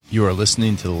You are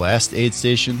listening to The Last Aid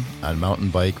Station on Mountain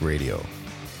Bike Radio,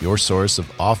 your source of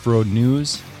off-road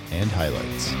news and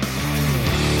highlights.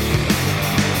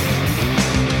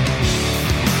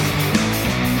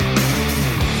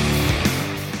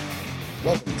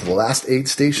 Welcome to The Last Aid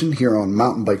Station here on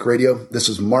Mountain Bike Radio. This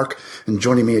is Mark, and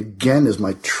joining me again is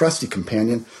my trusty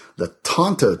companion, the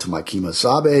Tonto to my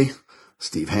Kemosabe,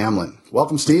 Steve Hamlin.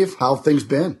 Welcome, Steve. How have things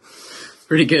been?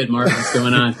 Pretty good, Mark. What's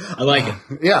going on? I like it.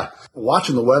 Yeah.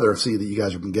 Watching the weather, I see that you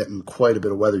guys have been getting quite a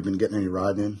bit of weather. You've been getting any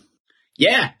riding in?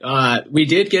 Yeah. We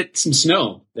did get some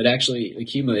snow that actually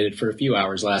accumulated for a few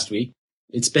hours last week.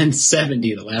 It's been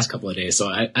 70 the last couple of days, so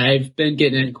I've been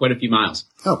getting in quite a few miles.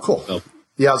 Oh, cool. So,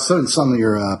 yeah, I was seeing some of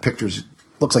your pictures.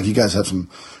 Looks like you guys have some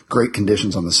great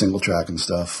conditions on the single track and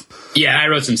stuff. Yeah, I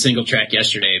rode some single track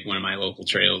yesterday at one of my local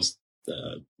trails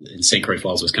in St. Croix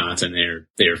Falls, Wisconsin.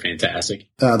 They're fantastic.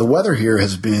 The weather here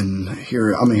has been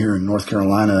I'm here in North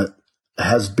Carolina,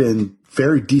 has been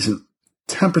very decent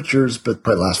temperatures, but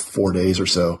probably the last 4 days or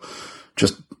so,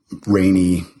 just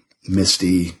rainy,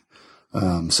 misty.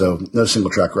 So no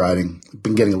single track riding.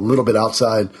 Been getting a little bit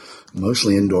outside,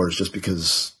 mostly indoors just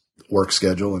because work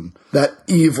schedule and that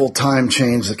evil time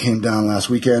change that came down last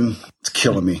weekend. It's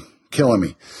killing me.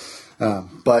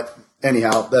 But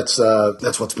anyhow, that's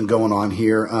what's been going on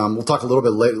here. We'll talk a little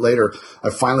bit later.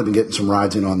 I've finally been getting some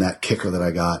rides in on that kicker that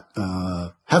I got.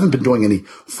 Haven't been doing any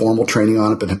formal training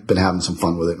on it, but been having some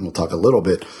fun with it. And we'll talk a little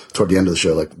bit toward the end of the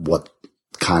show, like what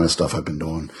kind of stuff I've been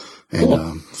doing and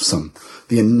cool.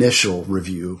 The initial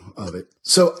review of it.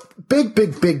 So big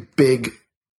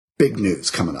news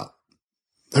coming up.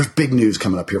 There's big news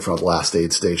coming up here for the Last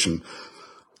Aid Station.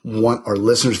 Want our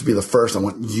listeners to be the first. I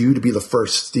want you to be the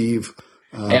first, Steve.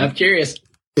 Hey, I'm curious.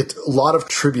 It's a lot of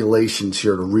tribulations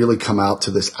here to really come out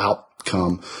to this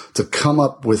outcome, to come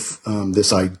up with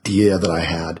this idea that I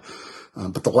had.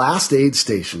 But the Last Aid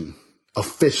Station,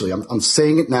 officially, I'm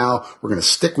saying it now, we're going to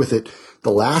stick with it.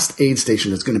 The Last Aid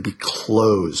Station is going to be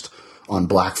closed on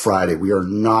Black Friday. We are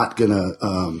not going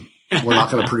to we're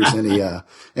not going to produce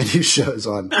any shows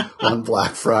on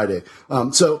Black Friday.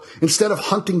 So instead of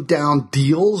hunting down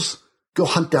deals, go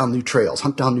hunt down new trails,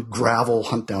 hunt down new gravel,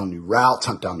 hunt down new routes,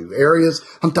 hunt down new areas,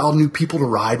 hunt down new people to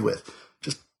ride with.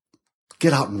 Just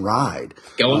get out and ride.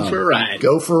 Going for a ride.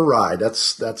 Go for a ride.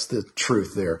 That's the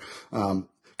truth there. Kind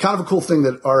of a cool thing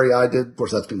that REI did. Of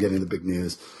course, that's been getting the big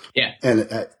news. Yeah. And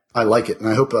I like it. And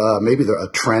I hope maybe a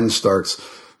trend starts.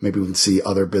 Maybe we can see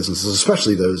other businesses,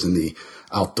 especially those in the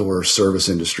outdoor service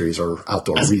industries or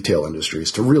outdoor retail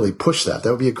industries, to really push that.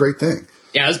 That would be a great thing.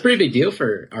 Yeah, it was a pretty big deal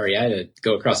for REI to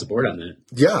go across the board on that.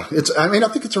 Yeah, I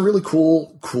think it's a really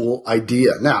cool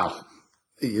idea. Now,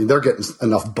 they're getting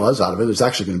enough buzz out of it. It's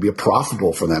actually going to be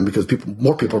profitable for them because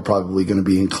more people are probably going to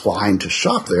be inclined to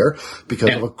shop there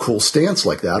because of a cool stance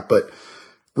like that. But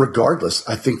regardless,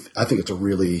 I think it's a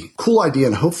really cool idea,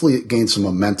 and hopefully it gains some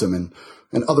momentum and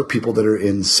other people that are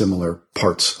in similar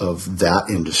parts of that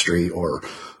industry or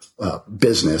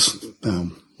business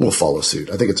will follow suit.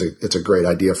 I think it's a great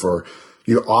idea for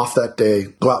you're off that day.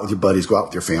 Go out with your buddies. Go out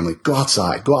with your family. Go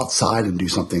outside and do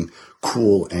something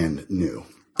cool and new.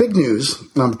 Big news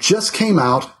just came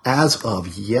out as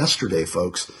of yesterday,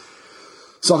 folks.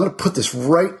 So I'm going to put this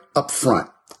right up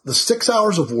front. The 6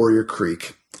 Hours of Warrior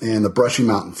Creek and the Brushy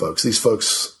Mountain folks, these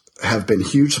folks have been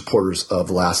huge supporters of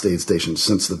the Last Aid Station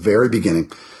since the very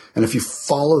beginning. And if you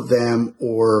follow them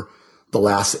or the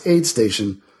Last Aid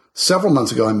Station, several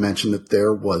months ago I mentioned that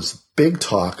there was big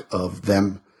talk of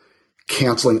them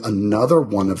canceling another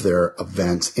one of their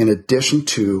events in addition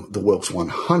to the Wilkes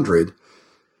 100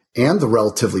 and the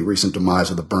relatively recent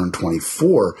demise of the Burn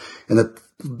 24, and that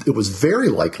it was very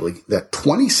likely that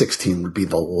 2016 would be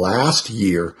the last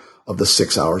year of the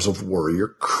 6 Hours of Warrior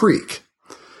Creek.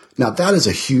 Now, that is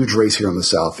a huge race here in the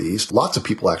Southeast. Lots of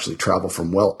people actually travel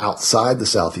from well outside the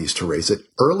Southeast to race it.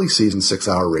 Early season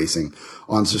 6-hour racing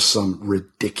on just some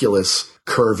ridiculous,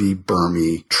 curvy,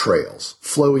 bermy trails,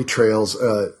 flowy trails.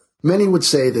 Many would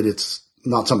say that it's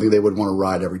not something they would want to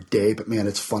ride every day, but man,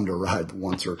 it's fun to ride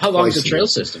once or twice. How long is the trail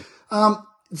system?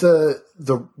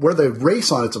 Where they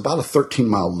race on, it's about a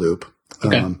 13-mile loop.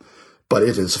 Okay. But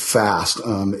it is fast.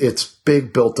 It's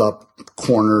big, built up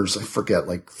corners. I forget,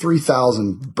 like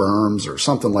 3,000 berms or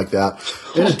something like that.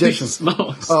 In addition,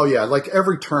 smokes. Oh yeah, like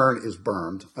every turn is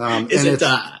bermed. Is it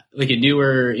like a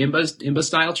newer IMBA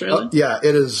style trailer? Yeah,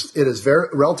 it is. It is very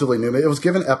relatively new. It was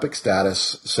given epic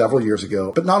status several years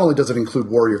ago. But not only does it include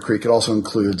Warrior Creek, it also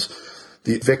includes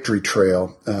the Victory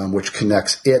Trail, which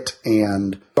connects it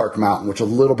and Dark Mountain, which is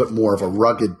a little bit more of a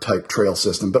rugged type trail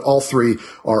system. But all three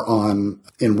are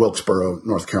in Wilkesboro,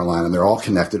 North Carolina, and they're all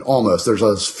connected almost. There's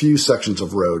a few sections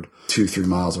of road, 2-3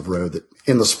 miles of road that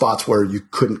in the spots where you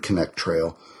couldn't connect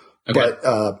trail. Okay.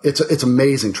 But it's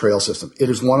amazing trail system. It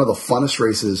is one of the funnest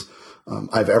races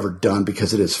I've ever done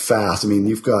because it is fast. I mean,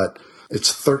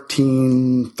 it's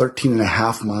 13 and a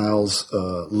half miles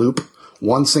loop,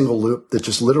 one single loop that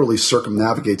just literally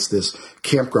circumnavigates this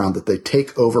campground that they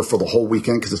take over for the whole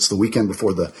weekend because it's the weekend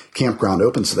before the campground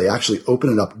opens. So they actually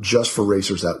open it up just for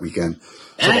racers that weekend.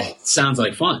 That sounds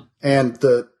like fun. And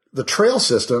the trail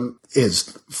system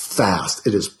is fast.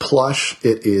 It is plush.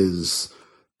 It is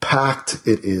packed.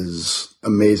 It is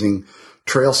amazing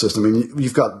trail system. I mean,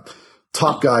 you've got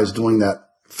top guys doing that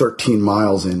 13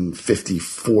 miles in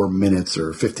 54 minutes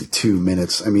or 52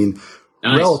 minutes. I mean,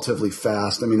 nice. Relatively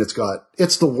fast. I mean,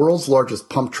 it's the world's largest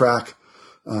pump track,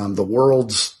 the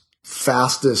world's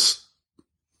fastest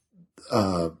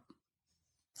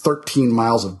 13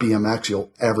 miles of BMX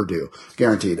you'll ever do,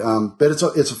 guaranteed. But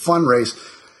it's a fun race.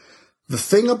 The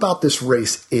thing about this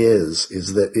race is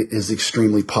that it is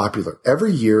extremely popular.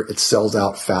 Every year it sells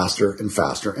out faster and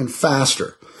faster and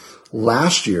faster.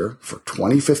 Last year, for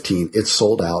 2015, it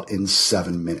sold out in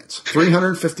 7 minutes.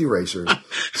 350 racers,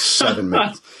 7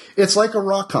 minutes. It's like a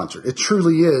rock concert. It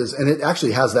truly is. And it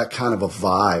actually has that kind of a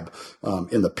vibe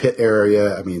in the pit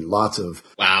area. I mean, lots of...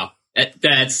 Wow.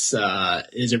 That's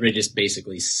is everybody just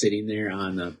basically sitting there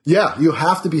on the... Yeah, you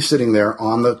have to be sitting there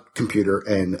on the computer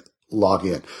and log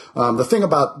in. The thing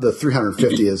about the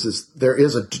 350 is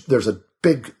there's a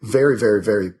big, very, very,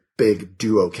 very big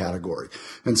duo category.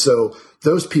 And so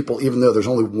those people, even though there's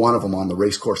only one of them on the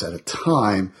race course at a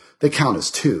time, they count as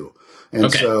two.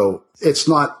 And so it's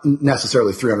not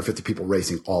necessarily 350 people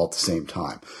racing all at the same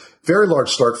time. Very large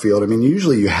start field. I mean,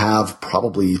 usually you have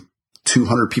probably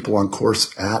 200 people on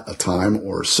course at a time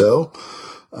or so.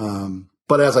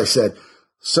 But as I said,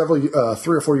 3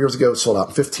 or 4 years ago, it sold out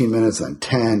in 15 minutes, then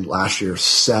 10, last year,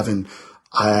 7.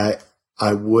 I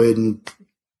wouldn't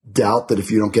doubt that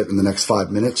if you don't get in the next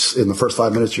 5 minutes, in the first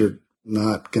 5 minutes, you're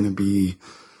not going to be,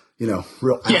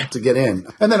 real apt to get in.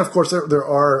 And then, of course, there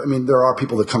are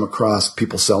people that come across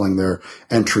people selling their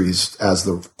entries as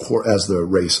the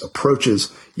race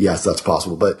approaches. Yes, that's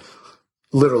possible. But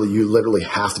you literally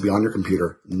have to be on your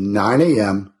computer 9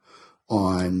 a.m.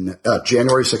 on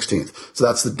January 16th. So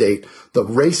that's the date. The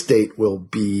race date will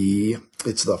be,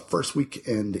 it's the first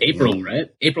weekend. April,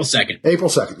 right? April 2nd. April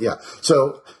 2nd, yeah.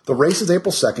 So the race is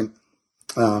April 2nd.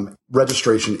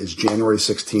 Registration is January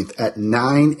 16th at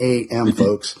 9 a.m.,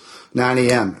 folks. 9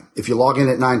 a.m. If you log in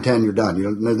at 9:10, you're done.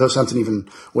 There's no sense in even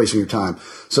wasting your time.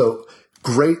 So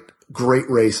great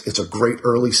race. It's a great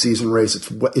early season race.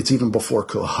 It's even before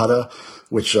Cohutta,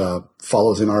 which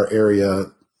follows in our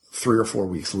area 3 or 4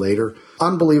 weeks later.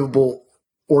 Unbelievable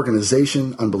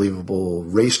organization, unbelievable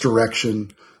race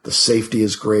direction. The safety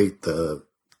is great. The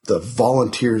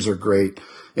volunteers are great.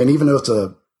 And even though it's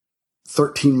a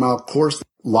 13-mile course,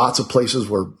 lots of places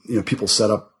where, people set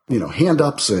up, hand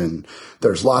ups, and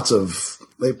there's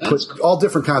they put all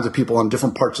different kinds of people on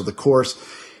different parts of the course.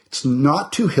 It's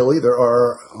not too hilly.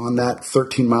 On that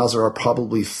 13 miles, there are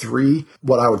probably 3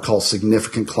 what I would call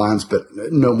significant climbs, but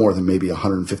no more than maybe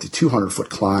 150, 200 foot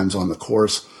climbs on the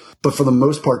course. But for the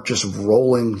most part, just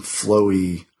rolling,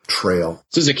 flowy trail.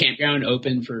 So is the campground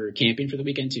open for camping for the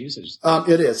weekend too? So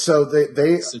it is. So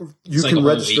you can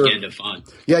register. Weekend of fun.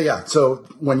 Yeah. So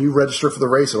when you register for the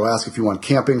race, it'll ask if you want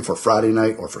camping for Friday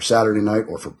night or for Saturday night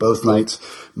or for both nights.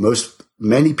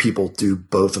 Many people do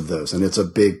both of those, and it's a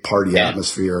big party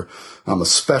atmosphere,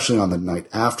 especially on the night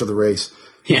after the race.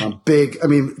 Yeah.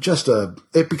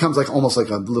 It becomes almost like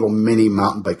a little mini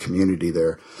mountain bike community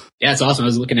there. Yeah, it's awesome. I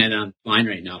was looking at it online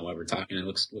right now while we're talking. It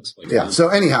looks like fun. So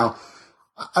anyhow,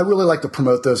 I really like to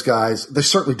promote those guys. They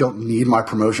certainly don't need my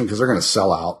promotion because they're going to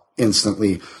sell out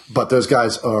instantly. But those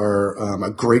guys are a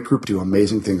great group, do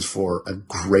amazing things for a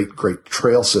great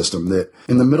trail system that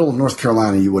in the middle of North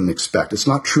Carolina you wouldn't expect. It's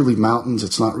not truly mountains.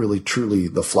 It's not really truly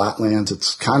the flatlands.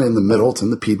 It's kind of in the middle. It's in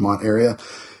the Piedmont area.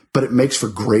 But it makes for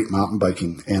great mountain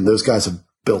biking. And those guys have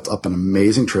built up an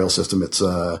amazing trail system. It's,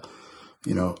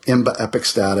 IMBA Epic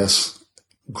status.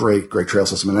 Great trail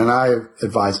system. And I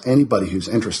advise anybody who's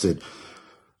interested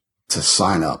to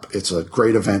sign up. It's a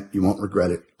great event. You won't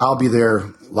regret it. I'll be there.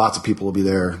 Lots of people will be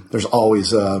there. There's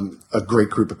always a great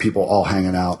group of people all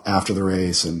hanging out after the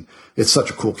race. And it's such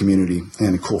a cool community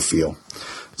and a cool feel.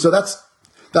 So that's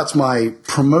my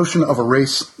promotion of a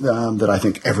race that I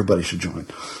think everybody should join.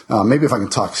 Maybe if I can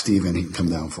talk Steve in, he can come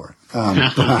down for it.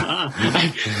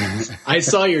 I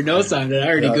saw your notes on it. I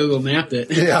already Google mapped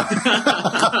it. Yeah.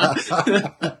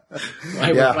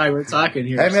 Why we're talking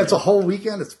here. I mean, it's a whole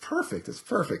weekend. It's perfect.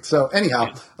 So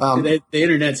anyhow. The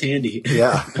internet's handy.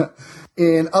 Yeah.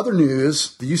 In other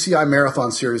news, the UCI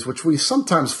Marathon Series, which we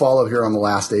sometimes follow here on the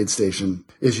Last Aid Station,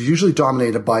 is usually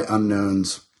dominated by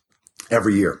unknowns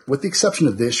every year, with the exception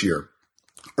of this year.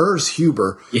 Urs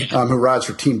Huber, who rides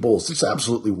for Team Bulls, just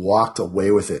absolutely walked away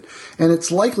with it. And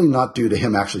it's likely not due to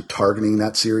him actually targeting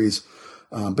that series,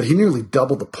 but he nearly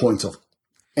doubled the points of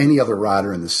any other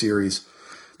rider in the series.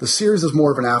 The series is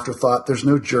more of an afterthought. There's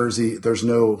no jersey. There's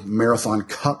no marathon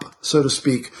cup, so to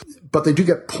speak. But they do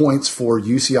get points for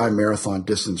UCI marathon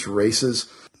distance races.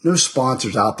 No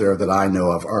sponsors out there that I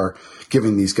know of are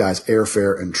giving these guys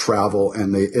airfare and travel,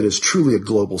 and it is truly a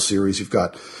global series. You've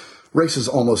got races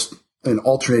almost in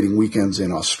alternating weekends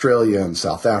in Australia and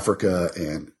South Africa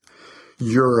and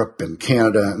Europe and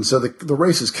Canada. And so the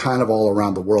race is kind of all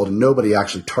around the world, and nobody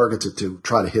actually targets it to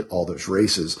try to hit all those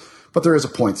races. But there is a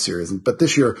point series. But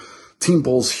this year, Team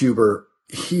Bulls Huber,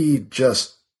 he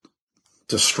just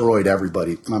destroyed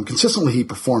everybody. Consistently, he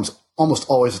performs almost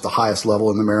always at the highest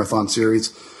level in the marathon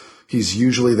series. He's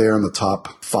usually there in the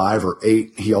top 5 or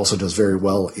 8. He also does very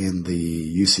well in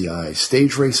the UCI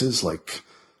stage races, like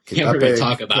we're going to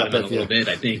talk about him in a little bit,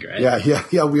 I think, right?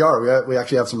 Yeah, we are. We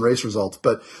actually have some race results.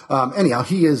 But anyhow,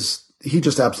 he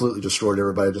just absolutely destroyed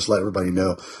everybody. Just let everybody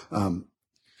know.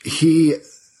 He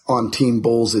on Team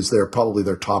Bulls is probably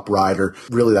their top rider.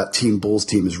 Really, that Team Bulls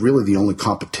team is really the only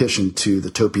competition to the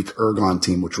Topeak Ergon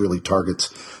team, which really targets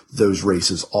those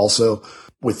races also,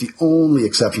 with the only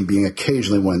exception being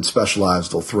occasionally when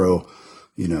Specialized will throw,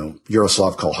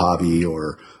 Yaroslav Kohlhabi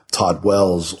or Todd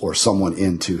Wells or someone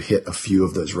in to hit a few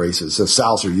of those races. So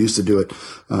Salzer used to do it,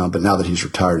 but now that he's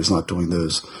retired, he's not doing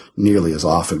those nearly as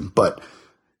often. But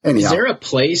anyhow. Is there a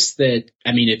place that,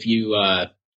 if you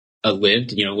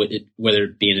lived, whether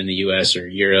being in the U.S. or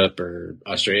Europe or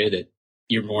Australia, that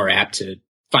you're more apt to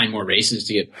find more races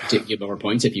to get more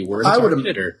points if you were to target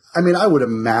it? Or? I would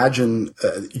imagine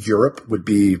Europe would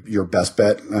be your best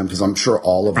bet, because I'm sure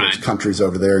all of those countries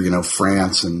over there,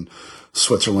 France and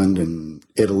Switzerland and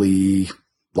Italy,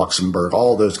 Luxembourg,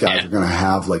 all those guys are going to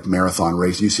have like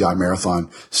UCI marathon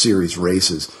series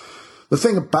races. The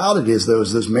thing about it is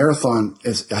those marathon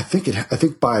I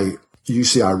think by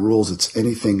UCI rules, it's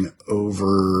anything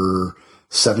over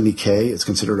 70K. It's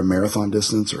considered a marathon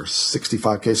distance, or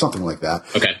 65K, something like that.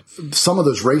 Okay. Some of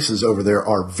those races over there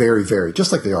are very, very,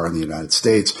 just like they are in the United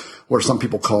States, where some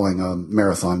people calling a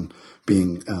marathon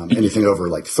being anything over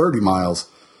like 30 miles.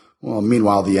 Well,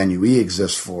 meanwhile, the NUE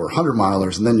exists for 100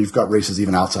 milers, and then you've got races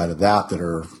even outside of that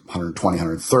are 120,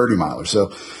 130 milers.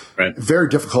 So very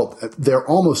difficult. They're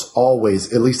almost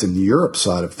always, at least in the Europe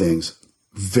side of things,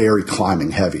 very climbing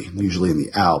heavy, usually in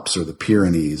the Alps or the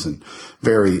Pyrenees, and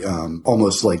very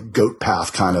almost like goat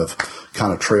path kind of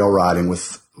trail riding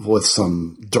with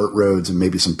some dirt roads and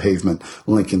maybe some pavement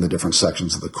linking the different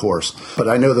sections of the course. But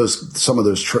I know some of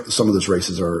those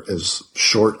races are as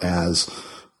short as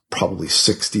probably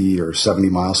 60 or 70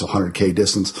 miles, so 100K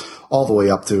distance, all the way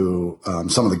up to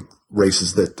some of the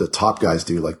races that the top guys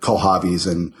do, like Kohlhabi's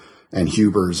and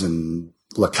Hubers and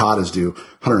Lakatas do,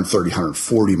 130,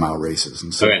 140 mile races.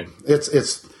 And so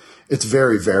it's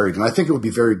very varied. And I think it would be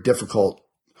very difficult,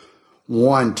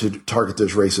 one, to target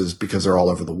those races because they're all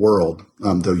over the world,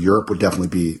 though Europe would definitely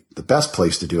be the best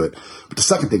place to do it. But the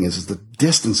second thing is the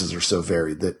distances are so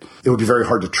varied that it would be very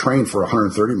hard to train for a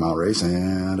 130 mile race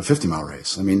and a 50 mile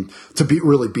race. To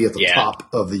really be at the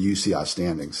top of the UCI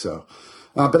standings. So,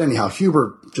 but anyhow,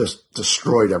 Huber just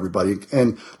destroyed everybody.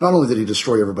 And not only did he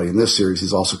destroy everybody in this series,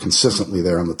 he's also consistently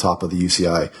there on the top of the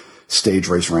UCI stage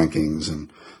race rankings and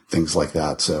things like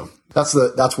that. So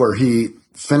that's where he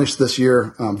finished this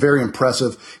year. Very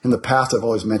impressive. In the past, I've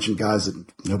always mentioned guys that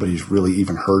nobody's really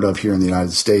even heard of here in the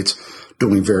United States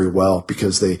doing very well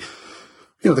because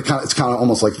it's kind of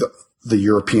almost like the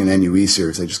European NUE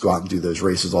series. They just go out and do those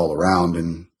races all around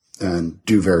and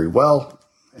do very well,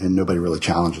 and nobody really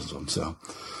challenges them. So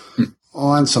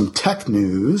on some tech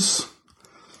news,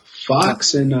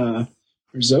 Fox and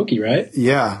Marzocchi, right?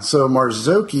 Yeah. So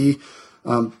Marzocchi,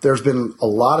 there's been a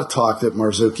lot of talk that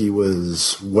Marzocchi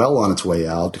was well on its way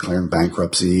out, declaring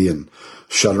bankruptcy and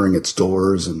shuttering its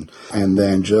doors. And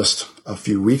then just a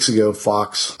few weeks ago,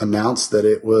 Fox announced that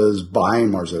it was buying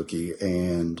Marzocchi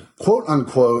and, quote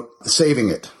unquote, saving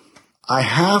it. I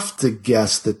have to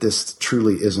guess that this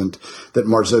truly isn't, that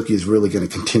Marzocchi is really going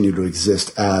to continue to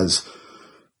exist as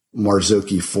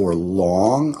Marzocchi for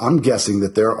long. I'm guessing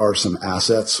that there are some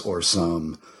assets or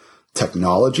some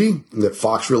technology that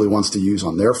Fox really wants to use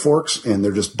on their forks, and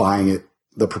they're just buying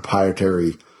the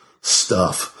proprietary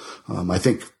stuff. I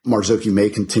think Marzocchi may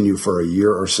continue for a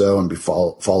year or so and be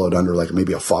followed under like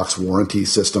maybe a Fox warranty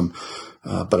system.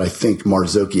 But I think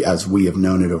Marzocchi, as we have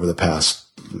known it over the past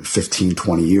 15,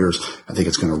 20 years, I think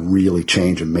it's going to really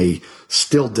change and may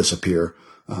still disappear,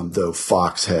 though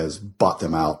Fox has bought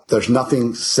them out. There's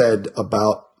nothing said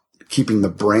about keeping the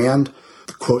brand.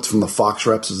 The quotes from the Fox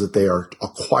reps is that they are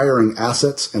acquiring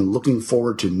assets and looking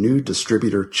forward to new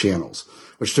distributor channels,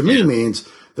 which to me means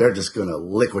they're just going to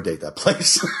liquidate that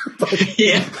place.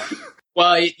 Yeah.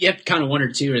 Well, you have to kind of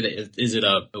wonder too, is it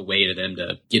a way to them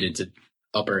to get into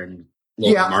upper and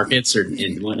local markets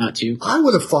and whatnot too? I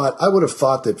would have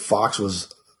thought that Fox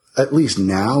was, at least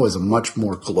now, is a much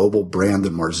more global brand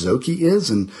than Marzocchi is.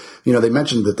 And, they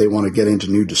mentioned that they want to get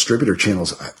into new distributor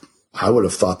channels. I would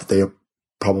have thought that they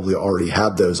probably already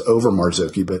had those over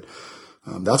Marzocchi, but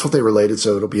that's what they related.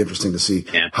 So it'll be interesting to see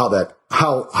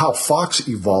how Fox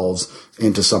evolves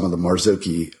into some of the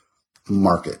Marzocchi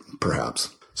market, perhaps.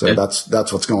 So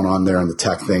that's what's going on there in the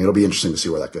tech thing. It'll be interesting to see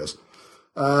where that goes.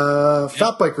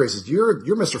 Fat bike races. You're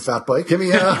Mr. Fat Bike. Give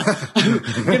me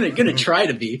I'm gonna try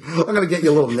to be. I'm gonna get you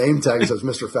a little name tag that says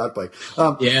Mr. Fat Bike.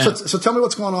 So tell me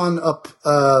what's going on up,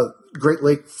 Great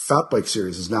Lake Fat Bike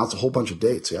Series has announced a whole bunch of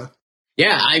dates. Yeah.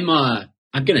 Yeah.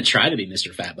 I'm gonna try to be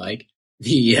Mr. Fat Bike.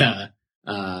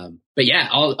 But yeah,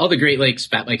 all the Great Lakes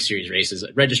Fat Bike Series races,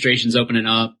 registration's opening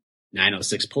up.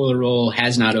 906 Polar Roll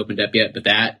has not opened up yet, but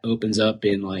that opens up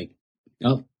in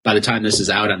by the time this is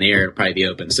out on the air, it'll probably be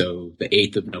open. So the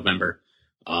 8th of November.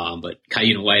 But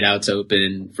Cuyuna Whiteout's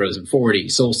open, Frozen 40,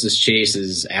 Solstice Chase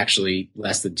is actually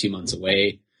less than 2 months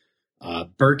away.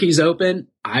 Berkey's open.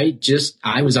 I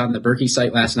was on the Berkey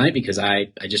site last night because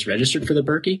I just registered for the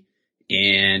Berkey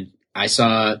and I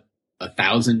saw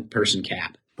 1,000-person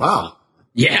cap. Wow.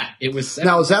 Yeah, it was.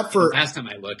 Now, is that for last time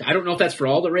I looked? I don't know if that's for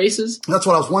all the races. That's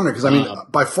what I was wondering because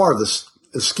by far this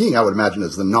skiing, I would imagine,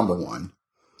 is the number one.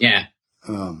 Yeah.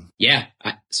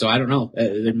 So I don't know.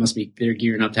 They're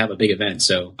gearing up to have a big event.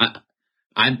 So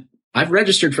I've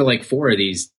registered for 4 of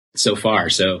these so far.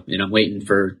 So, I'm waiting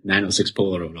for 906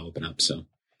 Polar to open up. So.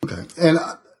 Okay. And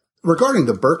regarding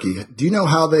the Berkey, do you know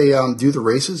how they do the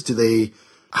races?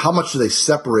 How much do they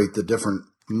separate the different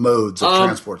modes of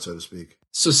transport, so to speak?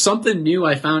 So something new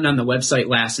I found on the website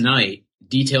last night,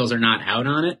 details are not out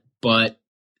on it, but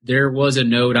there was a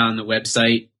note on the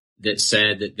website that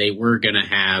said that they were going to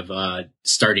have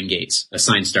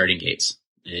assigned starting gates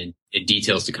and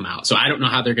details to come out. So I don't know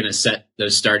how they're going to set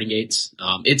those starting gates.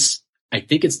 I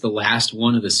think it's the last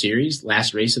one of the series,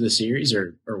 last race of the series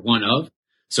or one of.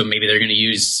 So maybe they're going to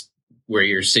use where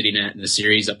you're sitting at in the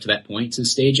series up to that point to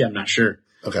stage. I'm not sure.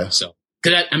 Okay. So,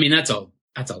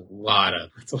 that's a lot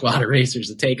of racers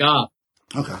to take off.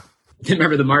 Okay.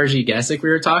 Remember the Margie Gessick we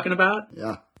were talking about?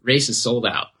 Yeah. Race is sold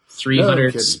out.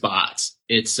 300 spots.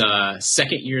 It's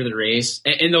second year of the race.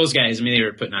 And those guys, they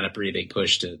were putting on a pretty big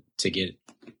push to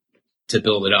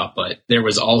build it up. But there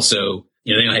was also,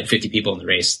 they only had 50 people in the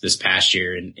race this past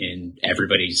year and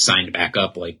everybody signed back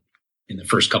up in the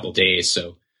first couple of days.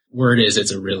 So word is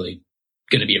it's going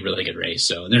to be a really good race.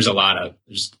 So and there's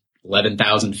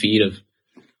 11,000 feet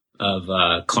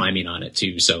of climbing on it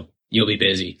too. So you'll be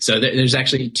busy. So there's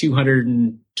actually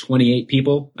 228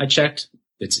 people I checked.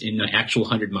 That's in the actual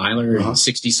 100 miler and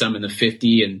 60 some in the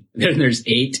 50. And then there's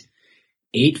eight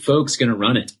folks going to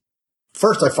run it.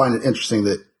 First, I find it interesting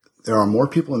that there are more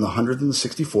people in the 100 than the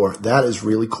 64. That is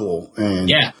really cool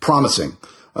and promising.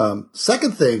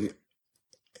 Second thing,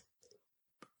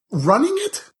 running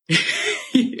it?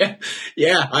 Yeah.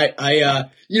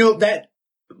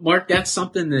 Mark, that's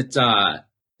something that,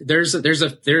 there's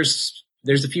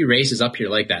a few races up here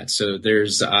like that. So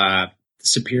there's,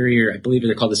 Superior, I believe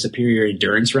they're called the Superior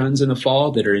Endurance Runs in the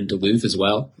fall that are in Duluth as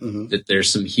well. Mm-hmm. That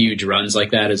there's some huge runs like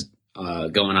that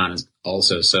going on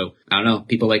also. So I don't know,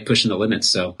 people like pushing the limits.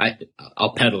 So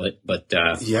I'll pedal it, but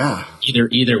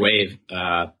either way,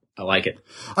 I like it.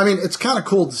 It's kind of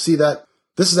cool to see that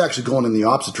this is actually going in the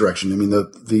opposite direction.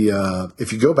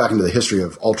 If you go back into the history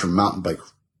of ultra mountain bike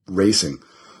racing,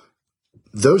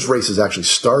 those races actually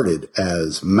started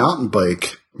as mountain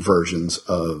bike versions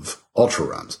of ultra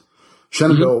runs.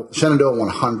 Shenandoah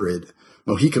 100,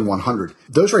 Mohican 100.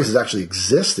 Those races actually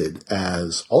existed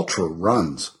as ultra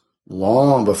runs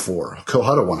long before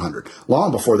Cohutta 100,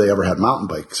 long before they ever had mountain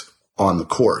bikes on the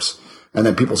course. And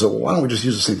then people said, well, why don't we just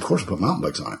use the same course and put mountain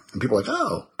bikes on it? And people are like,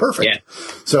 oh, perfect. Yeah.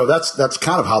 So that's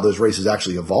kind of how those races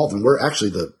actually evolved. And we're actually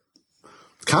the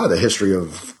history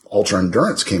of ultra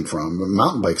endurance came from the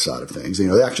mountain bike side of things.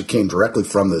 They actually came directly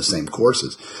from those same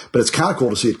courses, but it's kind of cool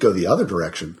to see it go the other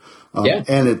direction.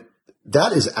 And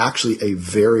that is actually a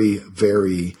very,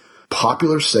 very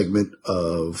popular segment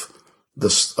of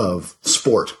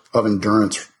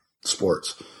endurance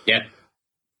sports. Yeah.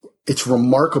 It's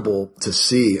remarkable to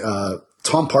see,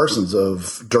 Tom Parsons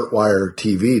of Dirtwire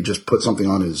TV just put something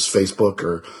on his Facebook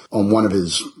or on one of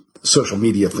his social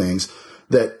media things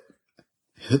that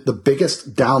the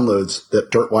biggest downloads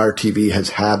that Dirtwire TV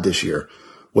has had this year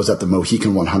was at the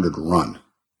Mohican 100 run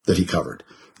that he covered.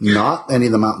 Not any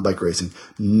of the mountain bike racing,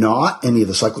 not any of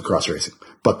the cyclocross racing,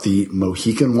 but the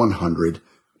Mohican 100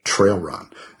 trail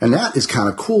run. And that is kind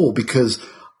of cool because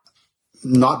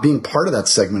not being part of that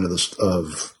segment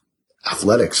of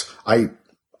athletics,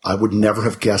 I would never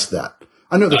have guessed that.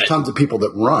 I know there's tons of people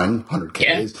that run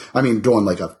 100Ks. Yeah. I mean, doing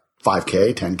like a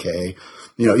 5K, 10K,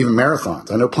 even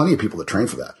marathons. I know plenty of people that train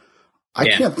for that. I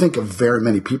can't think of very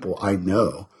many people I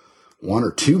know, one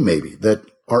or two maybe, that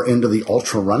are into the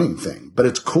ultra running thing. But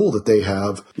it's cool that they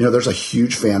have, there's a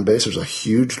huge fan base. There's a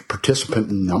huge participant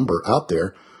number out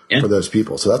there for those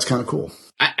people. So that's kind of cool.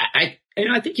 I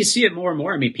think you see it more and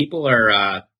more. I mean, people are,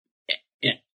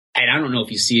 and I don't know if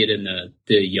you see it in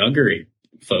the younger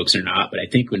folks or not, but I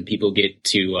think when people get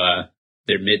to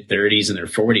their mid 30s and their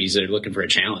 40s, they're looking for a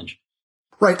challenge.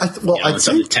 Right. I think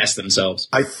to test themselves.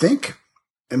 I think,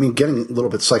 getting a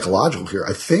little bit psychological here,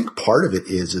 I think part of it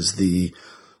is the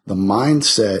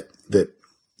mindset that,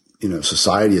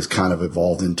 society has kind of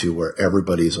evolved into where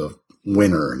everybody's a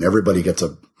winner and everybody gets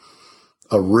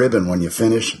a ribbon when you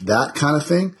finish, that kind of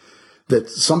thing. That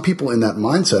some people in that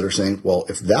mindset are saying, well,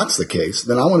 if that's the case,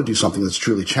 then I want to do something that's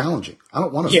truly challenging. I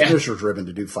don't want a finisher's ribbon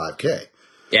to do 5K,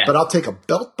 but I'll take a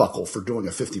belt buckle for doing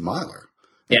a 50 miler.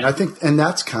 And I think, and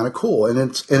that's kind of cool. And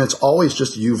it's always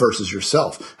just you versus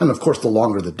yourself. And of course, the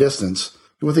longer the distance,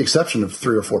 with the exception of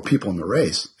 3 or 4 people in the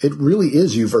race, it really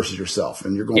is you versus yourself.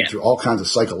 And you're going through all kinds of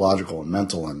psychological and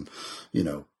mental and,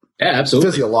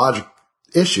 physiological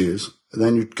issues. And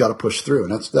then you've got to push through.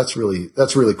 And that's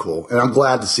really cool. And I'm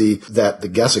glad to see that the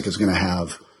GESIC is going to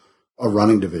have a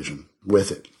running division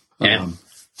with it. Yeah.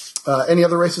 Any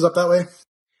other races up that way?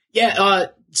 Yeah.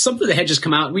 Something that had just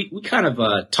come out. We kind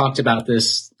of talked about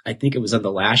this. I think it was on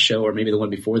the last show or maybe the one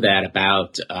before that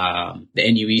about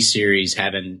the NUE series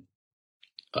having,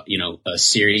 a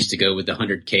series to go with the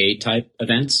 100K type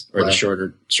events or the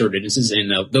shorter distances.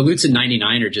 And the Lutsen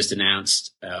 99er just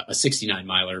announced a 69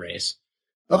 miler race.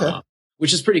 Okay.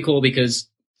 Which is pretty cool because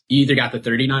you either got the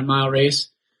 39-mile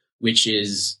race, which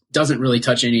doesn't really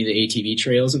touch any of the ATV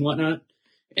trails and whatnot.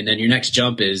 And then your next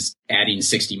jump is adding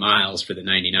 60 miles for the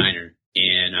 99er.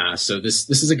 And so this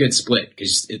is a good split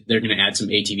because they're going to add some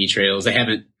ATV trails. They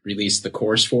haven't released the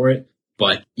course for it,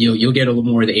 but you'll get a little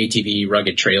more of the ATV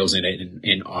rugged trails in it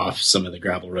and off some of the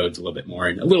gravel roads a little bit more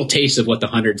and a little taste of what the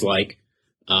 100's like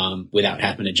without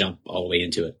having to jump all the way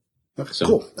into it. Okay, so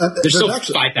cool. There's still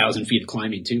 5,000 feet of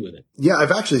climbing too with it. Yeah,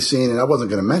 I've actually seen, and I wasn't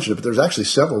going to mention it, but there's actually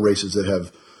several races that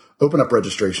have opened up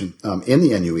registration in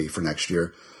the NUE for next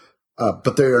year.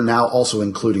 But they are now also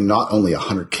including not only a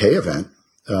 100K event,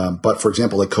 but for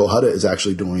example, like Cohutta is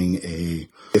actually doing a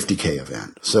 50K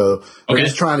event. So they're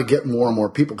just trying to get more and more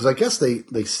people because I guess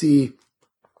they see.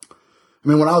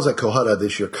 When I was at Cohutta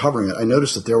this year covering it, I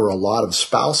noticed that there were a lot of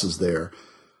spouses there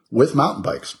with mountain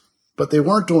bikes. But they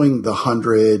weren't doing the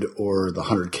 100 or the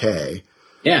 100K.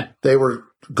 Yeah. They were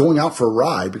going out for a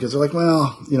ride because they're like,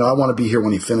 well, I want to be here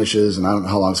when he finishes and I don't know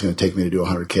how long it's going to take me to do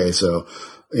 100K. So,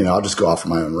 I'll just go out for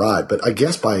my own ride. But I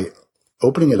guess by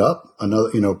opening it up,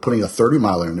 putting a 30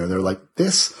 miler in there, they're like,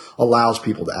 this allows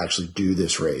people to actually do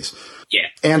this race. Yeah.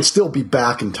 And still be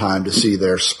back in time to see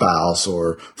their spouse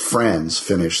or friends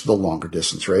finish the longer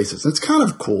distance races. It's kind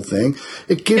of a cool thing.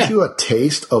 It gives you a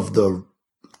taste of the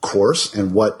course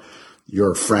and what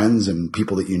your friends and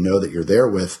people that that you're there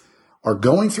with are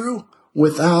going through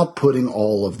without putting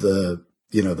all of the,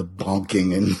 the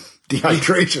bonking and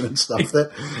dehydration and stuff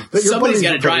that somebody's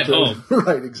got to drive home.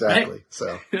 Right. Exactly. Right?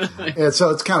 So, and so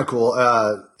it's kind of cool.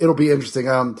 It'll be interesting.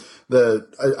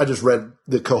 I just read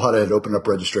that Cohutta had opened up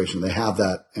registration. They have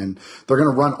that and they're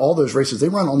going to run all those races. They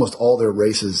run almost all their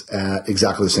races at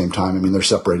exactly the same time. They're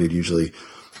separated usually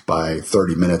by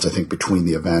 30 minutes, I think, between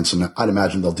the events. And I'd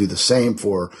imagine they'll do the same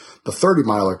for the 30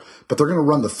 miler, but they're going to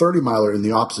run the 30 miler in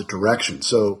the opposite direction.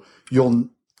 So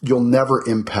you'll never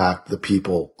impact the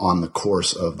people on the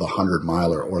course of the 100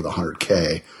 miler or the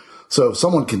 100K. So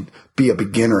someone can be a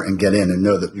beginner and get in and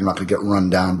know that you're not going to get run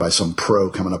down by some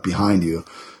pro coming up behind you,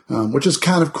 which is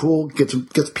kind of cool. Gets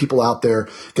people out there,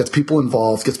 gets people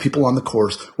involved, gets people on the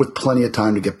course with plenty of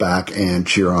time to get back and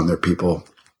cheer on their people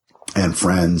and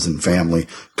friends and family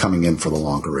coming in for the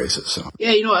longer races. So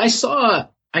yeah,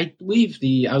 I believe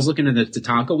I was looking at the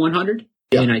Tatanka 100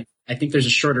 and I think there's a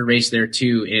shorter race there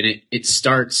too. And it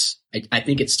starts, I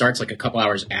think it starts like a couple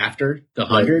hours after the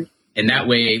 100. Right. And that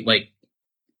way, like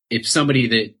if somebody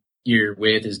that you're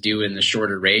with is doing the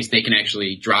shorter race, they can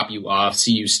actually drop you off,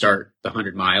 see you start the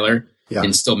 100 miler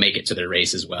and still make it to their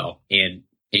race as well and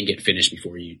get finished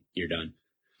before you're done.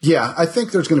 Yeah, I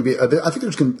think there's going to be. I think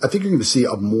you're going to see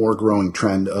a more growing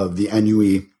trend of the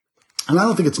NUE, and I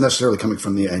don't think it's necessarily coming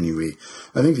from the NUE.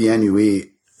 I think the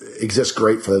NUE exists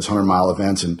great for those 100-mile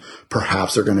events, and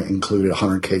perhaps they're going to include a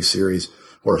 100K series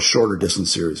or a shorter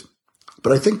distance series.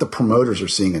 But I think the promoters are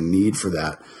seeing a need for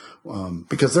that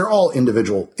because they're all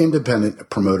independent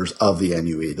promoters of the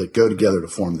NUE that go together to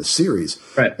form the series.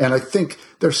 Right. And I think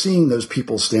they're seeing those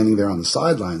people standing there on the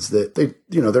sidelines that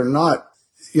they're not.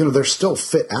 They're still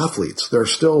fit athletes. They're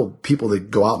still people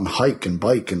that go out and hike and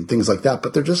bike and things like that,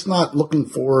 but they're just not looking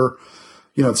for,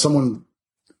 someone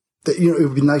that, it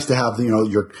would be nice to have,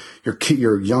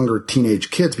 your younger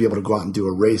teenage kids be able to go out and do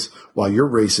a race while you're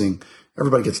racing.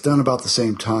 Everybody gets done about the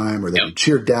same time, or they can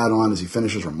cheer dad on as he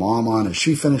finishes or mom on as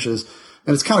she finishes.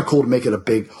 And it's kind of cool to make it a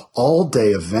big all day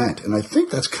event. And I think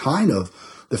that's kind of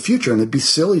the future. And it'd be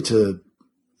silly to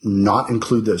not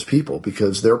include those people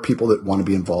because there are people that want to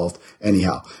be involved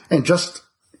anyhow. And just,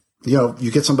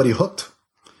 you get somebody hooked.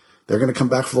 They're going to come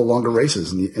back for the longer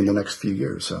races in the next few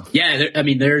years. So yeah,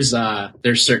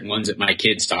 there's certain ones that my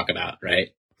kids talk about, right?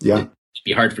 Yeah. It'd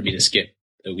be hard for me to skip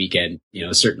a weekend,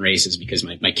 certain races because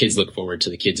my kids look forward to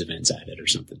the kids events at it or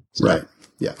something. So. Right.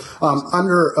 Yeah.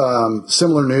 Under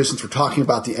similar news, since we're talking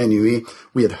about the NUE,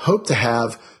 we had hoped to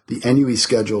have the NUE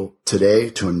schedule today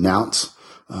to announce.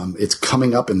 It's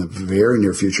coming up in the very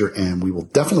near future, and we will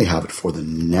definitely have it for the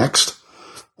next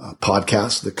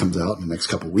podcast that comes out in the next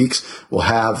couple of weeks. We'll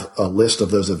have a list of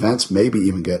those events, maybe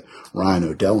even get Ryan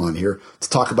O'Dell on here to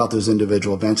talk about those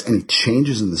individual events, any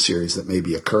changes in the series that may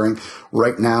be occurring.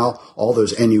 Right now, all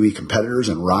those NUE competitors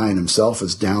and Ryan himself are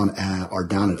down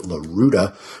at La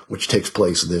Ruta, which takes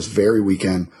place this very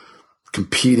weekend,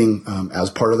 competing as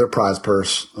part of their prize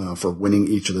purse for winning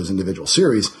each of those individual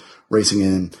series, racing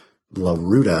in La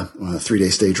Ruta, a 3-day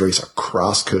stage race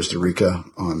across Costa Rica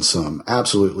on some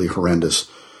absolutely horrendous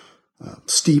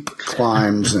steep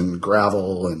climbs and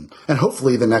gravel, and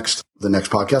hopefully the next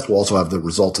podcast will also have the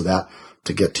results of that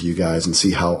to get to you guys and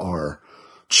see how our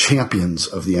champions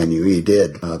of the NUE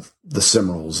did, the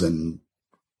Simmerls and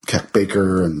Keck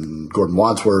Baker and Gordon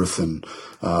Wadsworth and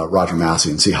Roger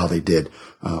Massey, and see how they did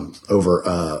over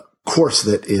a course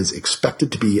that is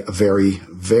expected to be very,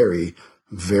 very,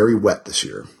 very wet this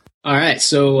year. All right,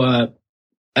 so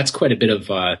that's quite a bit of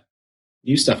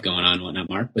new stuff going on and whatnot,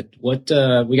 Mark. But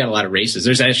we got a lot of races.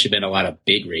 There's actually been a lot of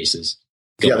big races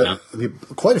going on.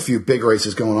 Quite a few big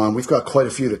races going on. We've got quite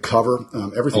a few to cover.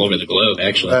 Everything all over the globe,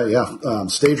 actually.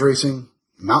 Stage racing,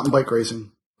 mountain bike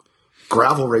racing,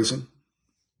 gravel racing.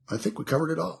 I think we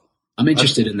covered it all. I'm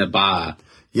interested in the Baja.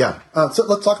 Yeah. So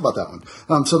let's talk about that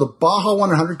one. So the Baja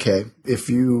 100K, if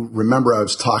you remember, I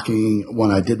was talking when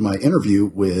I did my interview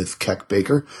with Keck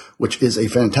Baker, which is a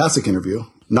fantastic interview,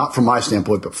 not from my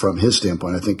standpoint, but from his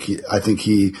standpoint. I think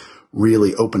he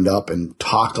really opened up and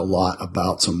talked a lot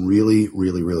about some really,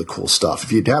 really, really cool stuff.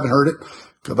 If you haven't heard it,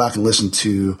 go back and listen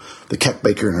to the Keck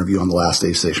Baker interview on the Last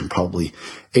Aid Station, probably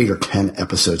 8 or 10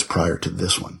 episodes prior to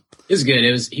this one. It was good.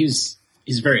 He's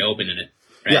very open in it.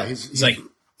 Right? Yeah. He's like,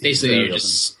 basically, you're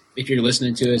just, if you're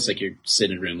listening to it, it's like you're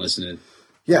sitting in a room listening to.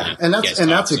 Yeah,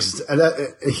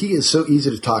 he is so easy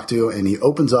to talk to, and he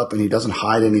opens up and he doesn't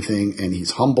hide anything, and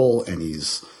he's humble, and he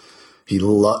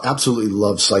absolutely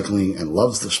loves cycling and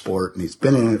loves the sport, and he's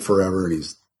been in it forever, and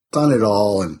he's done it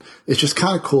all, and it's just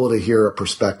kind of cool to hear a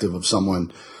perspective of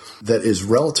someone that is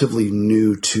relatively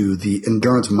new to the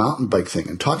endurance mountain bike thing,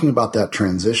 and talking about that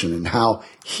transition and how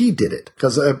he did it,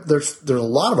 because there's a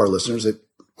lot of our listeners that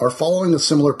are following a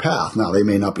similar path. Now, they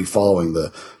may not be following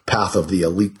the path of the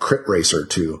elite crit racer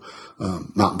to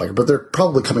mountain biker, but they're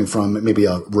probably coming from maybe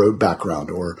a road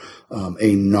background or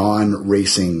a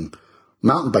non-racing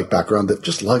mountain bike background that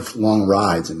just lifelong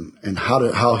rides, and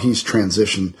how he's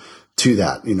transitioned to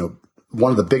that.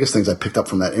 One of the biggest things I picked up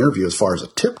from that interview as far as a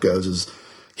tip goes is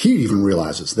he even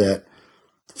realizes that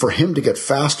for him to get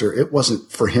faster, it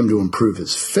wasn't for him to improve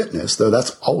his fitness, though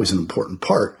that's always an important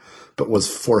part, but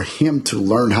was for him to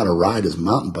learn how to ride his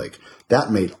mountain bike. That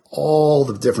made all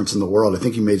the difference in the world. I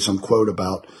think he made some quote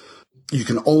about you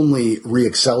can only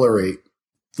reaccelerate,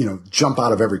 jump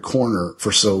out of every corner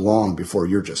for so long before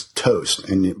you're just toast.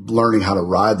 And learning how to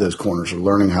ride those corners or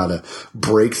learning how to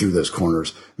break through those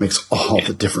corners makes all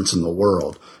the difference in the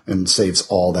world and saves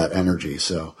all that energy.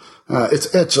 So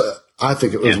I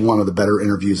think it was one of the better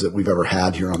interviews that we've ever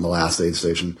had here on the Last Aid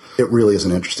Station. It really is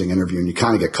an interesting interview, and you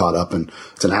kind of get caught up, and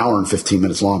it's an hour and 15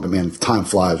 minutes long, but man, time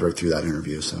flies right through that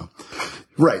interview. So,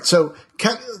 right. So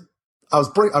Keck, I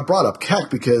brought up Keck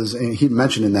because he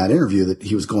mentioned in that interview that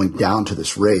he was going down to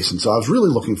this race. And so I was really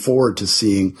looking forward to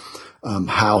seeing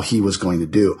how he was going to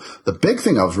do. The big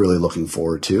thing I was really looking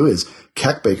forward to is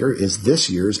Keck Baker is this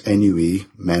year's NUE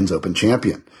Men's Open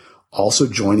champion. Also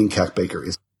joining Keck Baker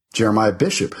is Jeremiah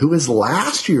Bishop, who is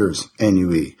last year's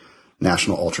NUE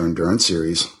National Ultra Endurance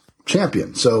Series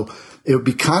champion. So it would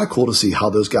be kind of cool to see how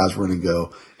those guys were going to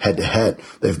go head to head.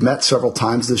 They've met several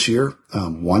times this year.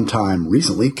 One time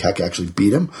recently, Keck actually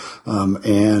beat him.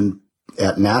 And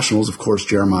at Nationals, of course,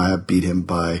 Jeremiah beat him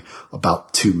by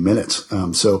about 2 minutes.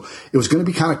 So it was going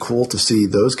to be kind of cool to see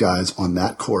those guys on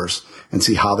that course and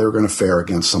see how they were going to fare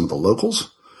against some of the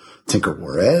locals, Tinker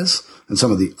Juarez, and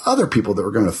some of the other people that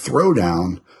were going to throw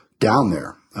down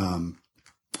there.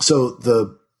 So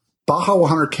the Baja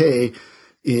 100K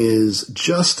is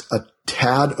just a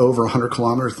tad over 100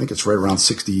 kilometers. I think it's right around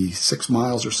 66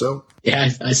 miles or so. Yeah,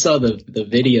 I saw the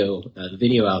video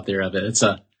out there of it. It's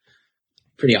a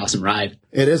pretty awesome ride.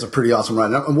 It is a pretty awesome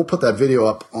ride. And we'll put that video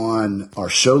up on our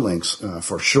show links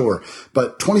for sure.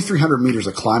 But 2,300 meters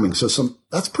of climbing. So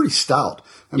that's pretty stout.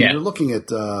 I mean, you're looking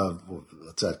at,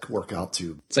 what's that work out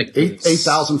to? It's like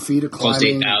 8,000 feet of climbing. Close to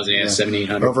 8,000, yeah,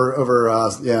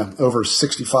 7,800. Over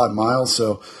 65 miles.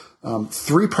 So,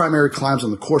 3 primary climbs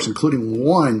on the course, including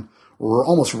one were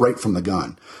almost right from the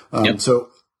gun. So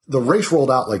the race rolled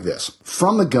out like this.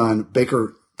 From the gun,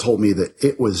 Baker told me that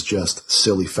it was just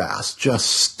silly fast, just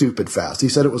stupid fast. He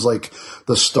said it was like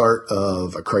the start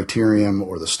of a criterium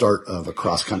or the start of a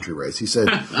cross-country race. He said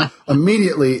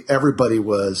immediately everybody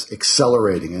was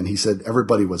accelerating, and he said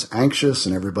everybody was anxious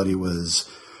and everybody was,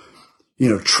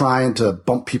 trying to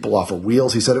bump people off of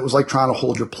wheels. He said it was like trying to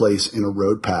hold your place in a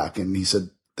road pack. And he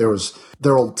said there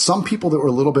were some people that were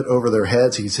a little bit over their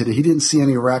heads. He said he didn't see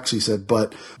any wrecks. He said,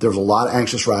 but there was a lot of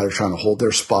anxious riders trying to hold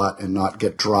their spot and not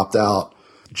get dropped out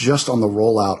just on the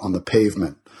rollout on the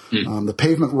pavement. The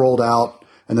pavement rolled out,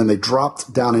 and then they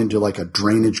dropped down into like a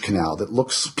drainage canal that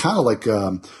looks kind of like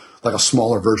a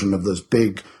smaller version of those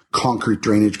big concrete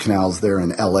drainage canals there in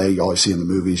LA. You always see in the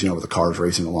movies, with the cars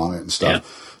racing along it and stuff. Yeah.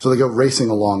 So they go racing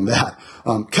along that.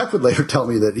 Keck would later tell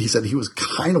me that he said he was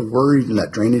kind of worried in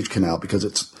that drainage canal because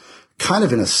it's kind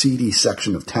of in a seedy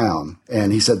section of town.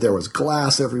 And he said there was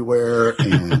glass everywhere,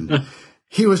 and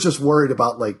he was just worried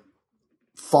about like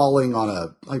falling on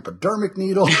a hypodermic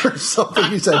needle or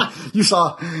something. He said he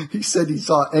saw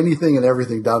anything and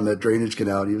everything down that drainage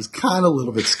canal. And he was kind of a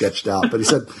little bit sketched out, but he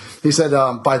said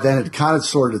by then it kind of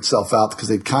sorted itself out because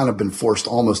they'd kind of been forced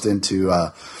almost into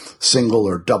a single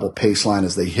or double pace line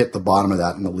as they hit the bottom of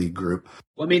that in the lead group.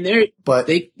 Well, I mean,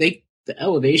 the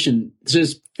elevation is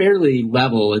just fairly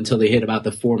level until they hit about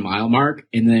the 4 mile mark.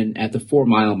 And then at the 4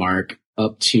 mile mark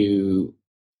up to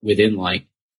within like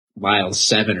mile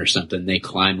 7 or something, they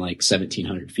climb like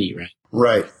 1,700 feet, right?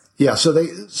 Right. Yeah. So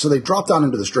they drop down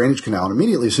into this drainage canal, and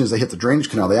immediately as soon as they hit the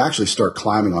drainage canal, they actually start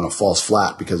climbing on a false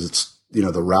flat because it's,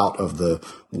 the route of the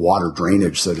water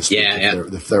drainage, so to speak. Yeah,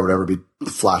 if there would ever be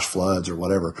flash floods or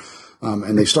whatever.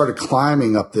 And they started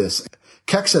climbing up this.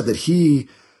 Keck said that he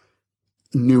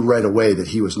knew right away that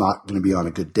he was not going to be on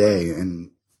a good day.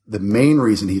 And the main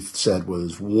reason he said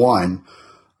was, one,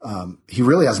 he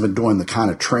really hasn't been doing the kind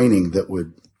of training that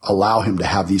would allow him to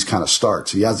have these kind of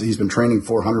starts. He's been training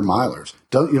 400 milers.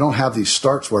 You don't have these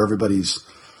starts where everybody's,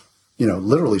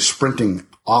 literally sprinting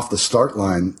off the start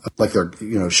line like they're,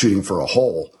 shooting for a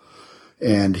hole.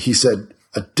 And he said,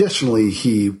 additionally,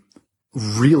 he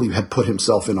really had put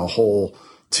himself in a hole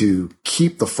to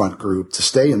keep the front group, to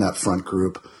stay in that front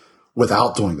group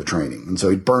without doing the training. And so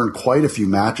he burned quite a few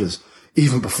matches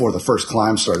even before the first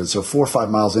climb started. So 4 or 5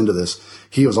 miles into this,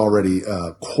 he was already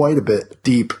quite a bit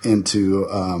deep into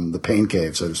the pain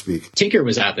cave, so to speak. Tinker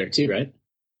was out there too, right?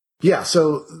 Yeah.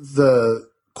 So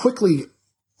quickly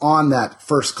on that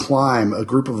first climb, a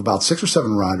group of about 6 or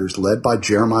 7 riders led by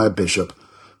Jeremiah Bishop,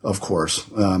 of course,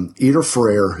 Eder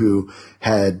Ferrer, who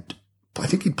I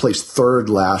think he placed 3rd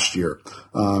last year,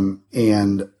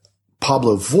 and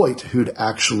Pablo Voigt, who'd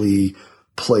actually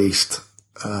placed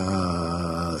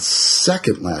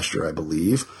 2nd last year, I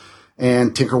believe,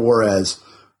 and Tinker Juarez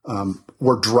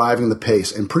were driving the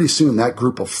pace. And pretty soon that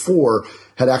group of 4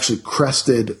 had actually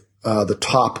crested the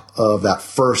top of that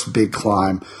first big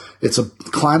climb.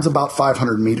 Climb's about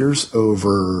 500 meters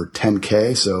over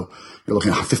 10K, so you're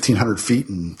looking at 1,500 feet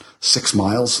and 6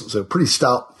 miles. So pretty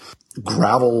stout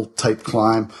gravel type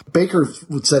climb. Baker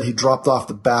said he dropped off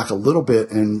the back a little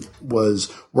bit and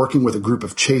was working with a group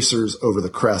of chasers over the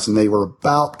crest, and they were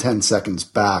about 10 seconds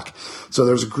back. So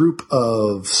there's a group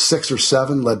of 6 or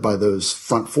 7 led by those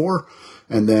front 4,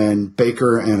 and then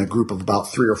Baker and a group of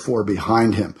about 3 or 4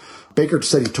 behind him. Baker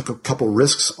said he took a couple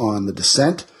risks on the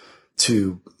descent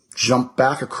to jump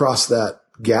back across that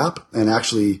gap and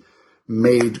actually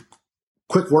made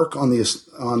quick work on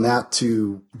that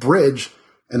to bridge,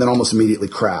 and then almost immediately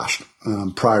crashed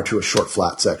prior to a short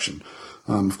flat section.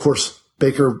 Of course,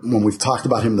 Baker, when we've talked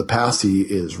about him in the past, he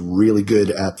is really good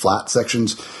at flat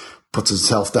sections, puts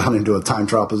himself down into a time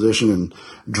trial position and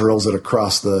drills it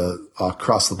across the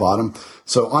bottom.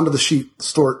 So onto the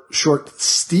short,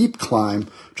 steep climb,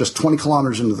 just 20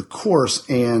 kilometers into the course,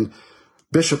 and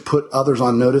Bishop put others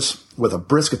on notice with a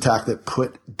brisk attack that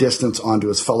put distance onto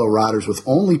his fellow riders, with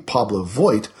only Pablo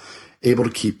Voigt able to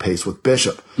keep pace with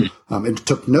Bishop. It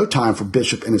took no time for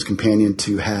Bishop and his companion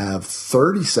to have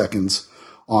 30 seconds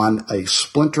on a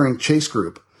splintering chase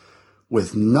group,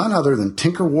 with none other than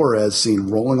Tinker Juarez seen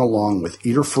rolling along with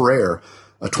Eder Ferrer,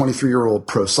 a 23-year-old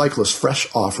pro cyclist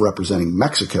fresh off representing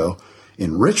Mexico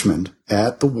in Richmond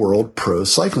at the World Pro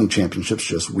Cycling Championships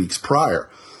just weeks prior.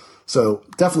 So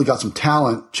definitely got some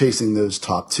talent chasing those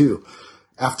top two.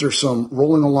 After some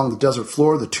rolling along the desert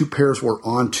floor, the two pairs were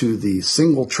onto the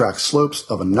single track slopes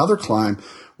of another climb,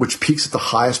 which peaks at the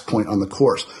highest point on the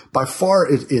course. By far,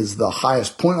 it is the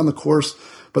highest point on the course,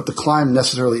 but the climb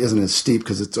necessarily isn't as steep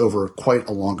because it's over quite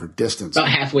a longer distance. About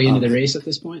halfway into the race at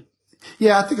this point?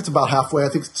 Yeah, I think it's about halfway. I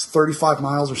think it's 35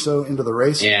 miles or so into the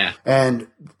race. Yeah. And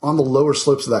on the lower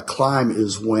slopes of that climb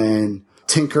is when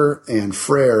Tinker and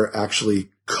Frere actually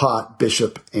caught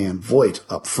Bishop and Voigt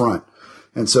up front.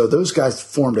 And so those guys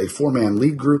formed a four-man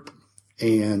lead group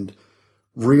and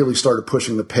really started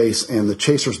pushing the pace, and the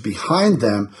chasers behind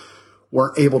them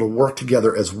weren't able to work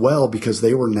together as well because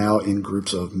they were now in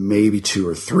groups of maybe two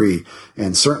or three.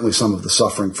 And certainly some of the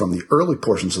suffering from the early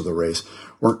portions of the race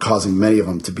weren't causing many of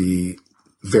them to be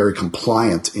very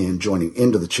compliant in joining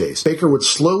into the chase. Baker would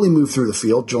slowly move through the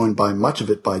field, joined by much of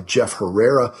it by Jeff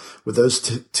Herrera, with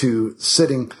those two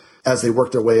sitting as they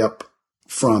worked their way up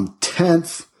from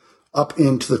 10th up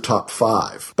into the top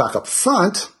 5. Back up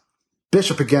front,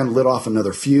 Bishop again lit off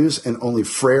another fuse, and only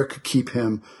Frere could keep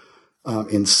him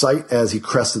in sight as he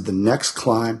crested the next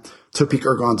climb. Topik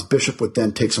Ergon's Bishop would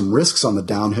then take some risks on the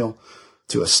downhill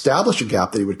to establish a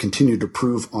gap that he would continue to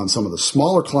prove on some of the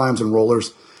smaller climbs and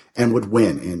rollers, and would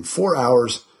win in 4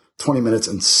 hours, 20 minutes,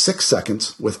 and 6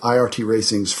 seconds with IRT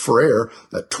Racing's Frere,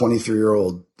 that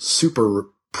 23-year-old super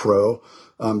pro,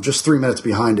 just 3 minutes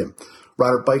behind him.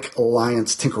 Rider Bike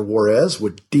Alliance Tinker Juarez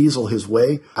would diesel his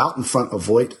way out in front of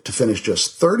Voigt to finish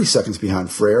just 30 seconds behind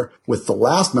Frere, with the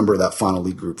last member of that final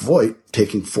lead group, Voigt,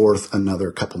 taking fourth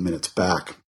another couple minutes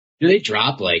back. They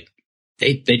drop like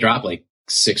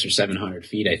 600 or 700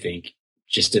 feet, I think,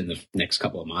 just in the next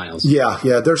couple of miles. Yeah.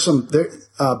 There's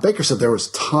Baker said there was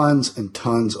tons and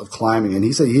tons of climbing, and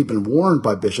he said he'd been warned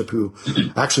by Bishop, who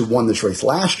actually won this race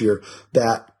last year,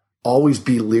 that always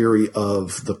be leery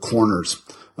of the corners.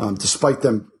 Despite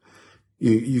them,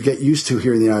 you get used to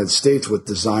here in the United States with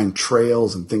designed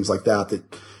trails and things like that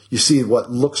you see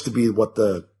what looks to be what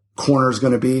the corner is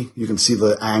going to be. You can see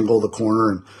the angle of the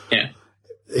corner. And yeah.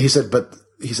 He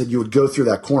said you would go through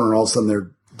that corner and all of a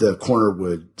sudden the corner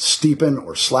would steepen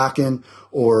or slacken,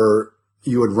 or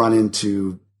you would run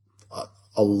into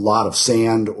a lot of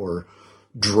sand or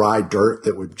dry dirt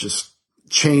that would just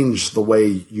change the way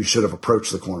you should have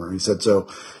approached the corner. He said so.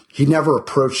 He never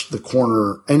approached the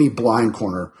corner, any blind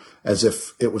corner, as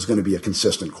if it was going to be a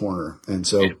consistent corner. And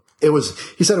so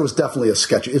he said it was definitely a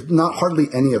sketch. Hardly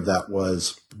any of that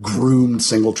was groomed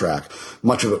single track.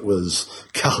 Much of it was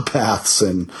cow paths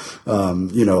and,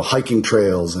 hiking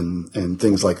trails and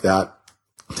things like that,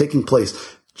 taking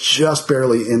place just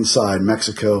barely inside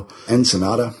Mexico,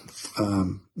 Ensenada,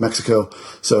 Mexico.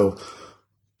 So,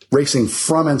 racing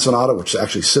from Ensenada, which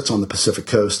actually sits on the Pacific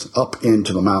coast, up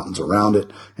into the mountains around it,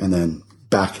 and then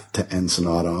back to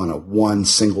Ensenada on a one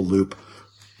single loop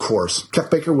course.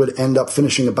 Keck Baker would end up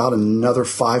finishing about another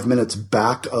 5 minutes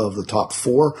back of the top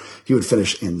 4. He would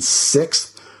finish in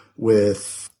 6th,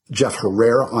 with Jeff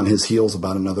Herrera on his heels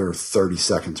about another 30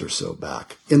 seconds or so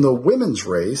back. In the women's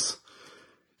race,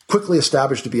 quickly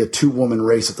established to be a 2-woman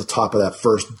race at the top of that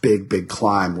first big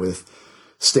climb, with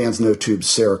Stan's No Tube's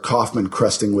Sarah Kaufman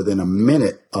cresting within a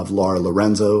minute of Laura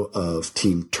Lorenzo of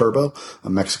Team Turbo,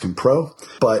 a Mexican pro.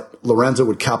 But Lorenzo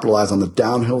would capitalize on the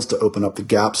downhills to open up the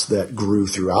gaps that grew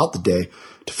throughout the day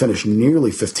to finish nearly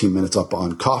 15 minutes up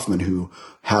on Kaufman, who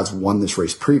has won this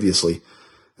race previously.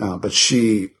 But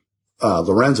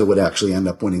Lorenzo would actually end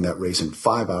up winning that race in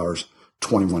 5 hours,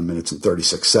 21 minutes, and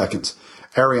 36 seconds.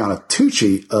 Ariana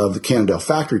Tucci of the Cannondale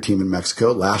Factory team in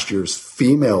Mexico, last year's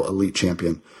female elite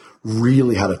champion,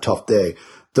 really had a tough day.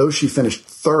 Though she finished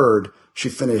 3rd, she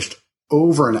finished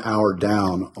over an hour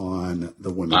down on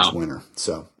the women's winner.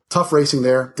 So tough racing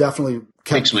there. Definitely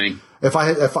big swing.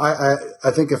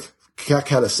 I think if Keck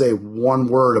had to say one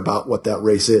word about what that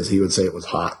race is, he would say it was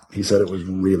hot. He said it was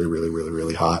really, really, really,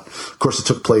 really hot. Of course, it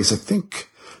took place, I think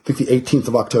the 18th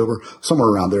of October, somewhere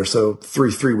around there. So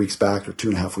three weeks back or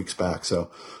 2.5 weeks back.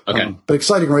 So, okay. But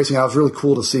exciting racing. I was really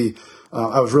cool to see.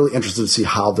 I was really interested to see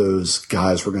how those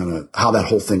guys how that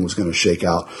whole thing was going to shake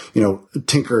out.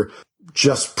 Tinker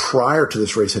just prior to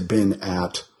this race had been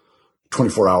at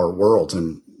 24-hour Worlds,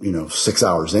 and 6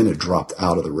 hours in, it dropped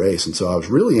out of the race. And so I was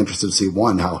really interested to see,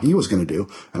 one, how he was going to do.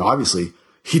 And obviously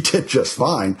he did just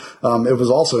fine. It was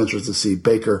also interesting to see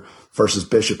Baker versus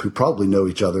Bishop, who probably know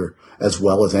each other as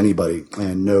well as anybody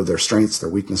and know their strengths, their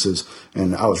weaknesses.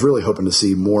 And I was really hoping to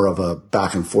see more of a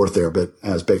back and forth there. But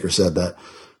as Baker said, that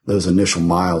those initial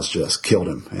miles just killed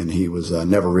him, and he was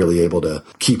never really able to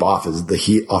keep off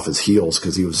his heels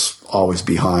because he was always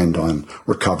behind on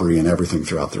recovery and everything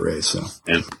throughout the race. So,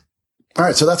 yeah. All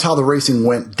right, so that's how the racing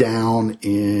went down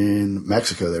in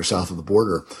Mexico, there south of the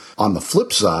border. On the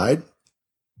flip side,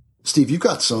 Steve, you've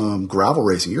got some gravel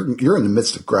racing. You're in the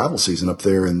midst of gravel season up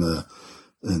there in the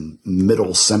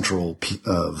middle central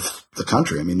of the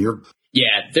country. I mean,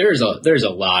 Yeah, there's a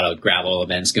lot of gravel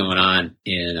events going on,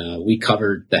 and we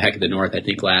covered the Heck of the North, I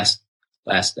think, last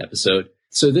episode.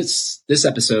 So this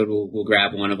episode we'll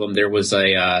grab one of them. There was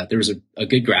a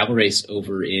good gravel race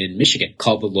over in Michigan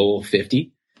called the Lowell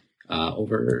 50,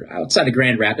 over outside of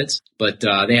Grand Rapids, but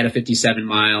they had a 57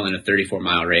 mile and a 34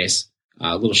 mile race,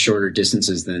 a little shorter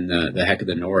distances than the Heck of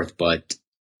the North, but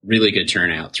really good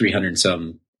turnout, 300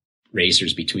 some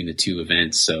racers between the two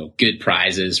events. So good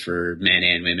prizes for men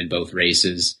and women, both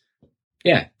races.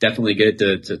 Yeah, definitely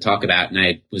good to talk about. And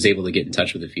I was able to get in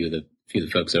touch with a few of the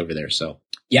folks over there. So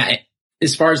yeah,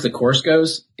 as far as the course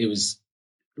goes, it was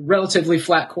a relatively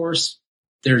flat course.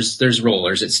 There's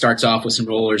rollers. It starts off with some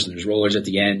rollers and there's rollers at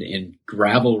the end, and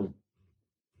gravel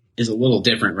is a little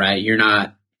different, right? You're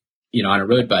not, on a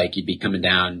road bike, you'd be coming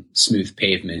down smooth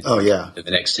pavement. Oh yeah. To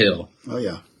the next hill. Oh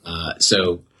yeah.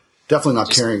 So definitely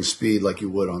not carrying speed like you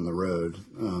would on the road.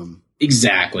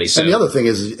 Exactly. So, and the other thing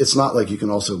is, it's not like you can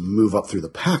also move up through the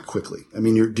pack quickly. I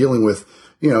mean, you're dealing with,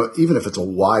 even if it's a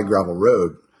wide gravel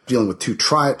road, dealing with two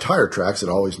tire tracks that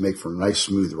always make for a nice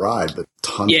smooth ride, but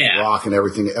tons of rock and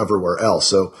everything everywhere else.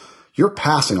 So your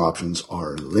passing options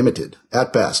are limited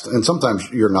at best. And sometimes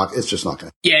it's just not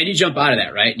going to. Yeah. And you jump out of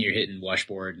that, right? And you're hitting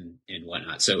washboard and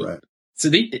whatnot. So, right.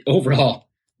 So overall,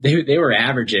 they were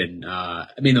averaging,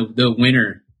 the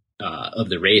winner of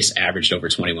the race averaged over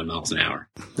 21 miles an hour.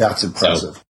 That's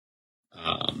impressive.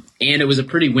 So, and it was a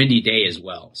pretty windy day as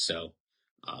well. So,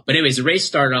 but anyways, the race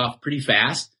started off pretty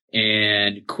fast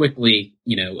and quickly,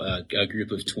 a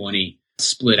group of 20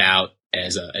 split out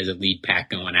as a lead pack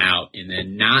going out. And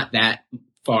then not that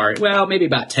far, well, maybe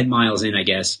about 10 miles in, I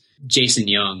guess, Jason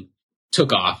Young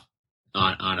took off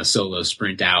on a solo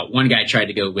sprint out. One guy tried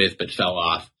to go with, but fell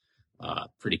off,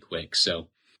 pretty quick. So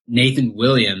Nathan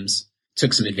Williams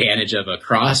took some advantage of a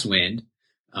crosswind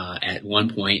at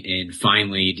one point and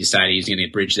finally decided he was going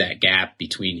to bridge that gap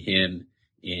between him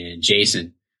and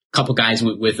Jason. A couple guys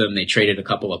went with him. They traded a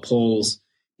couple of poles,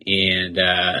 and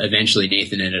eventually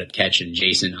Nathan ended up catching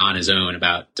Jason on his own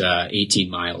about 18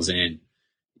 miles in.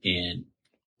 And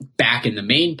back in the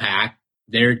main pack,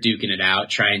 they're duking it out,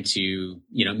 trying to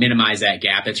minimize that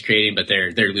gap that's creating, but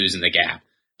they're losing the gap.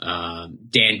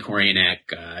 Dan Koryanek,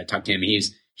 I talked to him.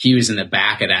 He was in the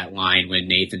back of that line when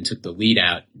Nathan took the lead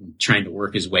out, trying to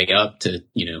work his way up to,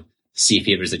 see if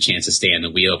he was a chance to stay on the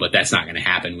wheel. But that's not going to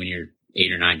happen when you're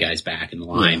 8 or 9 guys back in the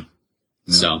line.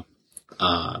 Yeah.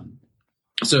 Yeah.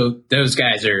 So those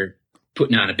guys are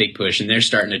putting on a big push, and they're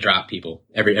starting to drop people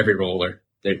every roller.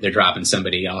 They're dropping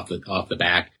somebody off the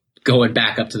back, going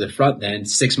back up to the front. Then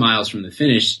 6 miles from the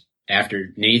finish, after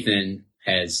Nathan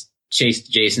has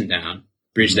chased Jason down,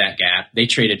 bridged that gap, they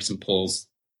traded some pulls,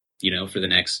 for the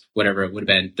next, whatever it would have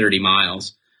been, 30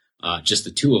 miles, just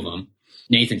the two of them.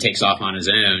 Nathan takes off on his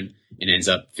own and ends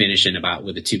up finishing with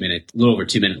a little over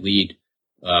 2 minute lead,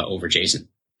 over Jason.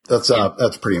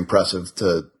 That's pretty impressive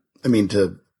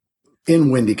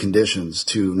in windy conditions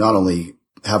to not only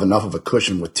have enough of a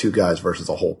cushion with 2 guys versus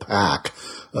a whole pack,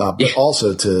 but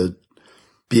also to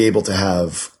be able to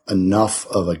have enough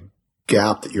of a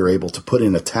gap that you're able to put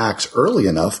in attacks early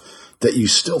enough that you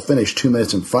still finish 2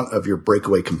 minutes in front of your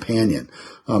breakaway companion.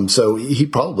 So he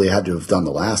probably had to have done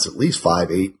the last at least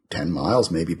 5, 8, 10 miles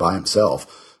maybe by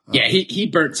himself. He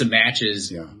burnt some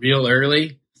matches real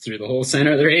early through the whole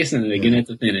center of the race and then again at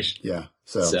the finish. Yeah.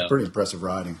 So pretty impressive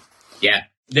riding. Yeah.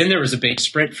 Then there was a big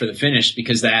sprint for the finish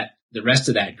because the rest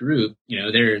of that group,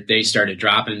 they started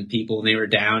dropping people and they were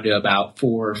down to about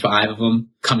 4 or 5 of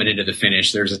them coming into the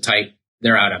finish.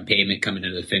 They're out on pavement coming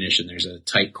into the finish and there's a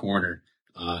tight corner.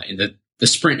 And the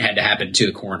sprint had to happen to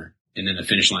the corner, and then the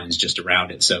finish line is just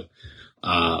around it. So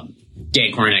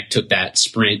Dan Kornick took that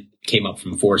sprint, came up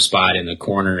from fourth spot in the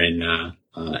corner, and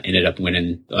ended up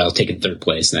winning, taking third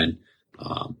place then.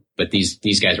 But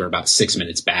these guys were about 6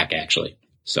 minutes back, actually.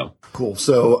 So cool.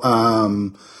 So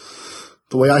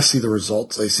the way I see the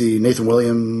results, I see Nathan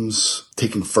Williams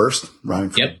taking first, riding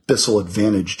for the Bissell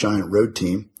Advantage Giant Road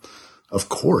team. Of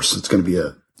course, it's going to be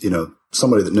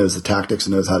somebody that knows the tactics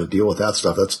and knows how to deal with that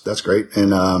stuff. That's great.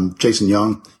 And Jason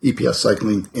Young, EPS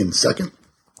Cycling in second.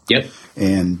 Yep.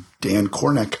 And Dan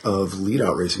Kornick of Lead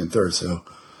Out Racing in third. So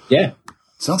yeah,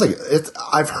 sounds like it.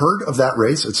 I've heard of that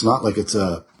race. It's not like it's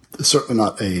certainly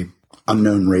not a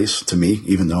unknown race to me,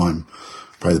 even though I'm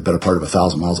probably the better part of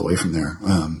 1,000 miles away from there.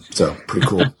 So pretty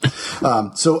cool.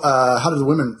 So how did the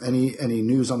women, any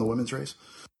news on the women's race?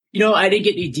 I didn't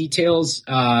get any details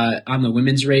on the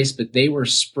women's race, but they were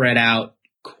spread out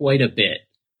quite a bit.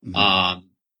 Mm-hmm.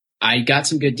 I got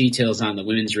some good details on the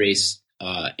women's race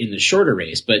in the shorter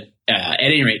race, but at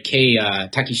any rate, Kei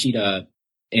Takeshita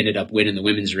ended up winning the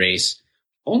women's race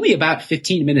only about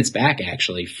 15 minutes back,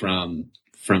 actually, from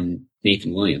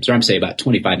Nathan Williams, or I'm saying about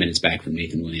 25 minutes back from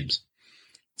Nathan Williams.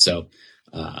 So,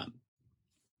 and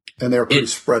they were pretty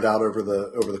spread out over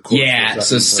the course. Yeah.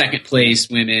 So second place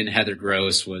women, Heather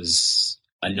Gross was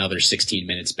another 16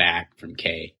 minutes back from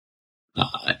Kay.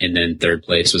 And then third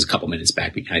place was a couple minutes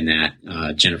back behind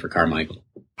that, Jennifer Carmichael.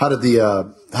 How did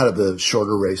the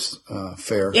shorter race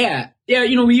fare? Yeah. Yeah.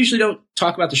 We usually don't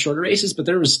talk about the shorter races, but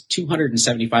there was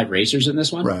 275 racers in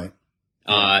this one. Right.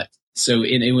 So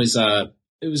it was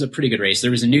a pretty good race.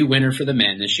 There was a new winner for the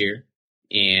men this year,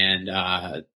 and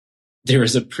there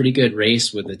was a pretty good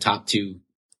race with the top two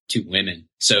women.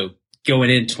 So going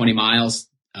in 20 miles,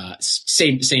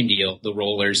 same deal. The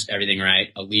rollers, everything right.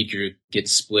 A lead group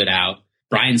gets split out.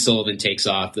 Brian Sullivan takes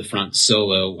off the front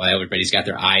solo while everybody's got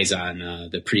their eyes on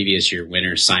the previous year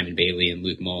winners, Simon Bailey and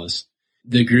Luke Mullis.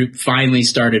 The group finally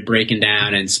started breaking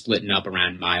down and splitting up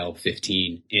around mile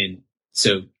 15. And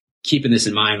so keeping this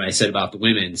in mind, what I said about the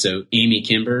women, so Amy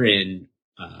Kimber and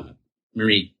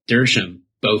Marie Dersham,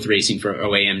 both racing for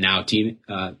OAM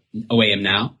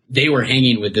Now, they were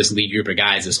hanging with this lead group of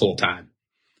guys this whole time,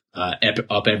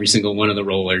 up every single one of the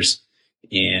rollers.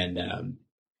 And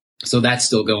so that's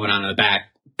still going on in the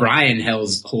back. Brian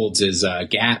holds his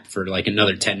gap for like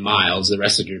another 10 miles. The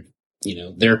rest of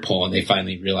they're pulling. They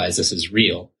finally realize this is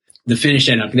real. The finish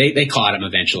ended up, they caught him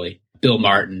eventually. Bill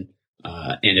Martin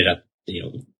ended up,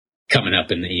 coming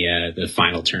up in the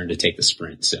final turn to take the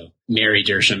sprint. So Mary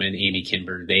Dersham and Amy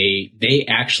Kimber, they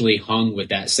actually hung with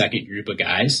that second group of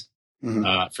guys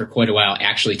for quite a while,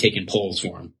 actually taking poles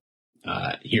for them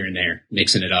here and there,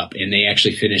 mixing it up. And they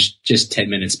actually finished just 10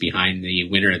 minutes behind the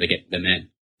winner of the men.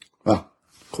 Oh,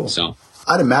 cool. So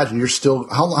I'd imagine you're still,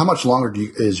 how much longer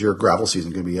is your gravel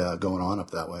season going to be going on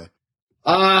up that way?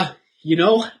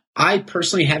 I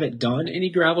personally haven't done any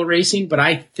gravel racing, but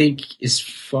I think as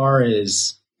far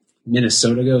as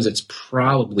Minnesota goes, it's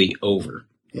probably over.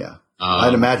 Yeah.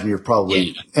 I'd imagine you're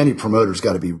probably, any promoter's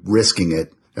got to be risking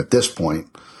it at this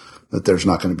point that there's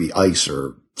not going to be ice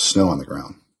or snow on the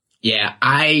ground. Yeah.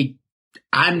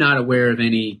 I'm not aware of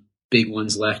any big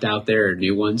ones left out there or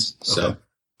new ones. So. Okay.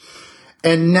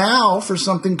 And now for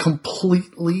something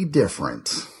completely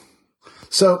different.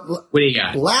 So what do you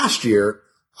got? Last year,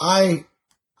 I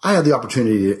had the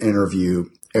opportunity to interview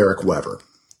Eric Weber,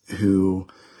 who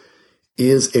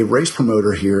is a race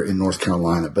promoter here in North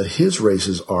Carolina, but his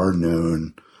races are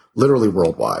known literally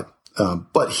worldwide.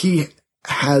 But he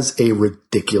has a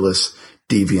ridiculous,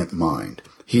 deviant mind.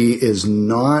 He is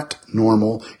not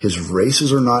normal. His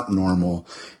races are not normal.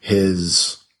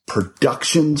 His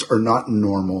productions are not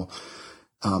normal.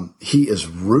 He is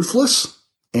ruthless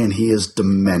and he is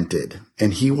demented,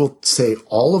 and he will say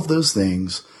all of those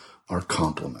things are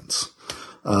compliments.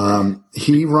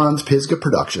 He runs Pisgah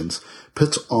Productions,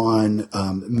 puts on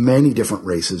many different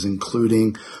races,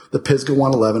 including the Pisgah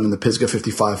 111 and the Pisgah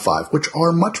 55.5, which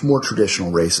are much more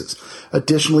traditional races.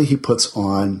 Additionally, he puts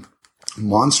on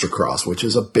Monster Cross, which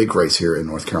is a big race here in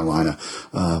North Carolina,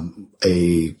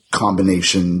 a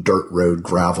combination dirt road,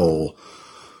 gravel,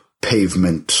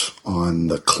 pavement on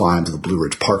the climb to the Blue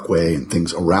Ridge Parkway and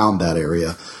things around that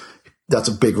area. That's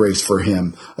a big race for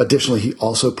him. Additionally, he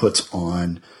also puts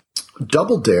on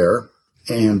Double Dare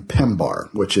and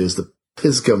Pembar, which is the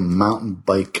Pisgah mountain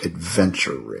bike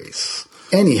adventure race.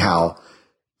 Anyhow,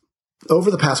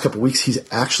 over the past couple of weeks, he's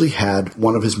actually had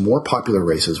one of his more popular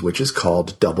races, which is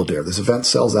called Double Dare. This event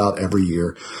sells out every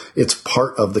year. It's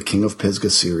part of the King of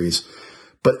Pisgah series,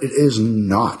 but it is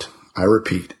not, I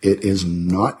repeat, it is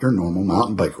not your normal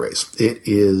mountain bike race. It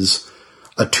is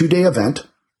a 2-day event,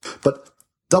 but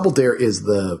Double Dare is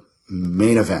the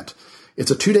main event.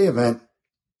 It's a 2-day event,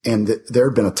 and there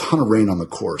had been a ton of rain on the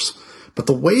course. But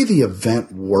the way the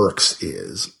event works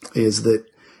is that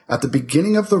at the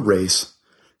beginning of the race,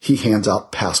 he hands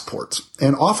out passports.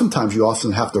 And oftentimes you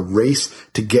often have to race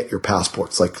to get your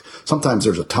passports. Like sometimes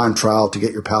there's a time trial to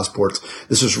get your passports.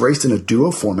 This is raced in a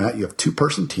duo format. You have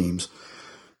 2-person teams.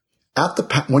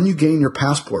 When you gain your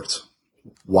passports,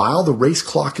 while the race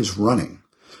clock is running,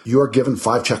 you are given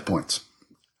 5 checkpoints.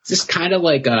 Is this kind of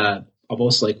like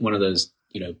almost like one of those,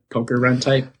 poker run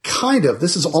type? Kind of.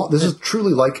 This is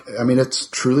truly like, it's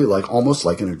truly like almost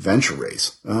like an adventure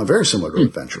race. Very similar to an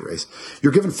adventure race.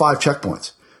 You're given 5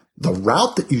 checkpoints. The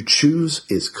route that you choose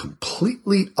is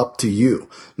completely up to you.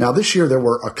 Now, this year there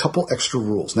were a couple extra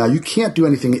rules. Now, you can't do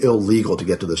anything illegal to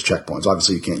get to those checkpoints.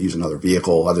 Obviously, you can't use another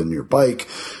vehicle other than your bike.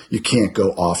 You can't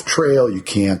go off trail. You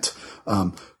can't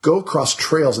go across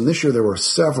trails. And this year there were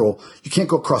several. You can't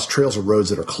go across trails or roads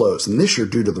that are closed. And this year,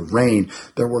 due to the rain,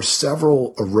 there were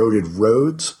several eroded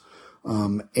roads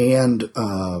and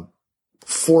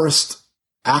forest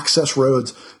access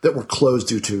roads that were closed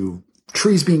due to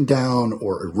trees being down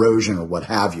or erosion or what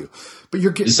have you. But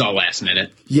you're getting, this is all last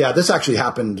minute. Yeah, this actually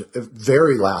happened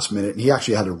very last minute. And he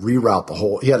actually had to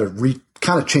reroute he had to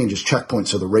kind of change his checkpoint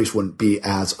so the race wouldn't be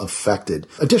as affected.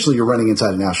 Additionally, you're running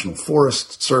inside a National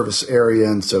Forest Service area,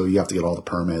 and so you have to get all the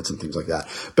permits and things like that.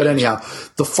 But anyhow,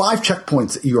 the 5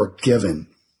 checkpoints that you are given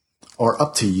are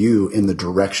up to you in the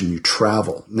direction you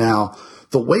travel. Now,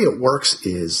 the way it works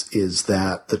is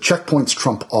that the checkpoints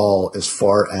trump all as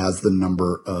far as the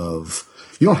number of,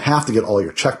 you don't have to get all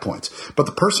your checkpoints, but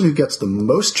the person who gets the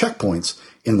most checkpoints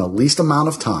in the least amount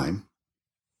of time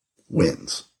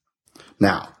wins.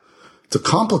 Now, to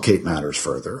complicate matters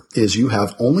further is you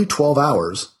have only 12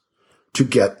 hours to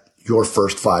get your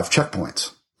first 5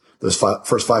 checkpoints. Those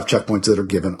first 5 checkpoints that are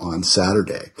given on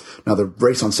Saturday. Now, the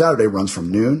race on Saturday runs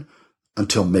from noon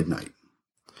until midnight.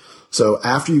 So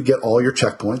after you get all your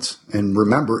checkpoints, and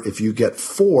remember, if you get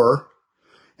 4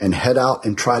 and head out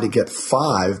and try to get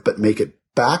 5, but make it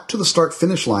back to the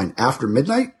start-finish line after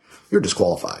midnight, you're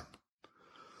disqualified.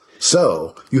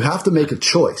 So you have to make a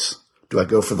choice. Do I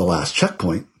go for the last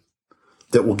checkpoint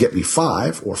that will get me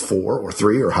 5 or 4 or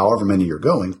 3 or however many you're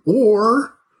going,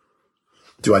 or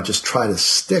do I just try to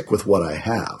stick with what I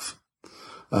have?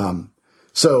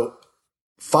 So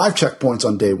 5 checkpoints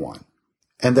on day 1.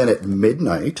 And then at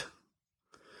midnight,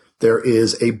 there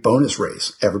is a bonus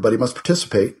race. Everybody must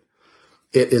participate.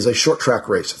 It is a short track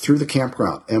race through the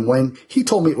campground. And when he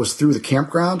told me it was through the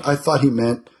campground, I thought he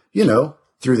meant,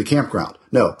 through the campground.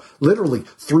 No, literally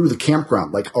through the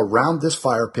campground, like around this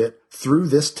fire pit, through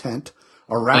this tent,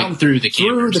 around like through the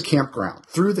campground,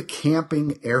 through the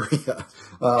camping area.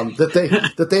 Honestly,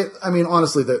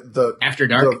 the after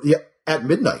dark, at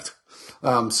midnight.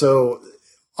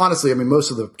 Honestly,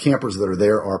 most of the campers that are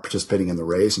there are participating in the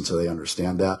race, and so they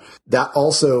understand that.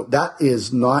 That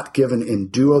is not given in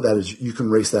duo. That is, you can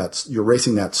race that. You're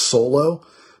racing that solo,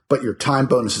 but your time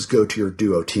bonuses go to your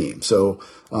duo team. So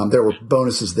there were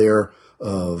bonuses there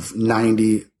of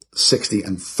 90, 60,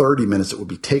 and 30 minutes that would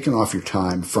be taken off your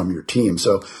time from your team.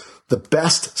 So the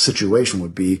best situation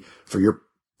would be for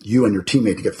you and your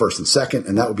teammate to get first and second,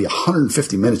 and that would be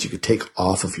 150 minutes you could take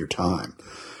off of your time.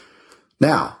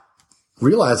 Now,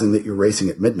 realizing that you're racing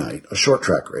at midnight, a short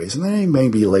track race, and then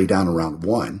maybe you lay down around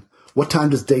 1. What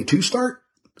time does day 2 start?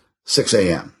 6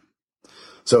 a.m.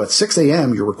 So at 6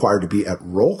 a.m., you're required to be at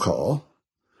roll call,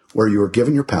 where you are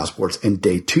given your passports, and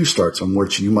day 2 starts, on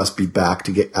which you must be back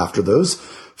to get, after those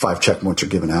 5 checkpoints are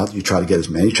given out, you try to get as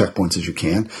many checkpoints as you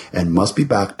can, and must be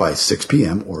back by 6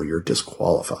 p.m. or you're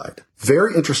disqualified.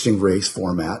 Very interesting race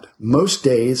format. Most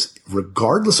days,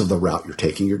 regardless of the route you're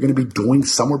taking, you're going to be doing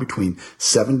somewhere between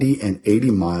 70 and 80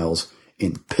 miles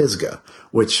in Pisgah,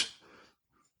 which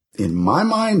in my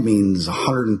mind means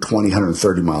 120,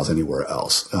 130 miles anywhere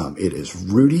else. It is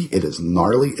rooty. It is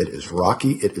gnarly. It is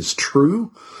rocky. It is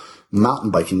true mountain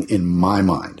biking in my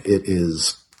mind. It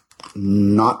is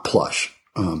not plush.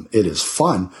 It is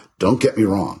fun. Don't get me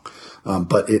wrong.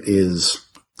 But it is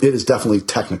definitely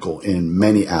technical in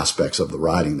many aspects of the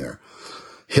riding there.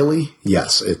 Hilly,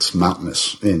 yes, it's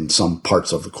mountainous in some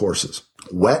parts of the courses.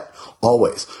 Wet,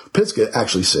 always. Pisgah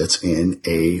actually sits in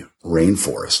a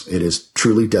rainforest. It is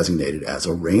truly designated as a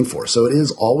rainforest. So it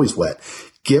is always wet,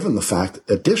 given the fact,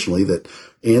 additionally, that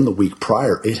in the week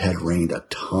prior, it had rained a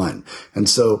ton. And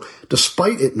so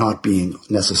despite it not being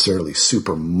necessarily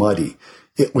super muddy,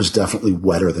 it was definitely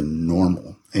wetter than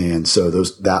normal. And so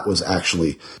that was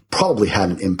actually probably had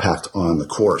an impact on the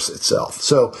course itself.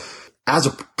 So as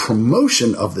a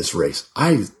promotion of this race,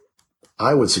 I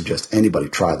would suggest anybody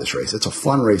try this race. It's a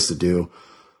fun race to do.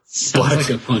 Sounds like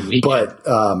a fun weekend. But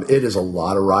it is a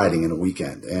lot of riding in a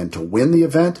weekend. And to win the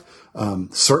event,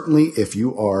 certainly if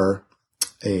you are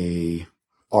a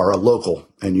local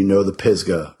and you know the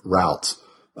Pisgah routes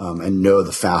and know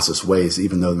the fastest ways,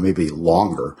 even though they may be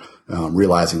longer,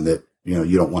 realizing that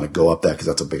you don't want to go up that because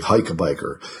that's a big hike a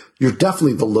biker.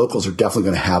 The locals are definitely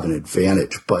going to have an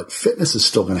advantage, but fitness is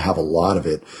still going to have a lot of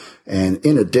it. And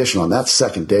in addition, on that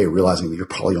second day, realizing that you're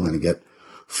probably only going to get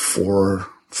 4-5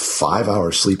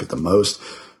 hours sleep at the most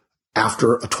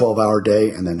after a 12-hour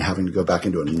day, and then having to go back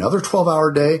into another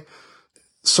 12-hour day,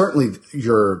 certainly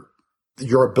your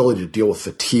ability to deal with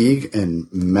fatigue and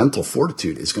mental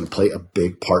fortitude is going to play a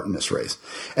big part in this race.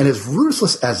 And as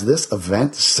ruthless as this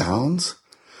event sounds,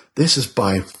 this is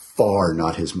by far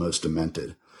not his most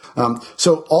demented.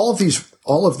 So all of these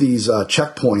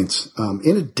checkpoints,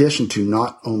 in addition to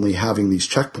not only having these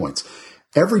checkpoints,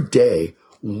 every day,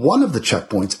 one of the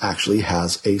checkpoints actually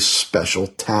has a special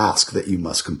task that you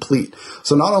must complete.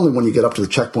 So not only when you get up to the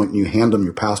checkpoint and you hand them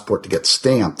your passport to get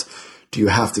stamped, do you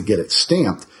have to get it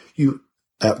stamped?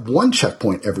 At one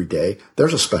checkpoint every day,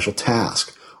 there's a special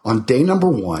task. On day number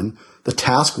 1, the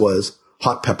task was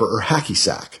hot pepper or hacky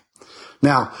sack.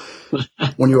 Now,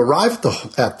 when you arrive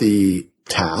at the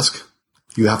task,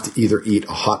 you have to either eat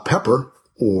a hot pepper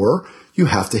or you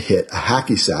have to hit a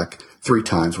hacky sack 3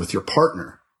 times with your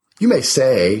partner. You may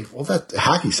say, well, that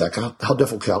hacky sack, how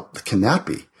difficult can that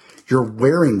be? You're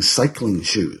wearing cycling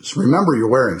shoes. Remember, you're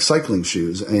wearing cycling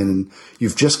shoes and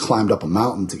you've just climbed up a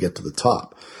mountain to get to the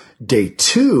top. Day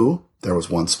 2, there was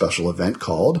one special event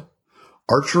called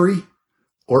archery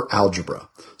or algebra.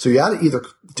 So you had to either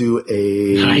do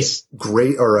a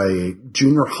grade or a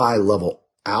junior high level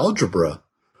algebra,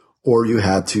 or you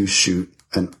had to shoot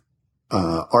an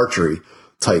archery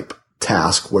type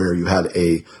task where you had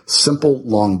a simple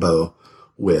longbow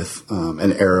with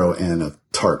an arrow and a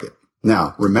target.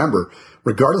 Now, remember,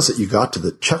 regardless that you got to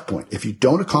the checkpoint, if you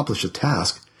don't accomplish a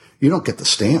task, you don't get the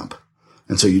stamp.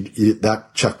 And so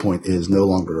that checkpoint is no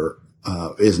longer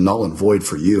is null and void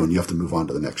for you, and you have to move on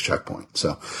to the next checkpoint.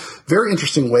 So very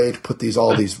interesting way to put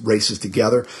all these races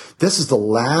together. This is the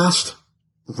last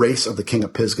race of the King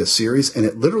of Pisgah series, and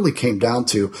it literally came down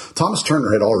to Thomas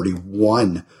Turner had already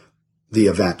won the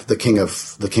event, the King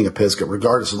of Pisgah.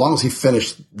 Regardless, as long as he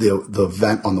finished the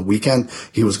event on the weekend,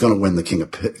 he was going to win the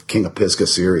King of Pisgah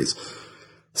series.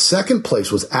 Second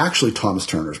place was actually Thomas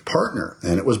Turner's partner,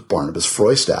 and it was Barnabas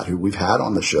Frøystad, who we've had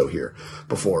on the show here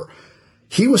before.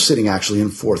 He was sitting actually in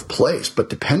 4th place, but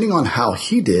depending on how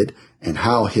he did and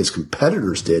how his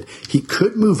competitors did, he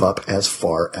could move up as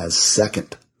far as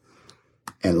 2nd.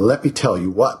 And let me tell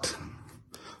you what,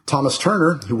 Thomas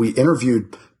Turner, who we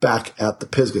interviewed back at the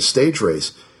Pisgah stage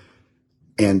race,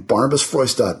 and Barnabas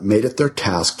Frøystad made it their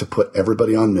task to put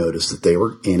everybody on notice that they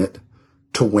were in it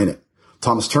to win it.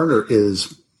 Thomas Turner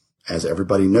is, as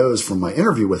everybody knows from my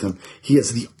interview with him, he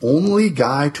is the only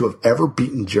guy to have ever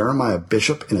beaten Jeremiah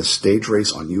Bishop in a stage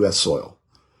race on U.S. soil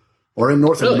or in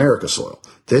North America soil.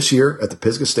 This year at the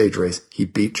Pisgah stage race, he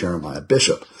beat Jeremiah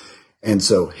Bishop. And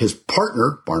so his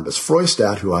partner, Barnabas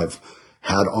Frøystad, who I've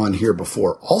had on here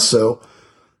before also,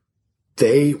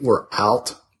 they were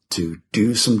out to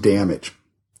do some damage.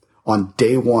 On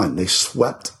day 1, they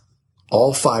swept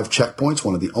all 5 checkpoints,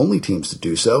 one of the only teams to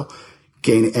do so,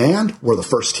 and were the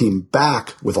first team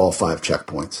back with all 5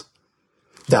 checkpoints.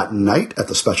 That night at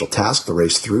the special task, the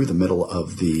race through the middle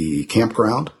of the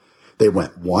campground, they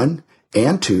went 1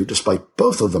 and 2, despite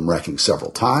both of them wrecking several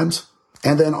times.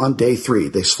 And then on day 3,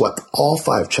 they swept all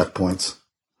 5 checkpoints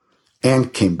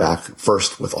and came back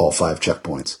first with all 5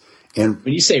 checkpoints. And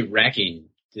when you say wrecking,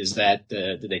 is that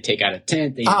did they take out a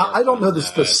tent? I don't know the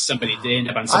specifics. Somebody did end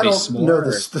up on somebody's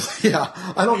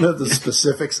s'more. I don't know the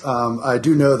specifics. I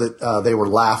do know that they were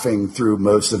laughing through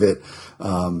most of it,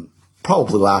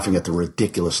 probably laughing at the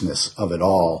ridiculousness of it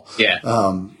all. Yeah.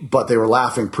 But they were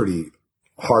laughing pretty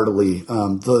heartily.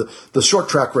 The short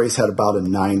track race had about a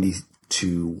 90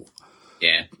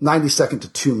 second to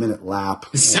 2 minute lap.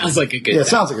 It sounds like a good time. Yeah, it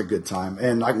sounds like a good time.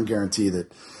 And I can guarantee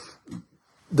that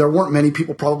there weren't many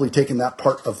people probably taking that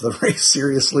part of the race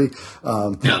seriously.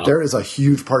 No. There is a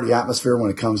huge party atmosphere when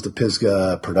it comes to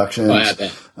Pisgah Productions.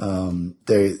 Oh,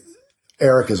 yeah,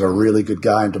 Eric is a really good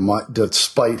guy, and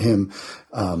despite him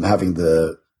having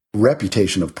the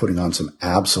reputation of putting on some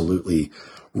absolutely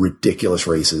ridiculous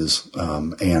races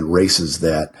and races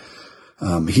that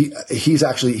he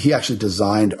actually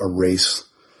designed a race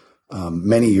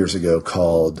many years ago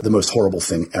called The Most Horrible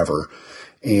Thing Ever.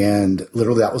 And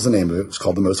literally that was the name of it. It was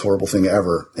called The Most Horrible Thing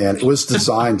Ever. And it was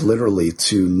designed literally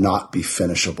to not be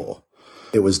finishable.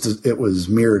 It was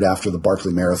mirrored after the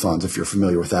Barkley Marathons, if you're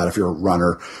familiar with that. If you're a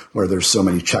runner, where there's so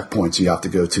many checkpoints you have to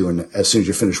go to, and as soon as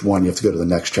you finish one, you have to go to the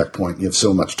next checkpoint. You have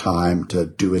so much time to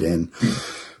do it in.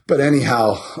 But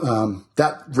anyhow,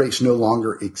 that race no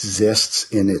longer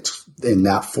exists in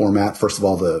that format. First of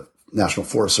all, the National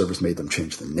Forest Service made them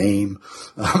change the name.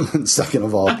 And second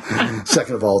of all,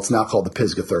 it's now called the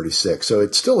Pisgah 36. So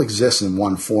it still exists in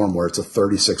one form where it's a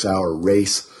 36-hour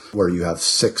race where you have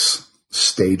 6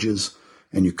 stages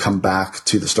and you come back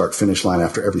to the start finish line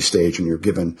after every stage and you're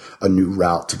given a new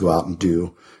route to go out and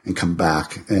do and come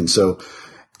back. And so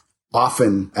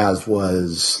often, as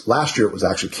was last year, it was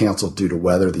actually canceled due to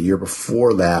weather. The year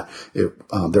before that,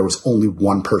 there was only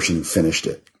one person who finished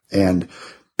it. And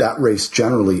that race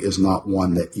generally is not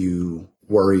one that you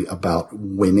worry about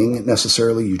winning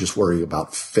necessarily. You just worry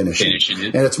about finishing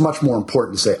it. And it's much more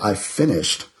important to say, I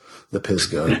finished the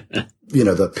Pisgah,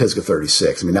 the Pisgah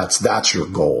 36. I mean, that's your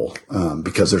goal,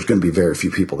 because there's going to be very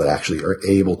few people that actually are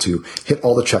able to hit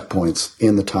all the checkpoints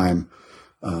in the time,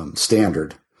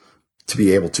 standard to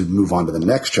be able to move on to the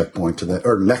next checkpoint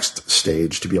or next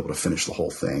stage to be able to finish the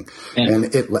whole thing. And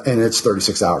it's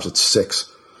 36 hours. It's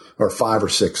 5 or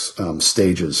 6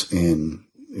 stages in,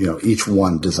 each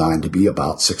one designed to be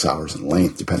about 6 hours in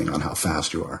length, depending on how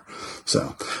fast you are.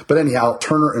 So, but anyhow,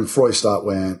 Turner and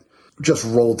Freustadt just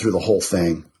rolled through the whole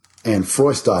thing, and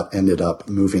Freustadt ended up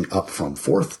moving up from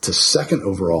 4th to 2nd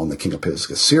overall in the King of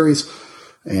Pisgah series.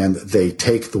 And they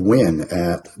take the win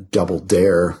at Double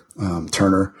Dare,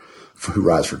 Turner, who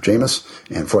rides for Jameis,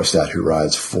 and Freustadt, who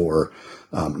rides for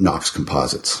Knox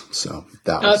Composites. So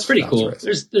that's pretty cool.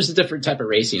 There's a different type of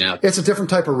racing out there. It's a different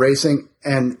type of racing.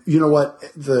 And you know what?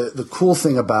 The cool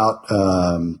thing about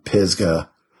Pisgah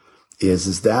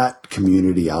is that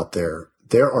community out there.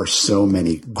 There are so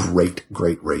many great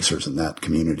racers in that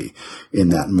community, in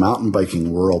that mountain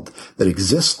biking world that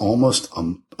exists almost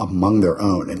among their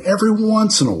own. And every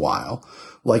once in a while,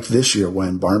 like this year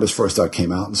when Barnabas Freustadt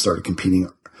came out and started competing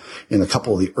in a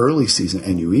couple of the early season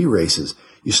NUE races,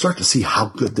 you start to see how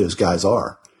good those guys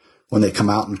are when they come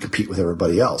out and compete with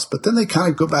everybody else. But then they kind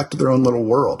of go back to their own little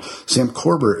world. Sam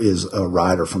Korber is a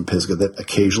rider from Pisgah that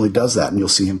occasionally does that, and you'll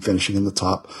see him finishing in the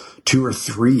top 2 or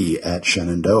 3 at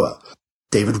Shenandoah.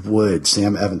 David Wood,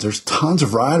 Sam Evans, there's tons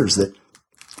of riders that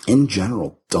in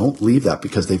general don't leave that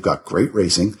because they've got great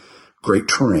racing, great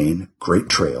terrain, great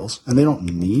trails, and they don't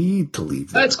need to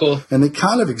leave that. That's cool. And they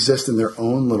kind of exist in their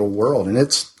own little world. And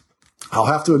I'll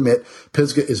have to admit,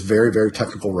 Pisgah is very, very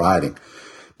technical riding.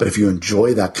 But if you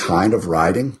enjoy that kind of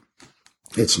riding,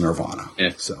 it's nirvana.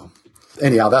 Yeah. So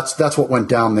anyhow, that's what went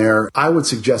down there. I would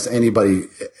suggest anybody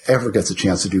ever gets a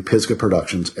chance to do Pisgah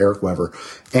Productions, Eric Weber,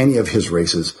 any of his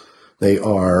races. They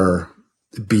are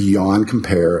beyond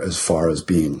compare as far as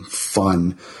being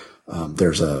fun.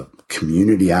 There's a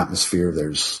community atmosphere.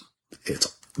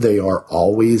 They are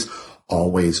always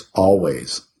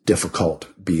difficult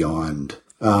beyond,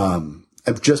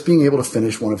 just being able to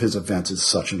finish one of his events is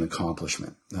such an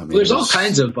accomplishment. I mean, there's all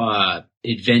kinds of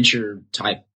adventure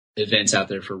type events out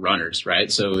there for runners,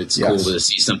 right? So it's cool to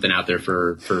see something out there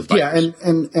for bikers. Yeah,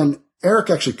 and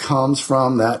Eric actually comes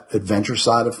from that adventure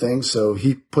side of things, so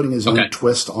he putting his own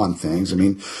twist on things. I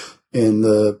mean, in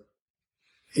the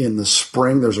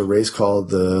spring, there's a race called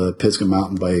the Pisgah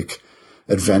Mountain Bike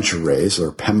Adventure Race,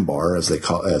 or PEMBAR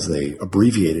as they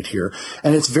abbreviate it here,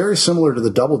 and it's very similar to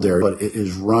the Double Dare, but it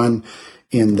is run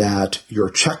in that your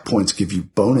checkpoints give you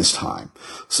bonus time.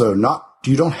 So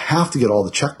you don't have to get all the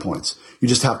checkpoints. You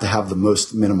just have to have the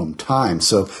most minimum time.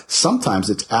 So sometimes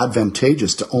it's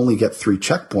advantageous to only get 3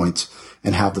 checkpoints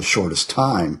and have the shortest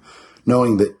time,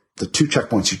 knowing that the 2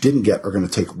 checkpoints you didn't get are going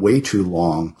to take way too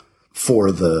long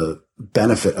for the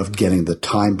benefit of getting the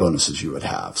time bonuses you would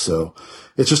have. So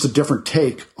it's just a different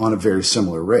take on a very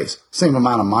similar race. Same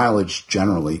amount of mileage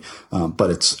generally,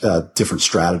 but it's a different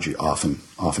strategy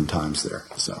oftentimes there.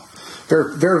 So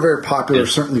very, very, very popular,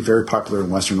 certainly very popular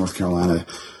in Western North Carolina,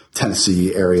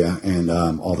 Tennessee area, and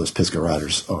all those Pisgah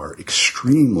riders are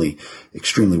extremely,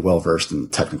 extremely well-versed in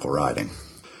technical riding.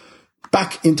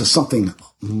 Back into something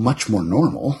much more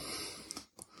normal,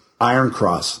 Iron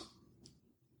Cross.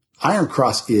 Iron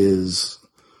Cross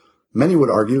many would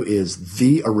argue, is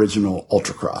the original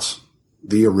Ultracross,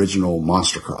 the original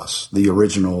Monster Cross, the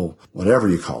original whatever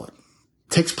you call it.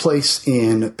 Takes place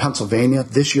in Pennsylvania.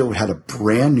 This year we had a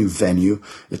brand new venue.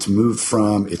 It's moved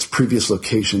from its previous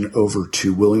location over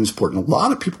to Williamsport. And a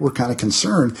lot of people were kind of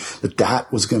concerned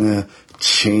that was going to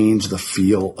change the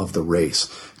feel of the race,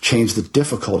 change the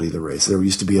difficulty of the race. There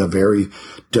used to be a very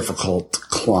difficult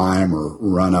climb or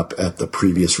run up at the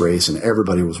previous race, and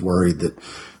everybody was worried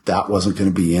that wasn't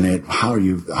going to be in it. How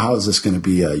is this going to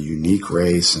be a unique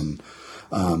race? And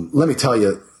Let me tell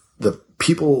you, the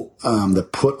people that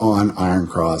put on Iron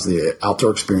Cross, the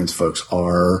Outdoor Experience folks,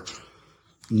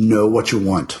 know what you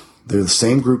want. They're the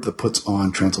same group that puts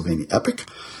on Transylvania Epic,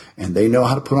 and they know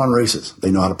how to put on races.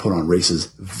 They know how to put on races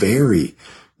very,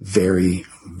 very,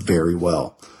 very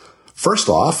well. First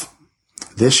off,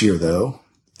 this year, though,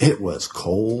 it was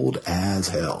cold as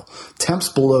hell. Temps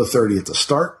below 30 at the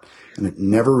start, and it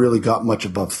never really got much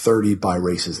above 30 by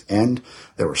race's end.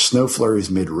 There were snow flurries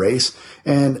mid-race,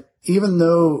 and even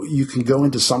though you can go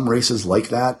into some races like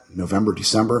that, November,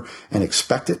 December, and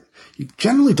expect it, you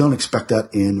generally don't expect that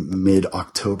in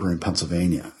mid-October in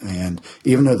Pennsylvania. And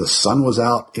even though the sun was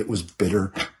out, it was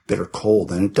bitter, bitter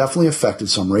cold, and it definitely affected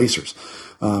some racers.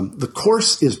 The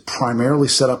course is primarily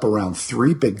set up around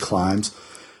 3 big climbs.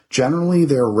 Generally,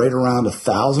 they're right around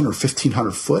 1,000 or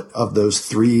 1,500 foot of those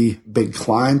 3 big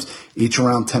climbs, each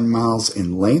around 10 miles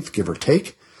in length, give or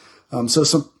take. So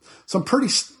some pretty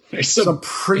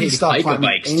steep climbing.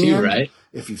 Bikes too, right?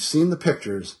 If you've seen the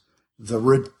pictures, the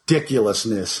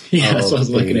ridiculousness of that's what I was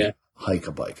looking at.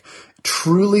 hike-a-bike.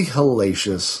 Truly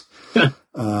hellacious.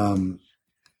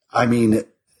 I mean,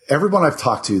 everyone I've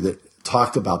talked to that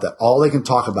talked about that, all they can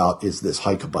talk about is this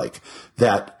hike-a-bike.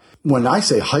 That when I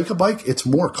say hike-a-bike, it's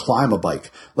more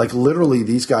climb-a-bike. Like literally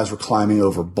these guys were climbing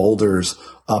over boulders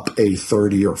up a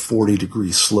 30 or 40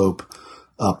 degree slope,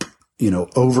 up,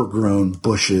 overgrown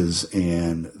bushes.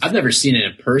 And I've never seen it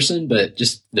in person, but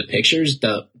just the pictures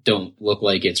don't look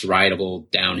like it's rideable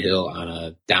downhill on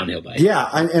a downhill bike. Yeah,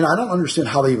 and I don't understand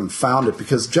how they even found it,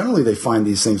 because generally they find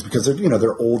these things because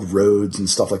they're old roads and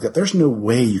stuff like that. There's no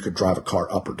way you could drive a car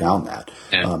up or down that.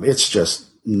 Yeah. It's just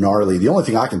gnarly. The only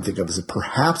thing I can think of is that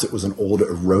perhaps it was an old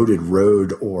eroded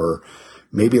road, or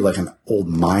maybe like an old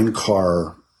mine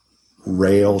car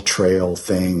rail trail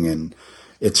thing, and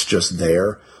it's just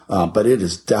there. But it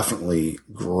is definitely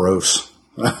gross,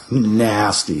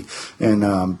 nasty.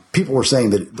 And people were saying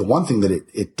that the one thing that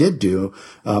it did do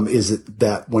is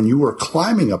that when you were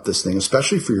climbing up this thing,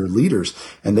 especially for your leaders,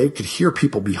 and they could hear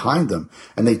people behind them,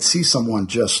 and they'd see someone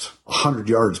just 100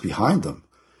 yards behind them,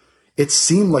 it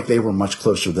seemed like they were much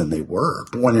closer than they were.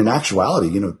 But when in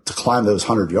actuality, to climb those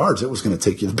 100 yards, it was going to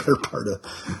take you the better part of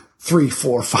 3,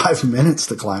 4, 5 minutes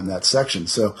to climb that section.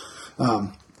 So,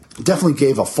 definitely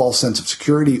gave a false sense of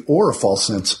security, or a false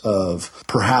sense of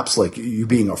perhaps like you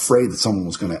being afraid that someone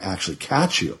was going to actually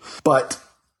catch you. But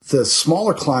the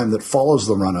smaller climb that follows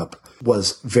the run-up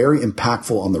was very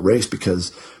impactful on the race,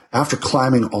 because after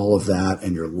climbing all of that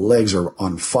and your legs are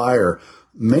on fire,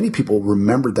 many people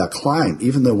remembered that climb,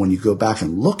 even though when you go back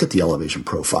and look at the elevation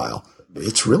profile,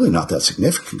 it's really not that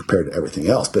significant compared to everything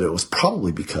else, but it was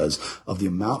probably because of the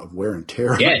amount of wear and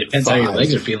tear. Yeah, it depends how your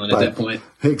legs are feeling at that point.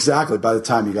 Exactly, by the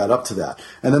time you got up to that.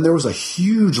 And then there was a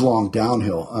huge long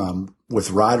downhill with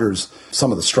riders,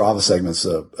 some of the Strava segments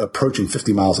approaching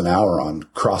 50 miles an hour on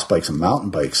cross bikes and mountain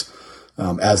bikes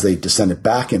as they descended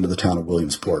back into the town of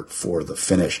Williamsport for the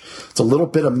finish. It's a little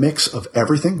bit of mix of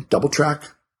everything, double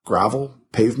track, gravel,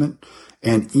 pavement,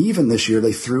 and even this year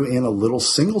they threw in a little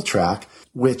single track,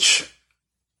 which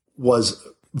was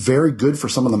very good for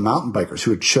some of the mountain bikers who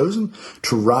had chosen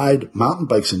to ride mountain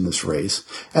bikes in this race,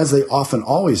 as they often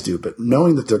always do, but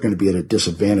knowing that they're going to be at a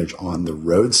disadvantage on the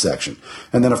road section.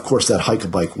 And then, of course, that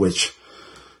hike-a-bike, which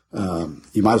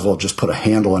you might as well just put a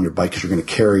handle on your bike because you're going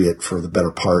to carry it for the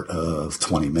better part of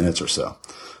 20 minutes or so.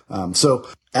 So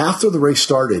after the race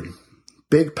started,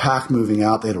 big pack moving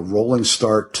out. They had a rolling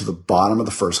start to the bottom of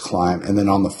the first climb. And then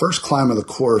on the first climb of the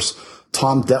course,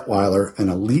 Tom Detweiler, an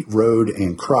elite road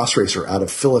and cross racer out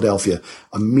of Philadelphia,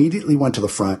 immediately went to the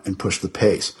front and pushed the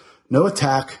pace. No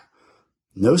attack,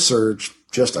 no surge,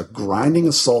 just a grinding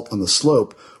assault on the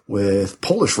slope, with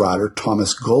Polish rider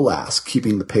Thomas Golas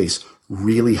keeping the pace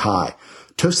really high.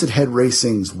 Toasted Head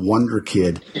Racing's wonder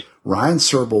kid, Ryan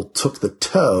Searle, took the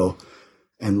tow,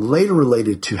 and later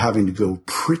related to having to go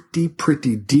pretty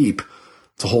deep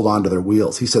to hold on to their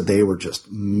wheels. He said they were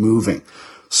just moving.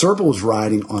 Searle was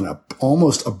riding on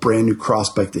almost a brand new cross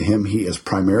bike to him. He is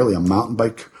primarily a mountain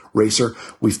bike racer.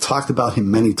 We've talked about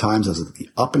him many times as the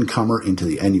up-and-comer into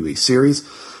the NUA series.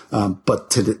 But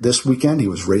this weekend, he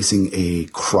was racing a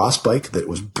cross bike that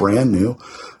was brand new.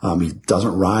 He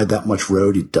doesn't ride that much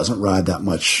road. He doesn't ride that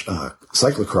much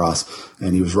cyclocross.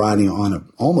 And he was riding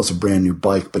on almost a brand new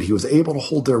bike, but he was able to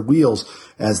hold their wheels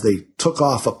as they took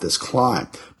off up this climb.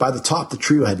 By the top, the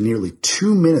trio had nearly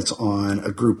 2 minutes on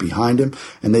a group behind him,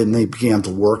 and then they began to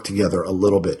work together a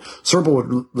little bit. Searle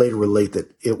would later relate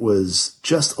that it was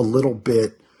just a little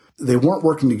bit. They weren't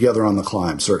working together on the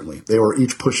climb, certainly. They were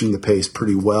each pushing the pace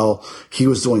pretty well. He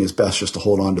was doing his best just to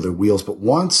hold on to their wheels. But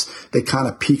once they kind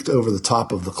of peaked over the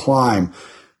top of the climb,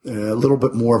 A little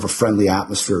bit more of a friendly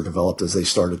atmosphere developed as they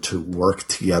started to work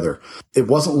together. It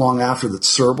wasn't long after that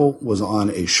Searle was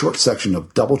on a short section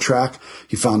of double track.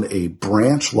 He found a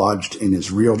branch lodged in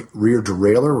his rear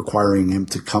derailleur, requiring him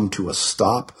to come to a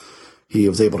stop. He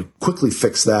was able to quickly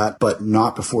fix that, but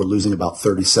not before losing about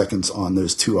 30 seconds on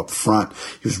those two up front.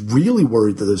 He was really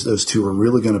worried that those two were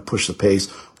really going to push the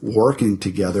pace, working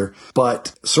together.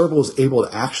 But Searle was able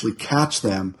to actually catch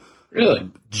them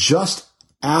just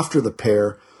after the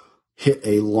pair hit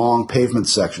a long pavement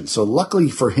section. So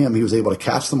luckily for him, he was able to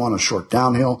catch them on a short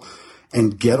downhill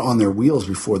and get on their wheels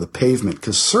before the pavement.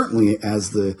 Because certainly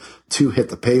as the two hit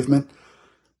the pavement,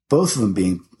 both of them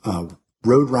being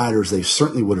road riders, they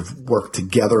certainly would have worked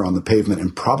together on the pavement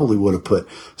and probably would have put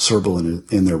Searle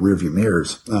in their rearview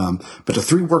mirrors. But the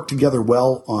three worked together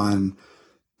well on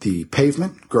the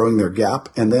pavement, growing their gap.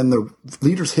 And then the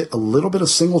leaders hit a little bit of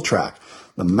single track.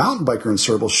 The mountain biker in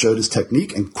Searle showed his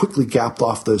technique and quickly gapped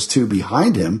off those two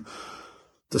behind him,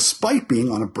 despite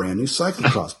being on a brand new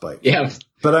cyclocross bike. Yeah.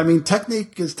 But I mean,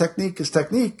 technique is technique.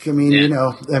 I mean, you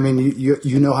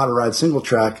know how to ride single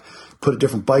track, put a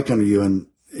different bike under you, and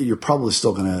you're probably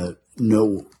still going to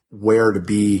know where to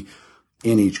be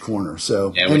in each corner.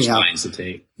 So which lines to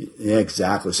take. Yeah,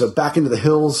 exactly. So back into the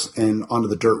hills and onto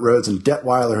the dirt roads, and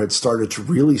Detweiler had started to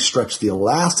really stretch the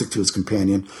elastic to his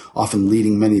companion, often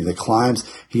leading many of the climbs.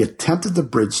 He attempted the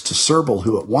bridge to Searle,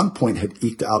 who at one point had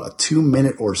eked out a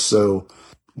 2-minute or so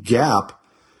gap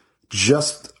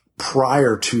just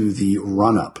prior to the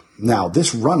run-up. Now,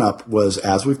 this run-up was,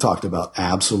 as we've talked about,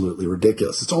 absolutely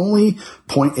ridiculous. It's only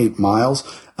 0.8 miles,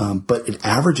 but it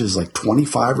averages like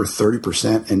 25 or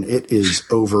 30%, and it is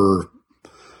over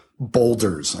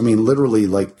boulders. I mean, literally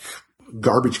like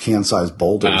garbage can sized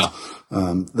boulders.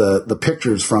 Wow. The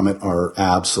pictures from it are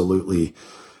absolutely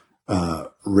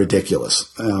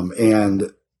ridiculous.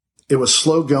 And it was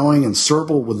slow going, and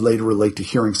Searle would later relate to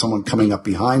hearing someone coming up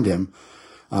behind him,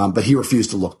 but he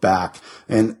refused to look back.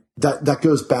 And that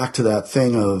goes back to that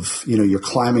thing of, you're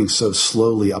climbing so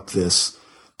slowly up this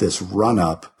run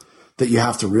up that you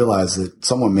have to realize that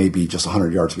someone may be just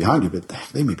 100 yards behind you, but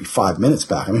they may be 5 minutes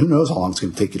back. I mean, who knows how long it's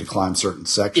going to take you to climb certain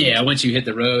sections. Yeah, once you hit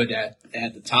the road at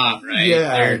the top, right?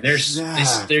 Yeah, they're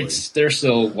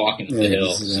still walking up the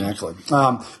hill. Exactly.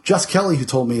 Jess Kelly, who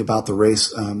told me about the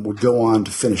race, would go on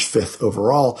to finish 5th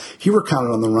overall. He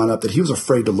recounted on the run-up that he was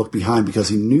afraid to look behind because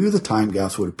he knew the time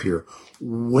gaps would appear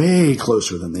way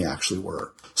closer than they actually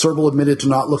were. Searle admitted to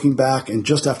not looking back, and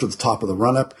just after the top of the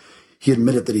run-up, he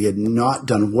admitted that he had not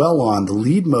done well on. The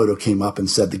lead moto came up and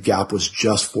said the gap was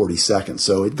just 40 seconds.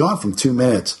 So it'd gone from 2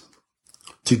 minutes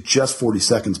to just 40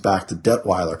 seconds back to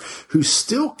Detweiler, who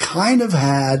still kind of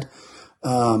had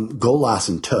Golas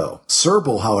in tow.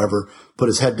 Searle, however, put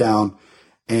his head down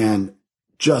and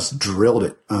just drilled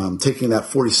it, taking that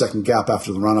 40-second gap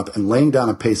after the run-up and laying down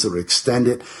a pace that would extend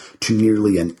it to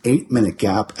nearly an 8-minute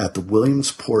gap at the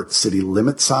Williamsport city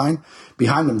limit sign.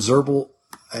 Behind him, Searle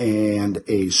and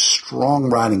a strong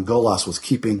riding Golas was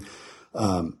keeping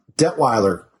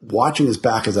Detweiler watching his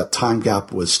back as that time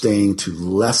gap was staying to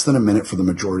less than a minute for the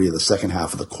majority of the second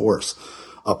half of the course.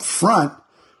 Up front,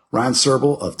 Ryan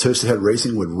Searle of Toasted Head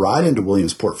Racing would ride into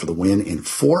Williamsport for the win in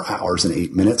 4 hours and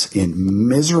 8 minutes in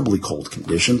miserably cold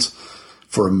conditions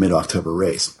for a mid-October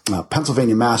race.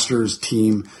 Pennsylvania Masters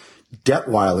team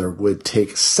Detweiler would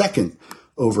take second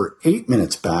over 8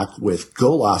 minutes back, with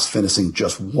Golas finishing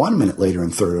just 1 minute later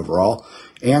in third overall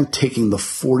and taking the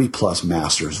 40-plus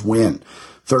Masters win.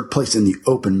 Third place in the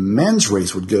open men's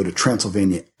race would go to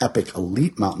Transylvania Epic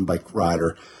Elite mountain bike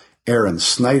rider Aaron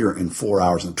Snyder in 4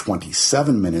 hours and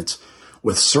 27 minutes,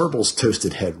 with Searle's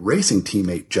Toasted Head Racing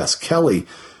teammate Jess Kelly,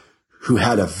 who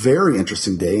had a very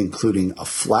interesting day, including a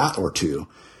flat or two,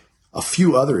 a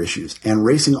few other issues, and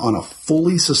racing on a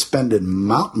fully suspended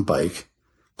mountain bike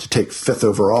to take 5th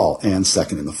overall and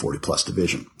second in the 40-plus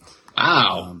division.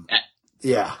 Wow.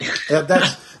 Yeah,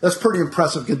 that's pretty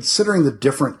impressive considering the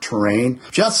different terrain.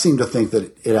 Jess seemed to think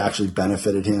that it actually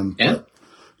benefited him. Yeah. But,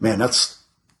 man, that's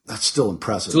still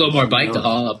impressive. It's a little more bike to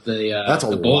haul up that's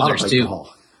the a boulders lot of bike too. to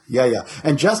haul. Yeah.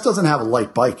 And Jess doesn't have a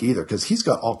light bike either because he's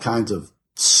got all kinds of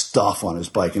stuff on his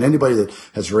bike. And anybody that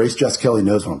has raced Jess Kelly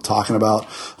knows what I'm talking about.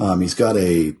 He's got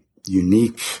a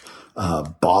unique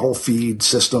bottle feed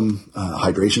system,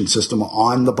 hydration system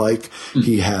on the bike.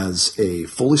 He has a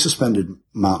fully suspended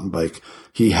mountain bike.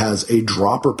 He has a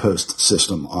dropper post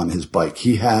system on his bike.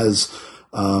 He has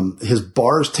his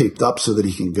bars taped up so that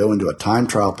he can go into a time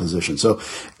trial position. So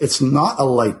it's not a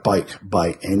light bike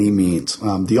by any means.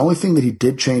 The only thing that he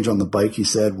did change on the bike, he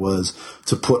said, was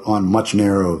to put on much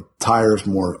narrow tires,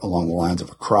 more along the lines of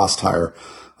a cross tire.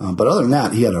 But other than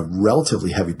that, he had a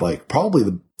relatively heavy bike, probably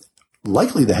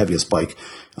likely the heaviest bike,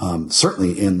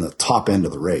 certainly in the top end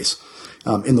of the race.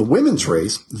 In the women's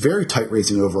race, very tight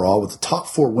racing overall, with the top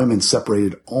 4 women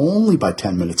separated only by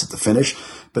 10 minutes at the finish.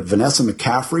 But Vanessa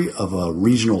McCaffrey of a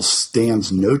regional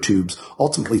Stan's No Tubes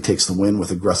ultimately takes the win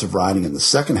with aggressive riding in the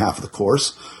second half of the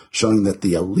course, showing that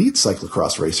the elite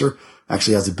cyclocross racer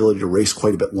actually has the ability to race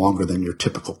quite a bit longer than your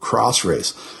typical cross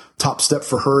race. Top step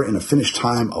for her in a finish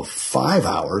time of 5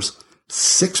 hours,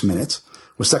 6 minutes,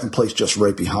 with second place just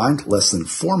right behind, less than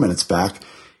 4 minutes back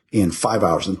in 5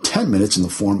 hours and 10 minutes in the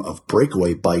form of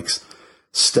Breakaway Bikes'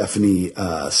 Stephanie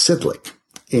Sidlick.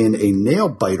 In a nail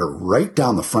biter right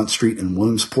down the front street in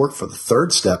Williamsport for the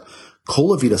third step,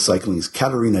 Colavita Cycling's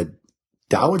Katarina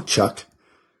Dowidchuk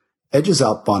edges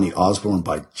out Bonnie Osborne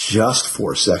by just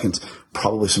 4 seconds.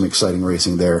 Probably some exciting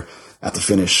racing there at the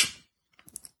finish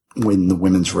when the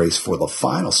women's race for the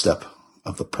final step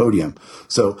of the podium.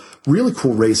 So really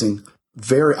cool racing,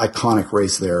 very iconic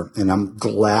race there. And I'm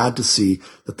glad to see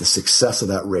that the success of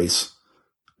that race,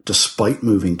 despite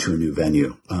moving to a new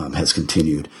venue, has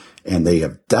continued. And they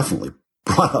have definitely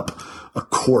brought up a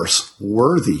course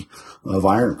worthy of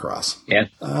Ironcross. Yeah.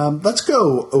 Let's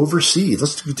go overseas.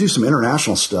 Let's do some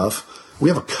international stuff. We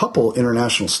have a couple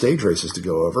international stage races to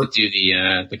go over. Let's do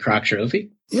the Croc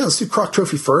Trophy. Yeah, let's do Croc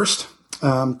Trophy first.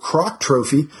 Croc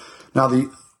Trophy. Now,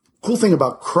 the cool thing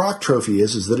about Croc Trophy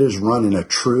is that it is run in a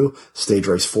true stage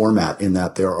race format, in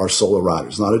that there are solo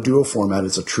riders. Not a duo format.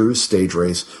 It's a true stage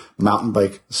race, mountain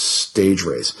bike stage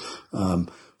race. 9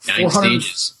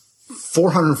 stages.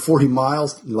 440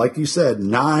 miles, like you said,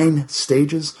 9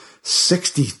 stages,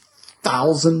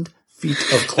 60,000 feet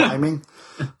of climbing.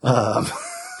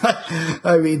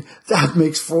 I mean, that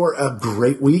makes for a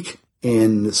great week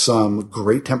in some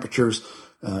great temperatures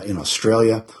in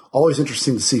Australia. Always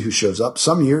interesting to see who shows up.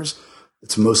 Some years,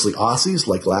 it's mostly Aussies.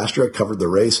 Like last year, I covered the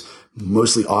race,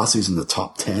 mostly Aussies in the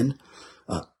top 10.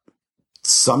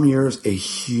 Some years, a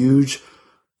huge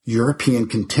European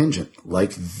contingent,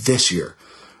 like this year.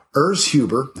 Urs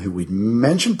Huber, who we'd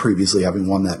mentioned previously having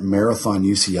won that Marathon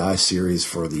UCI series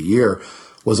for the year,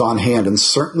 was on hand and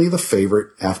certainly the favorite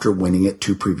after winning it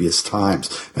 2 previous times.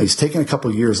 Now, he's taken a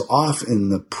couple years off in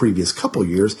the previous couple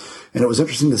years, and it was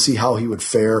interesting to see how he would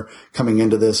fare coming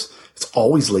into this. It's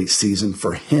always late season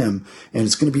for him, and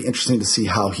it's going to be interesting to see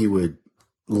how he would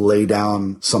lay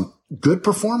down some good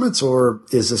performance, or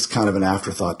is this kind of an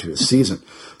afterthought to his season?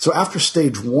 So after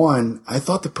stage 1, I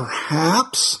thought that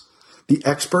perhaps the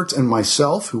experts and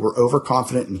myself, who were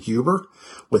overconfident in Huber,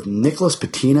 with Nicholas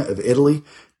Patina of Italy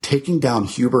taking down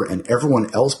Huber and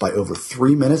everyone else by over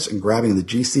 3 minutes and grabbing the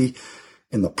GC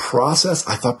in the process,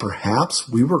 I thought perhaps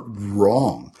we were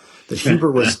wrong. That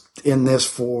Huber was in this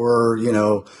for,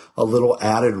 a little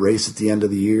added race at the end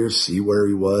of the year, see where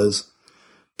he was.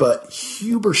 But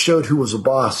Huber showed who was a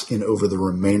boss in over the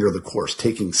remainder of the course,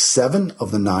 taking 7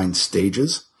 of the 9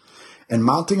 stages and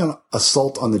mounting an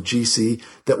assault on the GC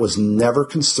that was never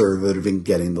conservative in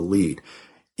getting the lead.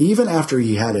 Even after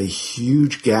he had a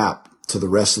huge gap to the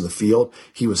rest of the field,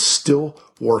 he was still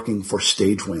working for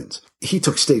stage wins. He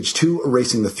took stage 2,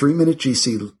 erasing the 3-minute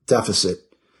GC deficit,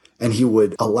 and he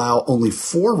would allow only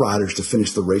 4 riders to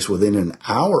finish the race within an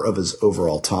hour of his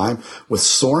overall time, with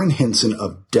Soren Hinsen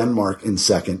of Denmark in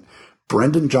second,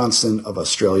 Brendan Johnston of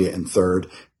Australia in third,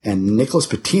 and Nicholas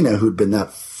Patina, who'd been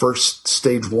that first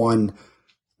stage 1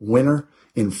 winner,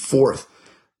 in fourth.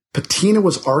 Patina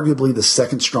was arguably the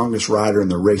second strongest rider in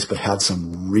the race, but had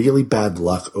some really bad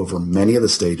luck over many of the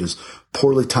stages,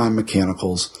 poorly timed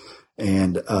mechanicals,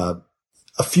 and a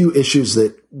few issues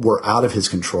that were out of his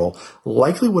control.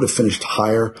 Likely would have finished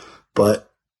higher, but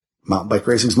mountain bike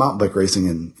racing is mountain bike racing,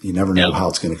 and you never know how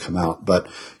it's going to come out. But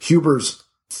Huber's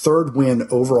third win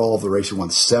overall of the race, he won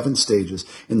 7 stages.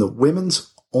 In the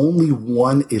women's, only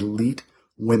one elite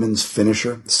women's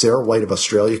finisher, Sarah White of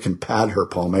Australia, can pad her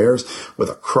palmares with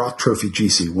a Croc Trophy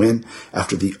GC win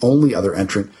after the only other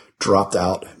entrant dropped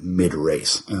out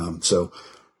mid-race. So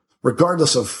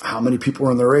regardless of how many people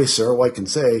were in the race, Sarah White can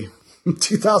say,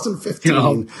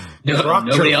 2015.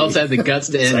 Nobody else had the guts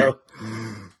to enter.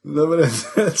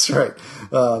 That's right.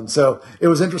 So it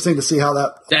was interesting to see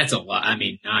how that's a lot. I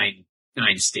mean, nine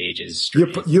stages.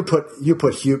 You put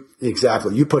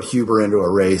Huber into a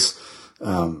race.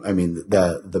 I mean,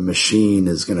 the machine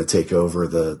is going to take over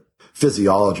the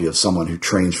physiology of someone who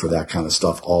trains for that kind of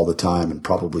stuff all the time and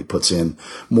probably puts in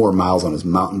more miles on his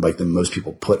mountain bike than most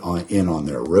people put on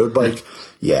their road bike.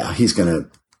 Yeah, he's going to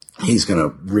he's going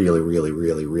to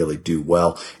really do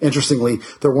well. Interestingly,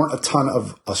 there weren't a ton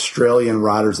of Australian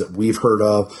riders that we've heard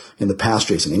of in the past.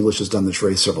 Jason English has done this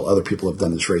race. Several other people have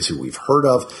done this race who we've heard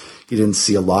of. You didn't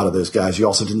see a lot of those guys. You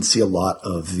also didn't see a lot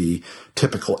of the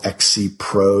typical XC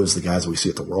pros, the guys that we see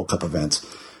at the World Cup events,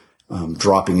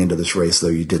 dropping into this race, though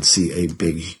you did see a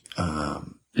big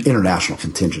international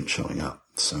contingent showing up.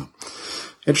 So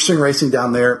interesting racing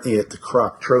down there at the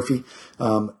Kroc Trophy.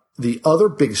 The other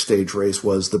big stage race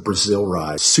was the Brazil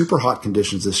Ride. Super hot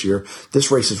conditions this year. This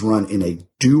race is run in a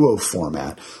duo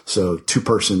format. So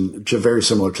 2-person, very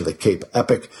similar to the Cape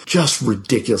Epic, just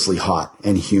ridiculously hot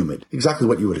and humid. Exactly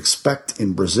what you would expect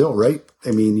in Brazil, right?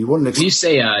 I mean, you wouldn't expect. When you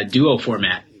say duo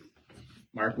format,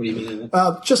 Mark, what do you mean?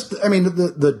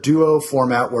 The duo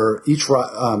format where each,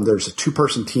 there's a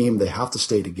 2-person team. They have to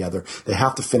stay together. They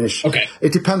have to finish. Okay.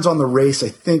 It depends on the race. I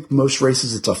think most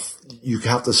races, you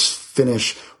have to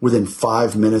finish within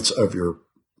 5 minutes of your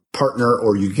partner,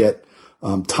 or you get,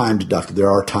 time deducted. There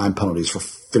are time penalties for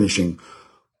finishing.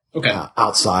 Okay.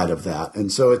 Outside of that.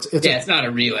 And so it's not a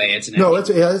relay. It's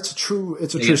a true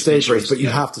stage race, but you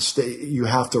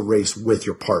have to race with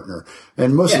your partner.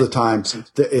 And most of the time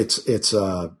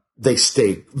they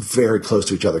stay very close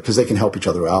to each other because they can help each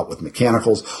other out with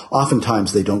mechanicals.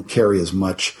 Oftentimes they don't carry as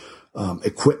much,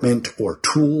 equipment or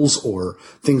tools or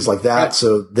things like that. Right.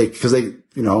 So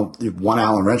one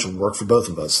Allen wrench will work for both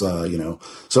of us.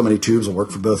 So many tubes will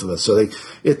work for both of us. So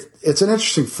it's an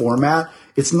interesting format.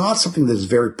 It's not something that is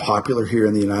very popular here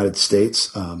in the United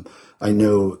States. I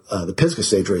know the Pisgah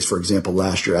stage race, for example,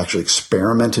 last year actually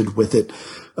experimented with it.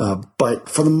 But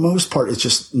for the most part, it's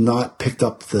just not picked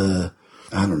up the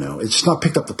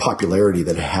popularity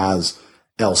that it has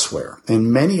elsewhere.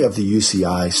 And many of the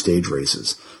UCI stage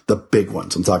races, the big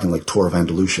ones, I'm talking like Tour of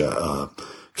Andalusia,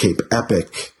 Cape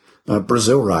Epic,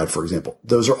 Brazil Ride, for example,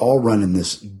 those are all run in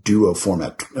this duo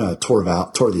format, Tour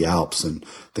of the Alps and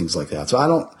things like that. So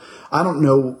I don't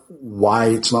know why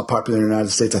it's not popular in the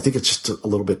United States. I think it's just a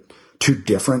little bit too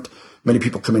different. Many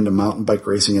people come into mountain bike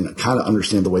racing and kind of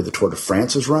understand the way the Tour de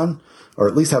France is run, or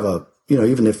at least have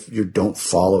even if you don't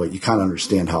follow it, you kind of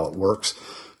understand how it works.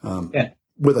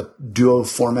 With a duo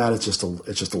format, it's just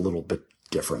a little bit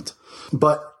different.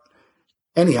 But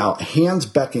anyhow, Hans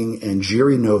Becking and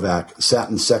Jiří Novák sat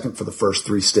in second for the first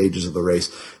 3 stages of the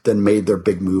race, then made their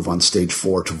big move on stage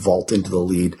 4 to vault into the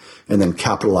lead and then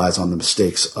capitalize on the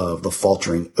mistakes of the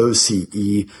faltering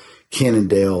OCE,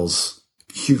 Cannondale's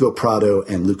Hugo Prado,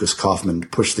 and Lucas Kaufmann to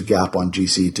push the gap on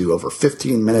GC to over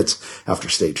 15 minutes after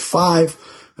stage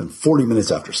 5 and 40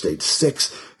 minutes after stage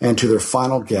 6, and to their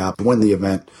final gap to win the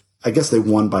event. I guess they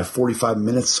won by 45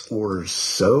 minutes or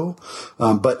so.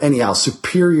 But anyhow,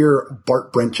 superior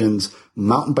Bart Brentjens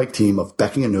mountain bike team of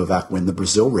Becking and Novak win the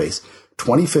Brazil race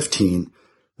 2015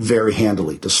 very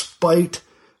handily. Despite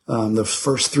the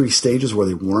first 3 stages where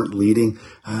they weren't leading,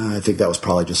 I think that was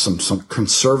probably just some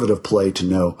conservative play to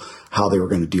know how they were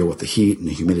going to deal with the heat and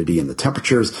the humidity and the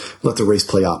temperatures, let the race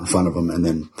play out in front of them, and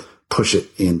then push it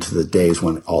into the days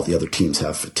when all the other teams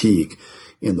have fatigue.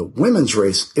 In the women's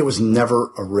race, it was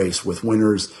never a race with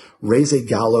winners Reze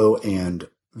Gallo and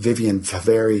Vivian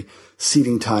Faveri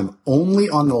seating time only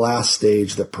on the last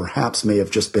stage that perhaps may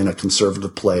have just been a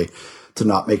conservative play to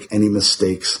not make any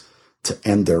mistakes to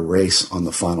end their race on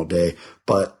the final day.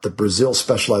 But the Brazil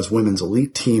Specialized Women's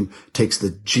Elite Team takes the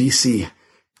GC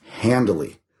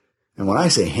handily. And when I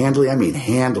say handily, I mean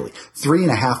handily.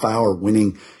 3.5 hour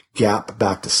winning gap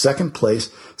back to second place.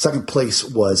 Second place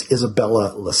was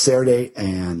Isabella Laserde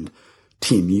and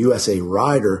Team USA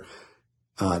rider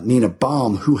Nina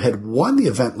Baum, who had won the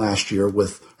event last year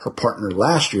with her partner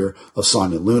last year of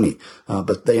Sonia Looney.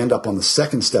 But they end up on the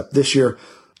second step this year,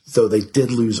 though they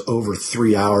did lose over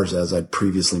 3 hours, as I'd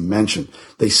previously mentioned.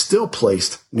 They still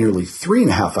placed nearly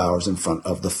 3.5 hours in front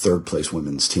of the third place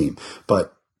women's team.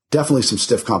 But definitely some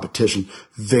stiff competition.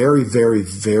 Very, very,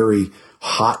 very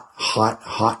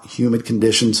hot, humid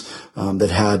conditions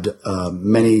that had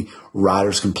many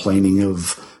riders complaining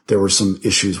of there were some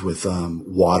issues with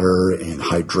water and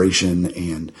hydration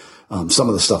and some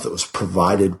of the stuff that was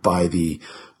provided by the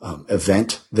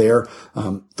event there.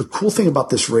 The cool thing about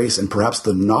this race, and perhaps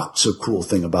the not so cool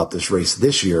thing about this race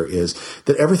this year, is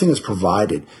that everything is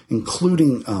provided,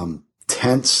 including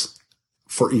tents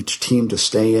for each team to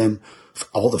stay in.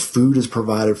 All the food is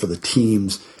provided for the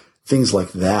teams. Things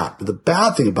like that. But the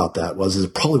bad thing about that is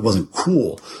it probably wasn't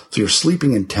cool. So you're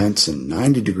sleeping in tents in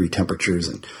 90-degree temperatures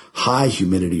and high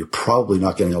humidity. You're probably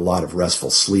not getting a lot of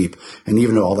restful sleep. And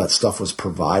even though all that stuff was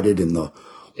provided in the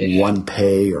one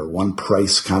pay or one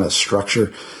price kind of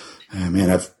structure,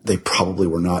 they probably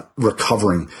were not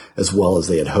recovering as well as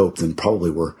they had hoped, and probably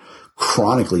were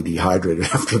chronically dehydrated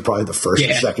after probably the first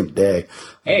or second day.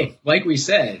 Hey, like we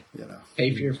said,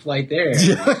 pay for your flight there.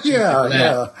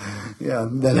 Yeah.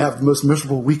 Then have the most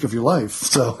miserable week of your life.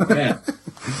 So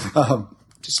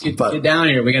just get down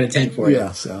here. We got a tent for you.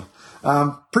 Yeah. So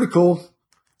pretty cool.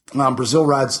 Brazil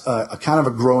rides a kind of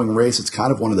a growing race. It's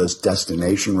kind of one of those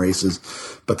destination races,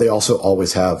 but they also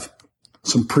always have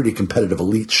some pretty competitive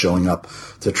elites showing up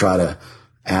to try to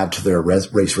add to their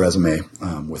race resume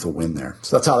with a win there.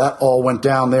 So that's how that all went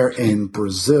down there in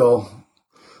Brazil.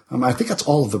 I think that's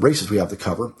all of the races we have to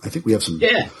cover. I think we have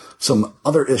some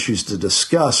other issues to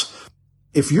discuss.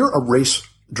 If you're a race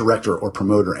director or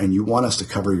promoter and you want us to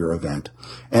cover your event,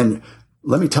 and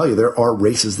let me tell you, there are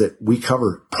races that we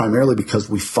cover primarily because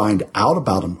we find out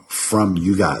about them from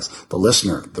you guys, the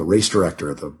listener, the race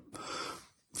director, the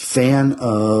fan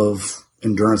of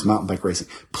endurance mountain bike racing.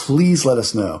 Please let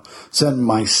us know. Send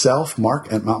myself,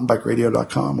 Mark, at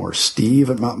mountainbikeradio.com or Steve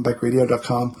at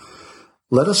mountainbikeradio.com.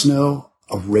 Let us know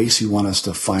a race you want us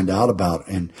to find out about,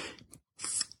 and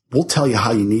we'll tell you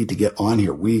how you need to get on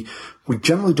here. We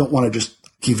generally don't want to just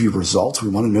give you results. We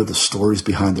want to know the stories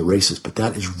behind the races, but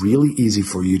that is really easy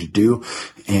for you to do.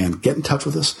 And get in touch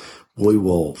with us. We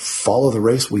will follow the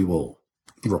race. We will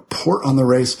report on the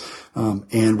race,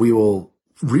 and we will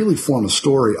really form a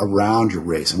story around your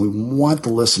race. And we want the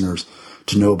listeners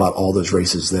to know about all those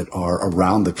races that are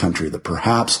around the country that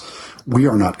perhaps we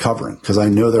are not covering, because I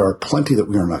know there are plenty that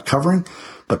we are not covering,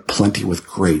 but plenty with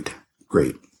great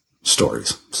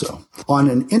stories. So on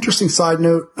an interesting side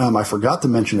note, I forgot to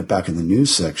mention it back in the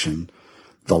news section.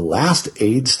 The Last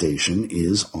Aid Station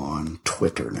is on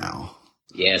Twitter now.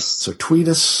 Yes. So tweet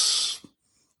us,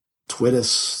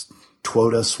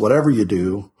 whatever you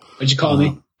do. What'd you call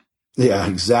me? Yeah,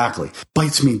 exactly.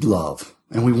 Bites me love.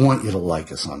 And we want you to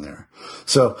like us on there.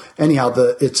 So anyhow,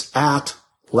 it's at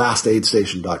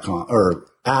lastaidstation.com or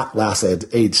at Last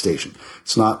Aid Station.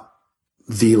 It's not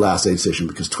the Last Aid Station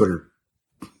because Twitter,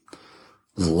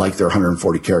 like their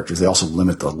 140 characters, they also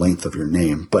limit the length of your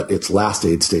name, but it's Last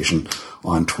Aid Station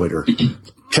on Twitter.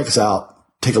 Check us out.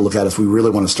 Take a look at us. We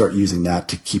really want to start using that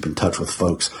to keep in touch with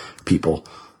people,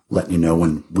 letting you know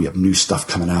when we have new stuff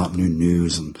coming out, new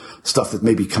news and stuff that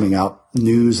may be coming out,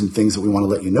 news and things that we want to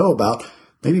let you know about,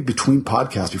 maybe between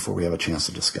podcasts before we have a chance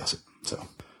to discuss it. So what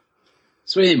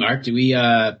do you think, Mark? Do we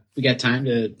got time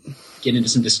to get into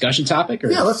some discussion topic?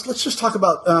 Or? Yeah, let's just talk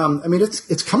about,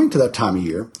 it's coming to that time of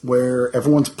year where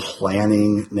everyone's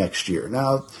planning next year.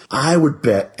 Now, I would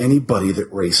bet anybody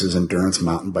that races endurance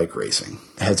mountain bike racing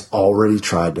has already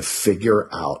tried to figure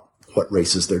out what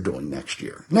races they're doing next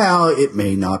year. Now, it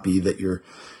may not be that you're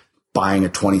buying a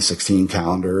 2016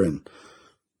 calendar and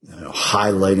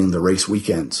highlighting the race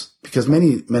weekends, because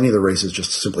many of the races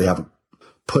just simply haven't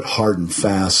put hard and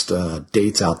fast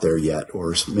dates out there yet,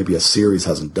 or maybe a series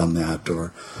hasn't done that or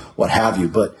what have you.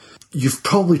 But you've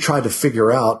probably tried to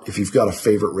figure out, if you've got a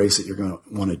favorite race that you're going to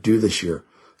want to do this year,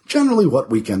 generally what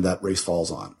weekend that race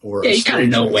falls on. Or you kind of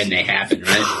know when they happen,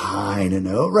 right? Kind of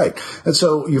know, right. And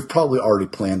so you've probably already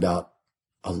planned out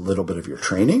a little bit of your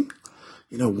training,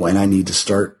 when I need to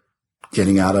start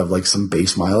getting out of like some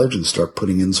base mileage and start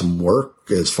putting in some work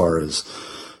as far as,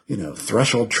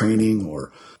 threshold training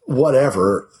or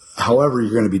whatever, however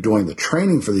you're going to be doing the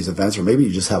training for these events, or maybe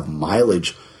you just have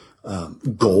mileage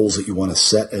goals that you want to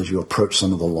set as you approach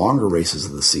some of the longer races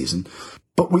of the season.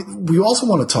 But we also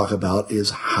want to talk about is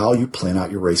how you plan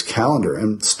out your race calendar.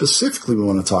 And specifically we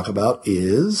want to talk about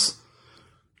is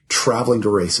traveling to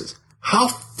races. How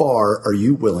far are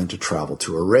you willing to travel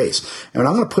to a race? And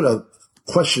I'm going to put a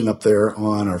question up there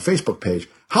on our Facebook page.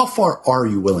 How far are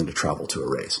you willing to travel to a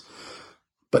race?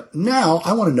 But now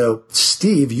I want to know,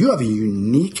 Steve, you have a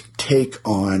unique take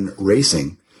on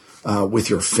racing with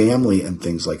your family and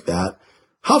things like that.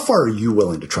 How far are you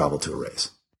willing to travel to a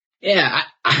race? Yeah,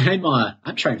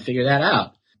 I'm trying to figure that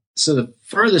out. So the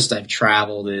furthest I've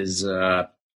traveled is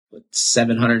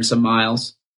 700 some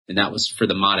miles, and that was for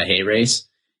the Mater Dei race.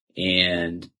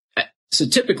 And so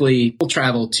typically we'll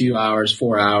travel 2 hours,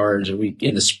 4 hours, or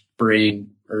in the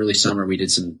spring, early summer, we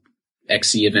did some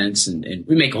XC events and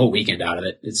we make a whole weekend out of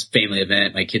it. It's a family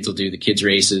event. My kids will do the kids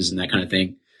races and that kind of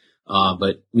thing.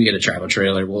 But we get a travel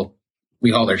trailer.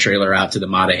 We hauled our trailer out to the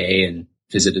Mater Dei and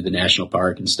visited the national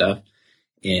park and stuff.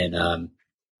 And,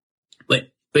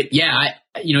 but yeah,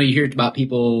 you hear about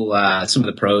people, some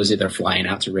of the pros that they're flying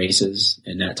out to races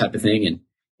and that type of thing.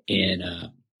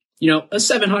 And a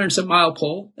 700 some mile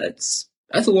pull, that's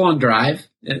a long drive,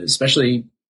 especially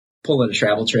pulling a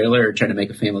travel trailer or trying to make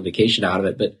a family vacation out of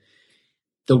it. But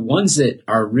the ones that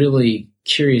are really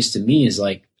curious to me is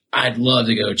like, I'd love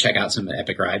to go check out some of the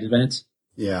Epic Ride events.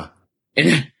 Yeah.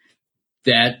 And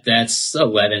that's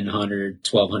 1,100,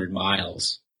 1,200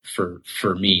 miles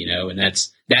for me, you know, and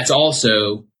that's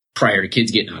also prior to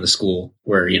kids getting out of school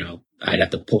where, you know, I'd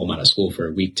have to pull them out of school for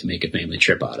a week to make a family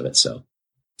trip out of it. So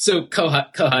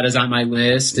Kohuta's on my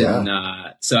list. And,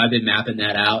 so I've been mapping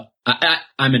that out.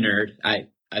 I'm a nerd.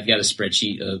 I've got a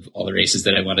spreadsheet of all the races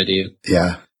that I want to do.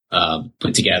 Yeah.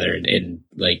 Put together and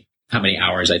like how many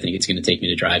hours I think it's going to take me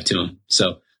to drive to them.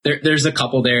 So there's a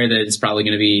couple there that it's probably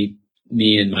going to be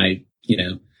me and my, you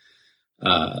know,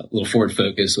 little Ford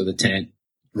Focus with a tent,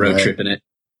 road trip in it.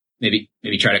 Maybe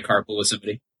try to carpool with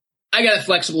somebody. I got a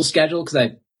flexible schedule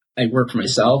because I work for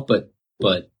myself, but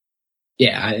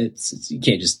yeah, it's you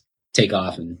can't just take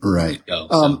off and go.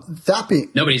 So That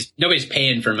being nobody's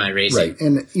paying for my racing. Right.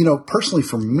 And, you know, personally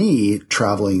for me,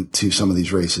 traveling to some of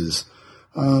these races,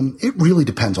 it really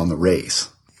depends on the race.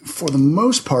 For the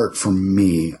most part, for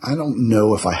me, I don't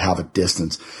know if I have a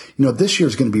distance. You know, this year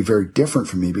is going to be very different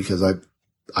for me because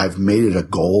I've made it a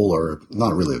goal, or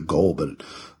not really a goal, but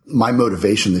my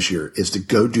motivation this year is to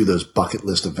go do those bucket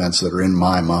list events that are in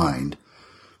my mind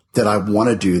that I want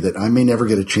to do that I may never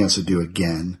get a chance to do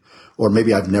again, or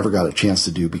maybe I've never got a chance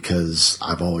to do because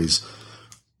I've always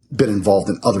been involved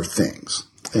in other things.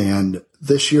 And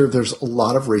this year, there's a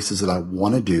lot of races that I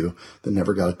want to do that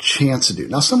never got a chance to do.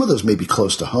 Now, some of those may be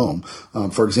close to home.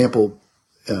 For example,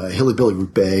 Hilly Billy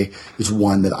Roubaix is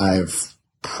one that I've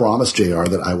promised JR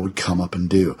that I would come up and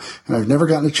do. And I've never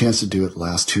gotten a chance to do it the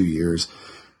last 2 years.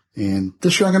 And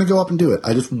this year I'm going to go up and do it.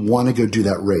 I just want to go do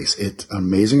that race. It's an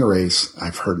amazing race.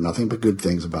 I've heard nothing but good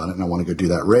things about it, and I want to go do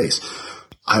that race.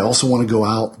 I also want to go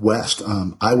out west.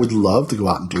 I would love to go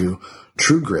out and do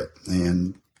True Grit.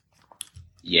 And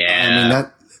yeah,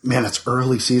 I mean, that's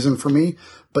early season for me,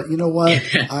 but you know what?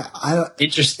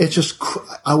 Interesting. It's just,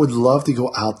 I would love to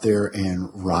go out there and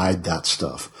ride that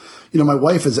stuff. You know, my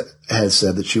wife has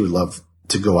said that she would love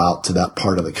to go out to that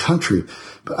part of the country,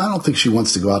 but I don't think she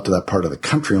wants to go out to that part of the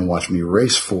country and watch me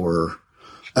race for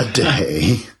a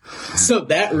day. So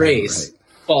that race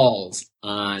falls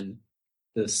on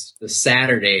the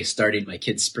Saturday starting my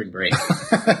kids' spring break.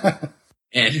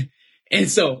 and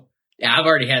so yeah, I've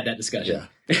already had that discussion.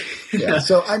 Yeah.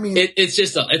 So, I mean,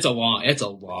 it's a long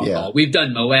haul. We've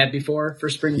done Moab before for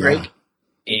spring break,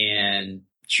 and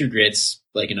True Grit's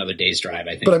like another day's drive,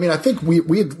 I think. But I mean, I think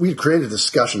we had created a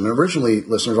discussion. And originally,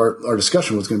 listeners, our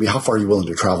discussion was going to be how far are you willing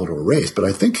to travel to a race? But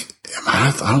I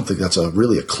don't think that's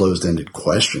really a closed-ended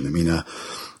question. I mean,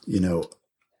 you know,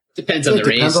 depends on the race.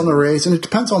 It depends on the race, and it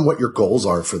depends on what your goals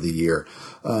are for the year.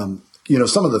 You know,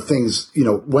 some of the things, you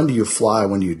know, when do you fly?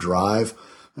 When do you drive?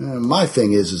 My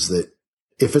thing is that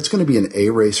if it's going to be an A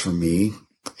race for me,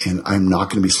 and I'm not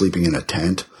going to be sleeping in a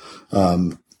tent,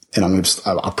 and I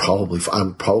would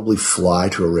probably fly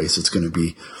to a race that's going to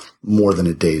be more than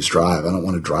a day's drive. I don't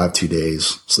want to drive 2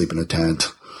 days, sleep in a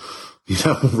tent, you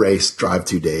know, race, drive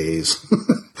 2 days.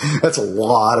 That's a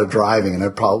lot of driving, and I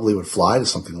probably would fly to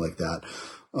something like that.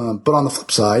 But on the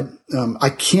flip side, I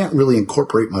can't really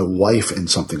incorporate my wife in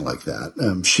something like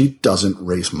that. She doesn't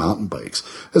race mountain bikes.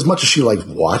 As much as she likes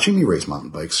watching me race mountain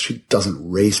bikes, she doesn't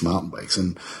race mountain bikes.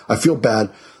 And I feel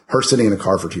bad her sitting in a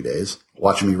car for 2 days,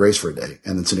 watching me race for a day,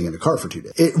 and then sitting in a car for 2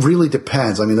 days. It really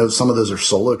depends. I mean, some of those are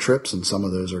solo trips, and some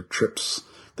of those are trips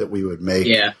that we would make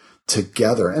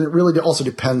together. And it really also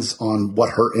depends on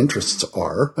what her interests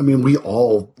are. I mean, we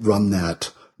all run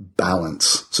that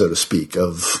balance, so to speak,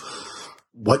 of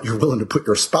what you're willing to put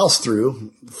your spouse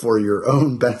through for your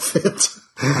own benefit.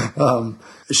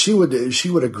 She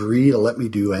would agree to let me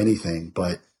do anything,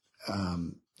 but,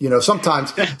 you know,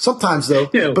 sometimes though,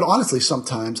 but honestly,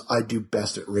 sometimes I do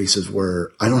best at races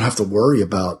where I don't have to worry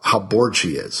about how bored she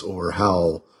is or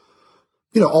how,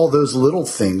 you know, all those little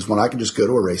things when I can just go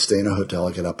to a race, stay in a hotel,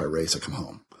 I get up, I race, I come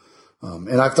home.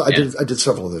 And I did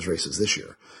several of those races this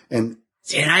year. And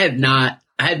I have not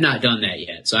done that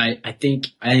yet. So I think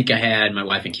I had my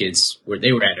wife and kids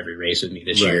they were at every race with me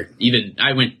this year. Even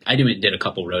I went and did a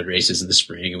couple road races in the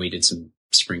spring, and we did some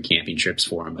spring camping trips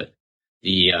for them. But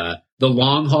the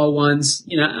long haul ones,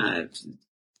 you know, I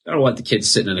don't want the kids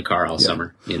sitting in the car all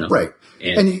summer, you know. Right.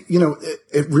 And you know,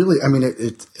 it really, I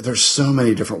mean, there's so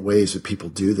many different ways that people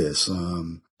do this.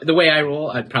 The way I roll,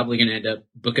 I'm probably going to end up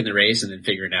booking the race and then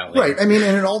figure it out later. Right. I mean,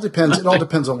 and it all depends. It all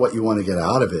depends on what you want to get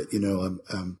out of it. You know,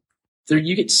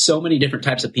 you get so many different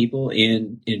types of people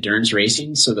in endurance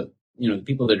racing. So that, you know, the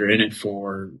people that are in it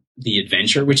for the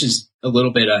adventure, which is a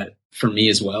little bit for me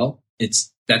as well.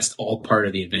 That's all part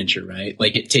of the adventure, right?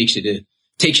 Like it takes you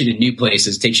to new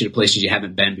places, takes you to places you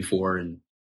haven't been before, and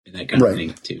that kind of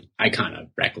thing too. I kind of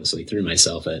recklessly threw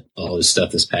myself at all this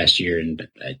stuff this past year, and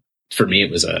for me,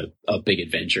 it was a big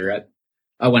adventure.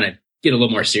 I want to get a little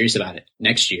more serious about it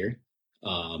next year.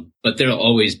 But there'll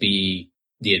always be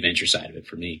the adventure side of it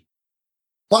for me.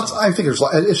 I think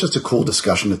it's just a cool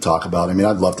discussion to talk about. I mean,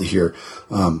 I'd love to hear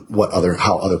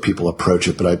how other people approach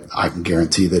it, but I can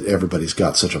guarantee that everybody's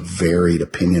got such a varied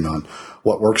opinion on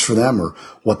what works for them or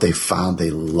what they found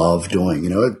they love doing. You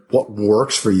know, what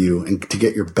works for you and to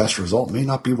get your best result may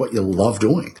not be what you love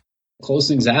doing. Close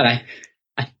things out.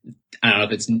 I don't know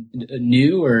if it's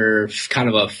new or kind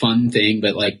of a fun thing,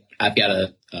 but like I've got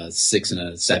a 6 and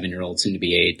a 7-year-old, soon to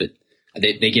be 8, but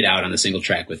they get out on the single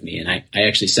track with me. And I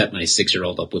actually set my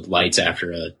 6-year-old up with lights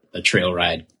after a trail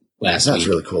ride last week. That's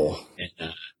really cool.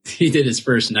 And, he did his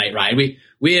first night ride.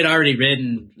 We had already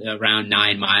ridden around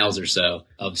 9 miles or so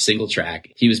of single track.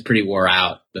 He was pretty wore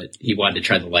out, but he wanted to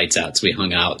try the lights out. So we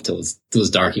hung out till it was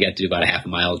dark. He got to do about a half a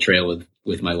mile trail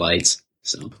with my lights.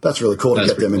 So that's really cool to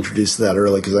get them introduced to that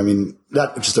early. Cause I mean,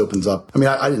 that just opens up. I mean,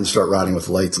 I didn't start riding with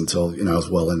lights until, I was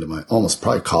well into my almost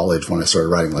probably college when I started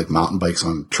riding like mountain bikes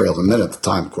on trails. And then at the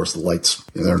time, of course, the lights,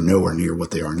 they're nowhere near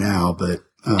what they are now, but,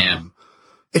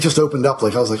 it just opened up.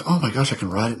 Like I was like, oh my gosh, I can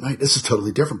ride at night. This is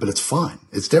totally different, but it's fun.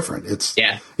 It's different.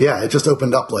 It just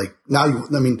opened up. Like now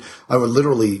I would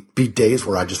literally be days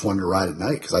where I just wanted to ride at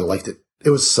night because I liked it. It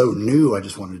was so new. I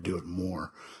just wanted to do it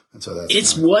more. And so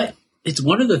it's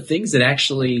one of the things that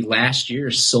actually last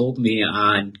year sold me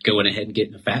on going ahead and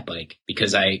getting a fat bike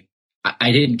because I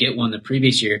didn't get one the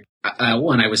previous year. I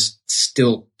was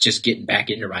still just getting back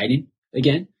into riding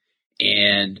again.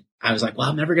 And I was like, well,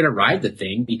 I'm never going to ride the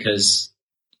thing because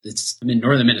I'm in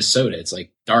northern Minnesota. It's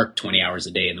like dark 20 hours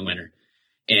a day in the winter.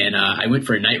 And I went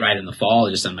for a night ride in the fall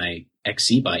just on my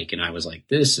XC bike. And I was like,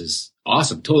 this is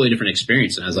awesome. Totally different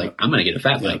experience. And I was like, I'm going to get a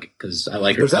fat bike because I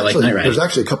like night riding. There's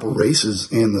actually a couple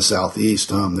races in the Southeast.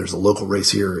 There's a local race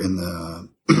here in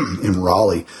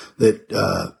Raleigh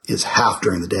that is half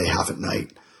during the day, half at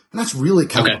night. And that's really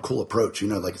kind of a cool approach.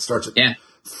 Like it starts at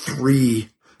 3.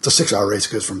 It's a 6-hour race.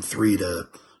 It goes from 3 to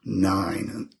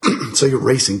 9. And so you're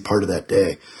racing part of that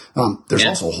day. There's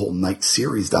also a whole night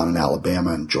series down in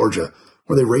Alabama and Georgia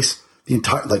where they race the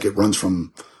entire, like it runs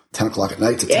from 10 o'clock at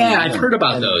night to 10 Yeah, I've heard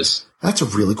about those. That's a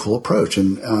really cool approach.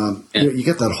 And, you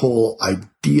get that whole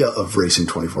idea of racing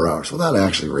 24 hours without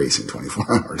actually racing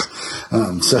 24 hours.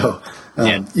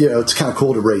 It's kind of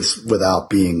cool to race without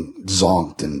being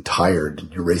zonked and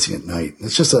tired. You're racing at night.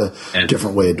 It's just a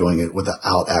different way of doing it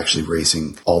without actually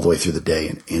racing all the way through the day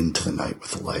and into the night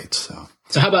with the lights.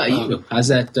 So how about you? How's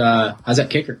that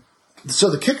kicker?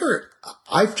 So the kicker,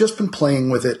 I've just been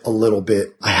playing with it a little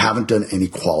bit. I haven't done any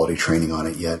quality training on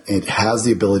it yet. It has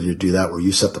the ability to do that where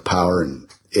you set the power and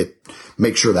it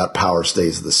makes sure that power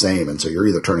stays the same. And so you're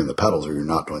either turning the pedals or you're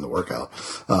not doing the workout.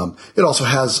 It also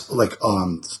has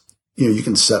you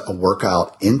can set a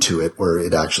workout into it where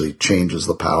it actually changes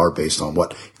the power based on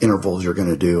what intervals you're going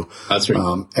to do. That's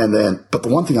right. But the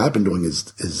one thing I've been doing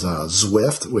is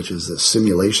Zwift, which is the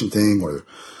simulation thing where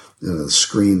the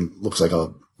screen looks like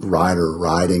a rider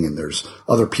riding and there's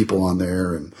other people on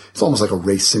there. And it's almost like a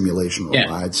race simulation or a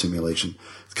ride simulation.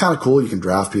 It's kind of cool. You can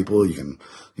draft people. You can,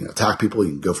 attack people.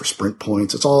 You can go for sprint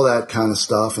points. It's all that kind of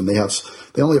stuff. And they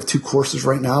only have 2 courses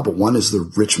right now, but one is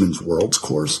the Richmond's Worlds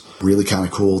course. Really kind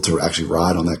of cool to actually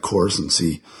ride on that course and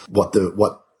see what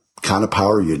kind of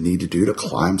power you need to do to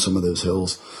climb some of those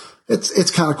hills.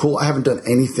 It's kind of cool. I haven't done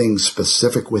anything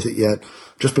specific with it yet.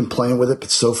 Just been playing with it.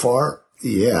 But so far,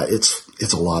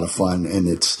 it's a lot of fun and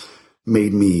it's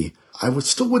made me,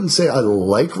 still wouldn't say I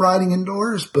like riding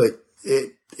indoors, but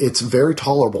it's very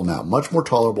tolerable now, much more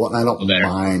tolerable. And I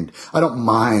don't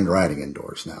mind riding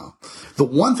indoors now. The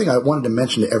one thing I wanted to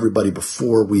mention to everybody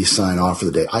before we sign off for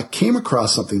the day, I came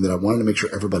across something that I wanted to make sure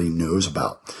everybody knows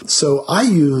about. So I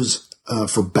use,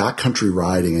 for backcountry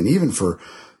riding and even for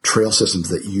trail systems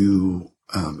that you,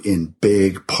 in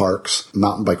big parks,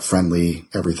 mountain bike friendly,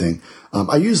 everything.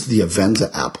 I use the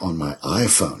Avenza app on my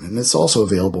iPhone and it's also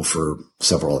available for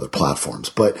several other platforms,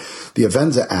 but the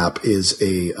Avenza app is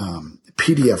a,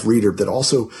 PDF reader that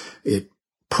also, it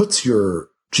puts your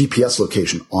GPS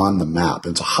location on the map.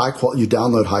 It's you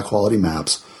download high quality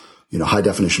maps, high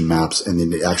definition maps, and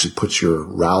then it actually puts your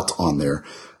route on there.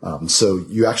 So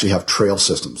you actually have trail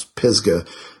systems. Pisgah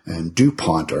and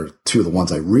DuPont are 2 of the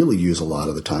ones I really use a lot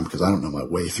of the time because I don't know my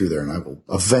way through there and I will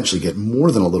eventually get more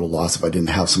than a little lost if I didn't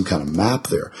have some kind of map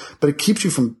there. But it keeps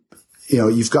you from,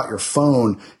 you've got your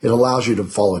phone. It allows you to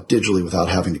follow it digitally without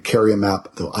having to carry a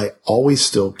map, though I always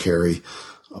still carry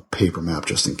a paper map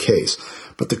just in case.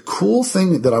 But the cool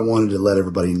thing that I wanted to let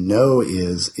everybody know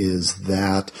is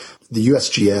that the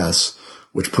USGS,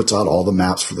 which puts out all the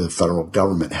maps for the federal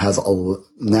government, has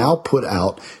now put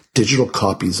out digital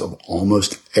copies of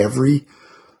almost every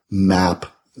map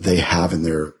they have in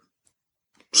their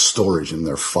storage in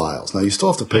their files. Now, you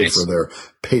still have to pay for their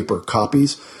paper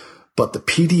copies, but the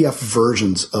PDF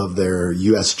versions of their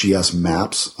USGS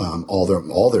maps, all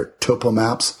their topo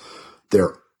maps,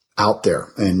 they're out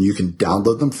there, and you can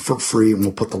download them for free, and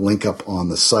we'll put the link up on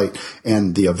the site.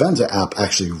 And the Avenza app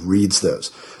actually reads those.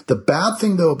 The bad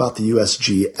thing, though, about the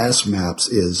USGS maps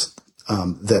is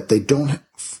that they don't,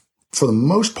 for the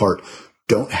most part,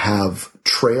 don't have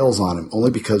trails on them,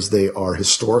 only because they are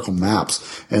historical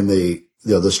maps, and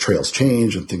those trails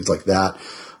change and things like that.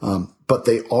 But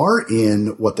they are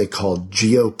in what they call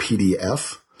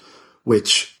GeoPDF,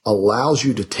 which allows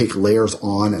you to take layers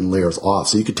on and layers off.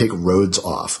 So you could take roads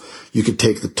off. You could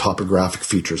take the topographic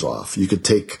features off. You could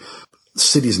take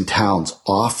cities and towns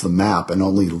off the map and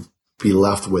only be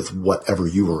left with whatever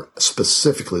you were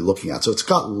specifically looking at. So it's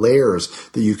got layers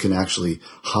that you can actually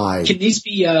hide. Can these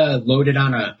be loaded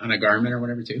on a Garmin or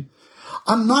whatever too?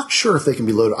 I'm not sure if they can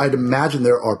be loaded. I'd imagine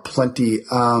there are plenty.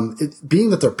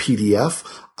 Being that they're PDF,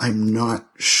 I'm not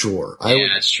sure.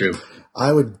 That's true.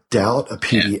 I would doubt a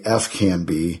PDF can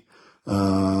be.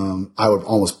 I would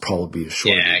almost probably be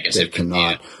sure I guess it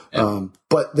cannot.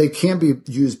 But they can be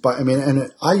used by,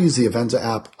 and I use the Avenza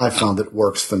app. I found that it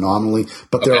works phenomenally,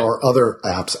 but there are other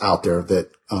apps out there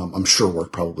that I'm sure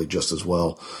work probably just as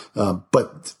well.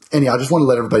 But anyhow, I just want to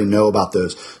let everybody know about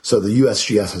those. So the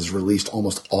USGS has released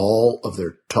almost all of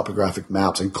their topographic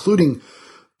maps, including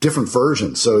different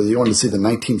versions. So you want to see the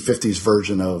 1950s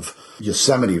version of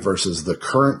Yosemite versus the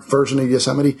current version of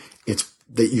Yosemite. It's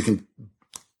that you can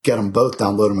get them both,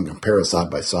 download them, and compare it side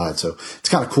by side. So it's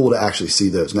kind of cool to actually see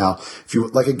those. Now, if you,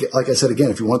 like I said again,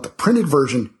 if you want the printed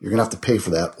version, you're going to have to pay for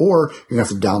that, or you're going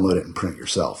to have to download it and print it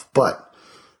yourself. But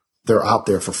they're out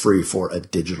there for free for a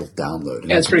digital download.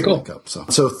 Yeah, it's pretty cool.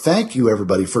 So thank you,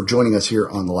 everybody, for joining us here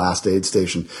on the Last Aid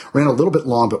Station. Ran a little bit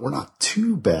long, but we're not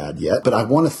too bad yet. But I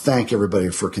want to thank everybody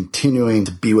for continuing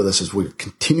to be with us as we're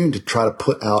continuing to try to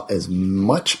put out as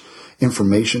much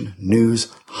information,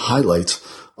 news, highlights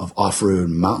of off-road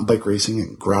mountain bike racing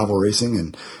and gravel racing.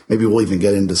 And maybe we'll even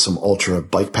get into some ultra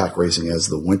bike pack racing as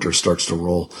the winter starts to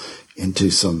roll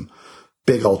into some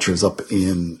big ultras up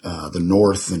in the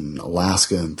north and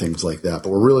Alaska and things like that. But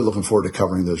we're really looking forward to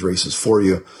covering those races for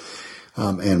you.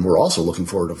 And we're also looking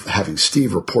forward to having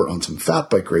Steve report on some fat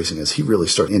bike racing as he really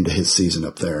starts into his season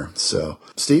up there. So,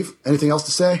 Steve, anything else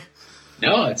to say?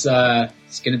 No, it's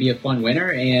going to be a fun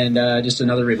winter. And just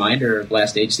another reminder,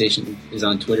 Last Aid Station is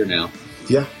on Twitter now.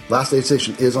 Yeah, Last Aid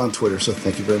Station is on Twitter. So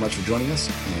thank you very much for joining us,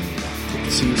 and hope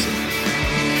to see you soon.